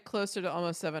more like closer to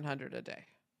almost 700 a day.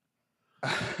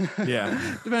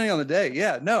 Yeah. Depending on the day.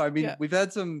 Yeah. No, I mean, we've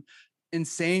had some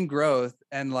insane growth,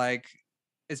 and like,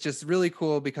 it's just really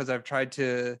cool because I've tried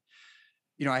to,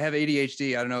 I have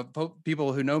ADHD. I don't know,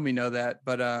 people who know me know that,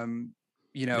 but, I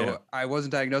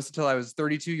wasn't diagnosed until I was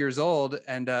 32 years old.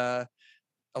 And, a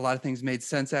lot of things made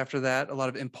sense after that. A lot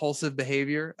of impulsive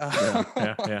behavior.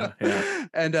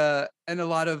 And a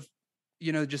lot of,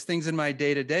 just things in my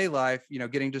day-to-day life,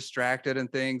 getting distracted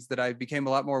and things that I became a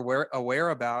lot more aware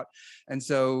about. And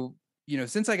so,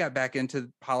 since I got back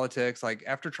into politics, like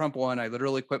after Trump won, I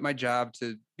literally quit my job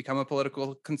to become a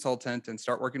political consultant and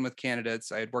start working with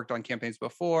candidates. I had worked on campaigns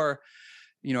before.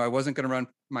 I wasn't going to run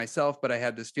myself, but I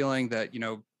had this feeling that,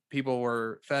 people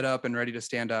were fed up and ready to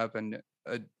stand up, and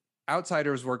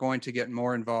outsiders were going to get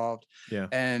more involved. Yeah.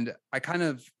 And I kind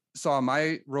of saw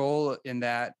my role in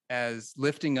that as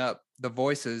lifting up the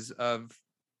voices of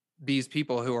these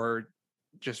people who are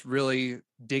just really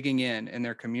digging in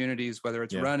their communities, whether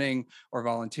it's running or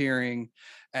volunteering,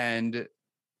 and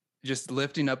just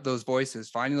lifting up those voices,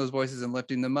 finding those voices and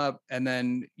lifting them up. And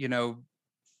then,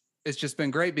 it's just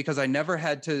been great because I never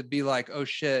had to be like, oh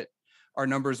shit, our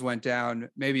numbers went down.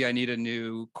 Maybe I need a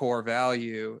new core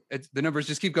value. The numbers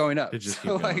just keep going up. It just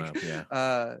keep going up.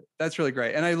 Yeah. That's really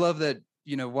great. And I love that,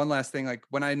 one last thing, like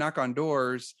when I knock on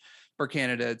doors for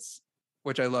candidates,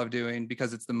 which I love doing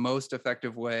because it's the most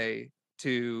effective way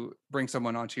to bring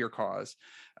someone onto your cause.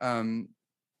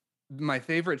 My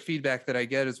favorite feedback that I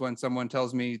get is when someone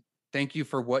tells me, thank you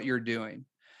for what you're doing.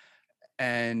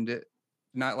 And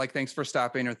not like, thanks for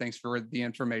stopping or thanks for the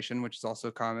information, which is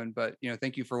also common, but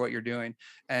thank you for what you're doing.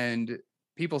 And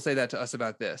people say that to us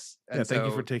about this. And thank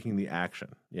you for taking the action.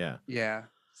 Yeah. Yeah.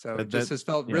 So it just has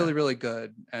felt really, really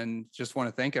good. And just want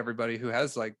to thank everybody who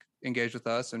has like engaged with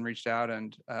us and reached out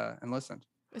and listened.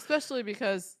 Especially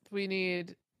because we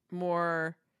need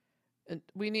more.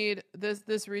 We need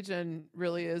this region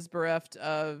really is bereft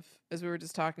of, as we were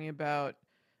just talking about.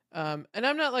 And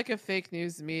I'm not like a fake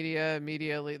news media.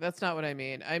 That's not what I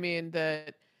mean. I mean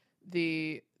that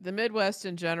the Midwest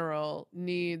in general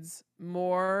needs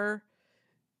more.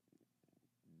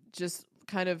 Just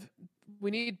kind of,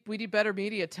 we need better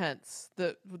media tents.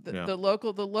 The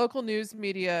local news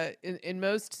media in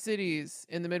most cities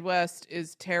in the Midwest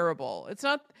is terrible. It's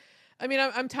not. I mean,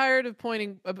 I'm tired of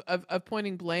pointing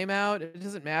blame out. It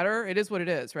doesn't matter. It is what it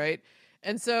is, right?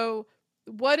 And so,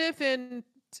 what if in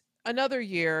another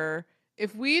year,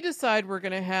 if we decide we're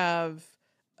going to have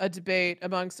a debate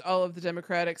amongst all of the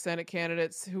Democratic Senate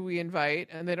candidates who we invite,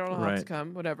 and they don't all have to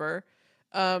come, whatever,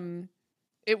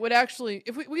 it would actually,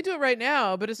 if we do it right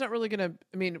now, but it's not really going to,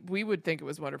 I mean, we would think it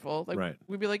was wonderful. Like,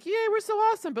 we'd be like, yeah, we're so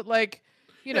awesome. But like,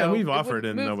 we've offered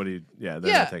and nobody, they're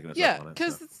not taking us up on it.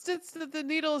 Because the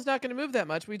needle is not going to move that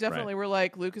much. We definitely were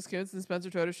like, Lucas Kunce and Spencer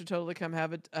Toder should totally come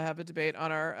have a debate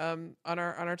on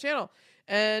our channel.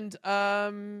 And,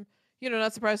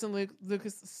 not surprisingly,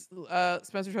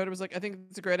 Spencer Toder was like, I think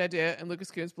it's a great idea. And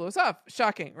Lucas Kunce blew us off.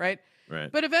 Shocking, right?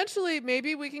 Right. But eventually,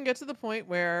 maybe we can get to the point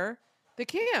where they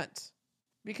can't.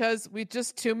 Because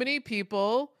too many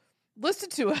people listen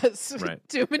to us. Right.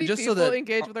 Too many people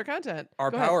engage with our content.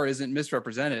 Our power isn't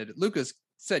misrepresented. Lucas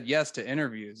said yes to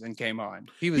interviews and came on.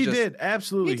 He did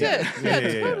absolutely. He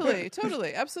did.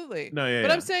 Totally, absolutely. No,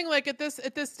 but I'm saying, like, at this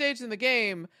stage in the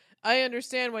game, I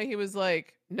understand why he was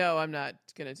like, "No, I'm not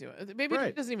gonna do it." Maybe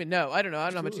he doesn't even know. I don't know. I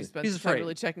don't know how much he spends time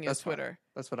really checking his Twitter.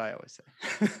 That's what I always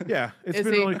say. Yeah, it's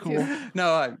been really cool.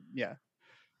 No,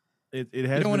 It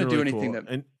has. You don't want to do anything cool.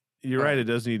 And you're right. It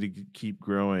does need to keep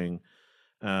growing.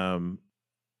 And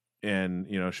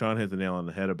Sean hit the nail on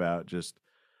the head about just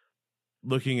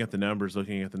looking at the numbers,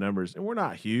 and we're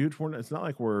not huge. It's not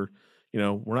like we're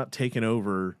not taking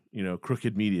over,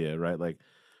 crooked media, right? Like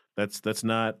that's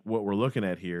not what we're looking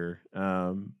at here.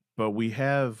 But we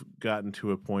have gotten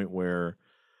to a point where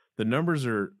the numbers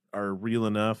are real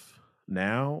enough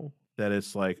now that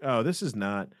it's like, oh, this is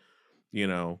not,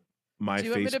 my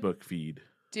Facebook feed.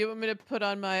 Do you want me to put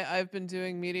on my I've been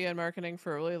doing media and marketing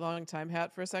for a really long time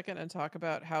hat for a second and talk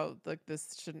about how like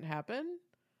this shouldn't happen?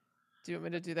 Do you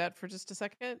want me to do that for just a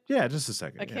second? Yeah, just a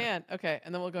second. I can. Okay.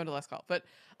 And then we'll go into last call. But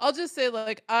I'll just say,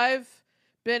 like, I've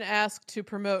been asked to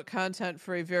promote content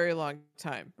for a very long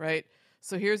time, right?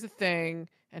 So here's the thing.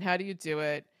 And how do you do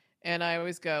it? And I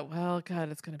always go, well, God,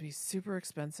 it's going to be super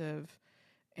expensive.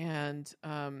 And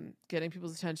getting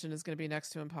people's attention is going to be next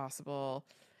to impossible.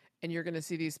 And you're going to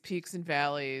see these peaks and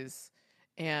valleys,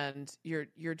 and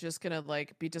you're just going to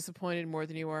like be disappointed more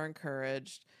than you are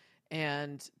encouraged,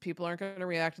 and people aren't going to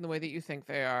react in the way that you think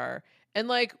they are. And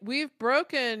like we've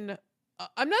broken,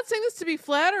 I'm not saying this to be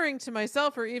flattering to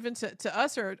myself or even to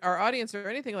us or our audience or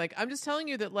anything. Like I'm just telling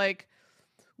you that like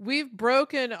we've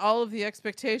broken all of the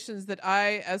expectations that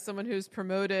I, as someone who's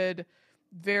promoted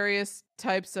various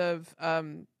types of,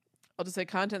 I'll just say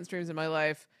content streams in my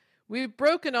life, we've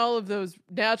broken all of those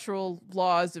natural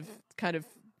laws of kind of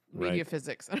media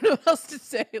physics. I don't know what else to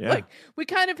say. Yeah. Like we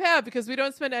kind of have, because we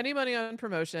don't spend any money on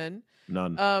promotion.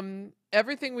 None.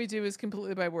 Everything we do is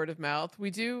completely by word of mouth.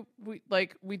 We do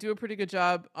a pretty good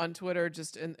job on Twitter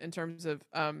just in terms of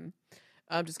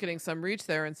just getting some reach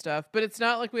there and stuff. But it's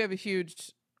not like we have a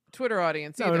huge Twitter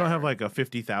audience. No, either. We don't have like a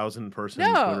 50,000 person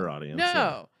Twitter audience.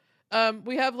 No. Yeah.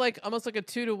 We have like almost like a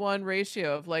 2-to-1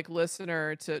 ratio of like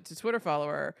listener to Twitter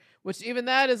follower, which even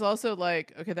that is also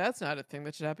like, okay, that's not a thing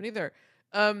that should happen either.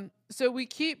 So we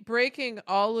keep breaking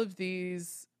all of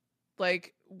these,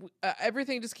 like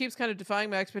everything just keeps kind of defying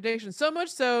my expectations, so much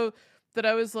so that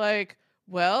I was like,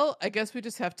 well, I guess we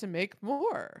just have to make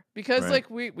more because like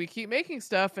we keep making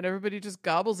stuff and everybody just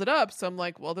gobbles it up. So I'm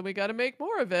like, well, then we got to make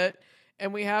more of it,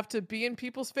 and we have to be in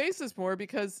people's faces more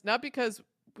because not because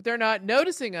they're not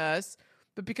noticing us,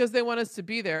 but because they want us to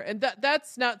be there. And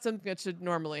that's not something that should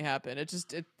normally happen.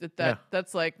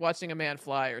 That's like watching a man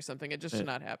fly or something. It just should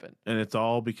not happen. And it's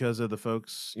all because of the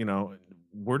folks,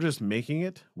 we're just making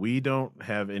it. We don't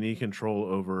have any control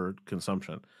over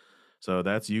consumption. So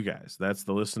that's you guys. That's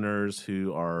the listeners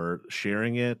who are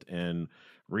sharing it and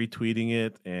retweeting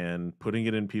it and putting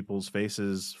it in people's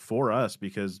faces for us,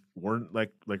 because we're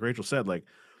like Rachel said, like,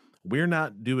 we're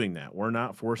not doing that. We're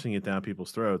not forcing it down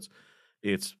people's throats.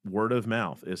 It's word of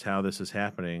mouth is how this is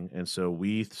happening. And so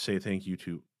we say thank you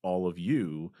to all of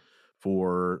you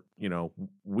for,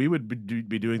 we would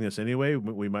be doing this anyway.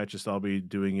 We might just all be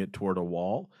doing it toward a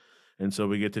wall. And so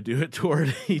we get to do it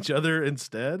toward each other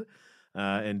instead.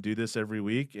 And do this every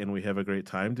week, and we have a great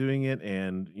time doing it.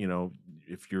 And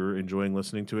if you're enjoying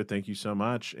listening to it, thank you so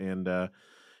much. And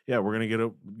we're gonna get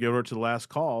over to the last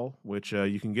call, which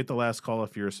you can get the last call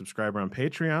if you're a subscriber on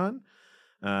Patreon.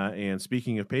 And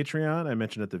speaking of Patreon, I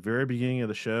mentioned at the very beginning of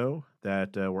the show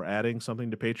that we're adding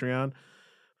something to Patreon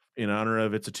in honor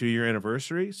of it's a 2-year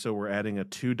anniversary. So we're adding a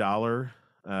 $2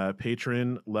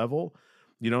 patron level.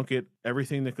 You don't get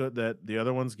everything that the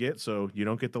other ones get, so you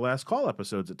don't get the last call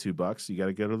episodes at $2. You got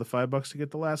to go to the $5 to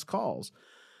get the last calls.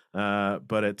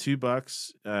 But at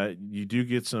 $2, you do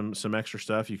get some extra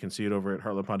stuff. You can see it over at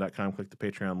heartlandpod.com. Click the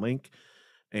Patreon link,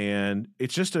 and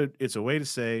it's a way to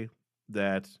say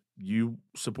that you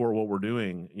support what we're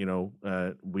doing.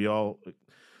 We all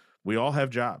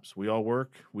have jobs. We all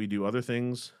work. We do other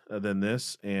things than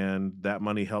this, and that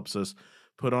money helps us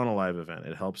put on a live event.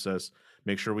 It helps us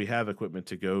make sure we have equipment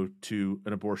to go to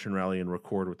an abortion rally and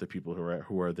record with the people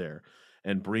who are there,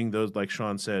 and bring those, like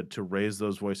Sean said, to raise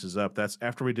those voices up. That's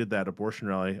after we did that abortion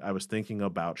rally. I was thinking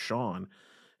about Sean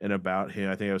and about him.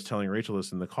 I think I was telling Rachel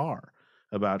this in the car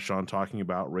about Sean talking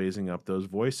about raising up those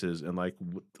voices. And like,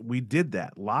 we did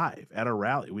that live at a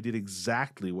rally. We did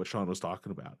exactly what Sean was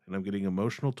talking about. And I'm getting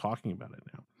emotional talking about it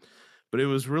now. But it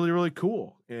was really, really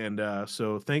cool. And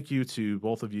so thank you to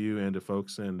both of you and to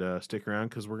folks. And stick around,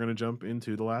 because we're going to jump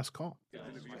into the last call.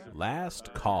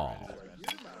 Last call.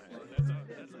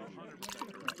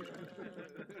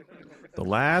 The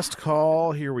last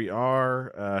call. Here we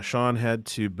are. Sean had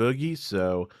to boogie,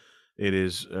 so it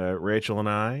is Rachel and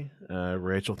I.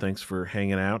 Rachel, thanks for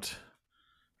hanging out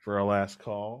for our last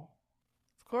call.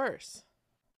 Of course.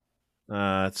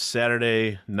 It's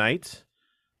Saturday night.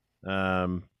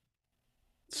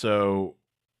 So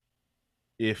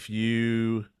if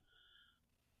you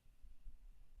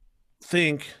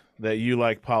think that you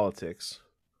like politics,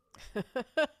 I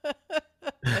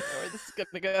know where this is going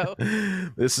to go.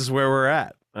 This is where we're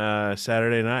at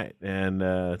Saturday night. And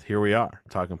here we are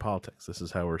talking politics. This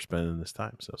is how we're spending this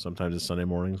time. So sometimes it's Sunday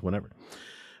mornings, whenever.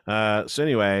 So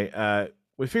anyway,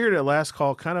 we figured at last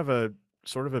call, kind of a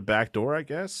sort of a backdoor, I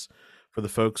guess, for the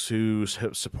folks who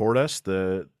support us,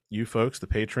 you folks, the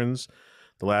patrons,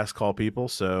 the last call people.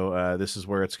 So this is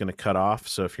where it's going to cut off.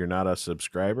 So if you're not a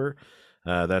subscriber,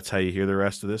 that's how you hear the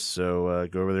rest of this. So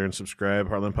go over there and subscribe,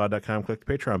 heartlandpod.com, click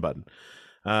the Patreon button.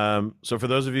 So for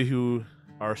those of you who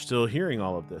are still hearing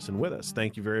all of this and with us,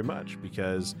 thank you very much,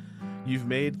 because you've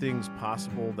made things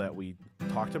possible that we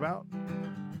talked about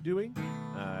doing.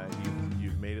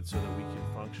 You've made it so that we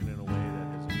can function in a way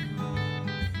that is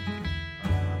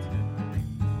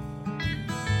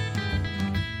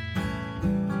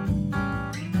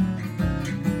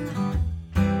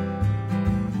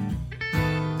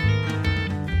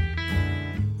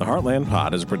The Heartland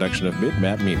Pod is a production of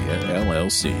Mid-Map Media,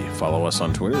 LLC. Follow us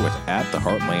on Twitter with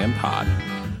 @TheHeartlandPod.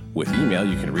 With email,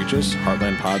 you can reach us,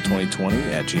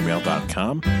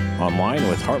 heartlandpod2020@gmail.com, online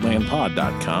with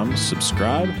heartlandpod.com.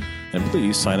 Subscribe, and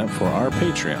please sign up for our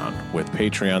Patreon with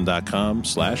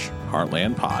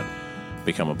patreon.com/heartlandpod.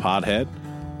 Become a podhead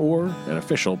or an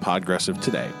official Podgressive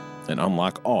today and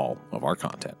unlock all of our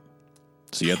content.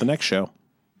 See you at the next show.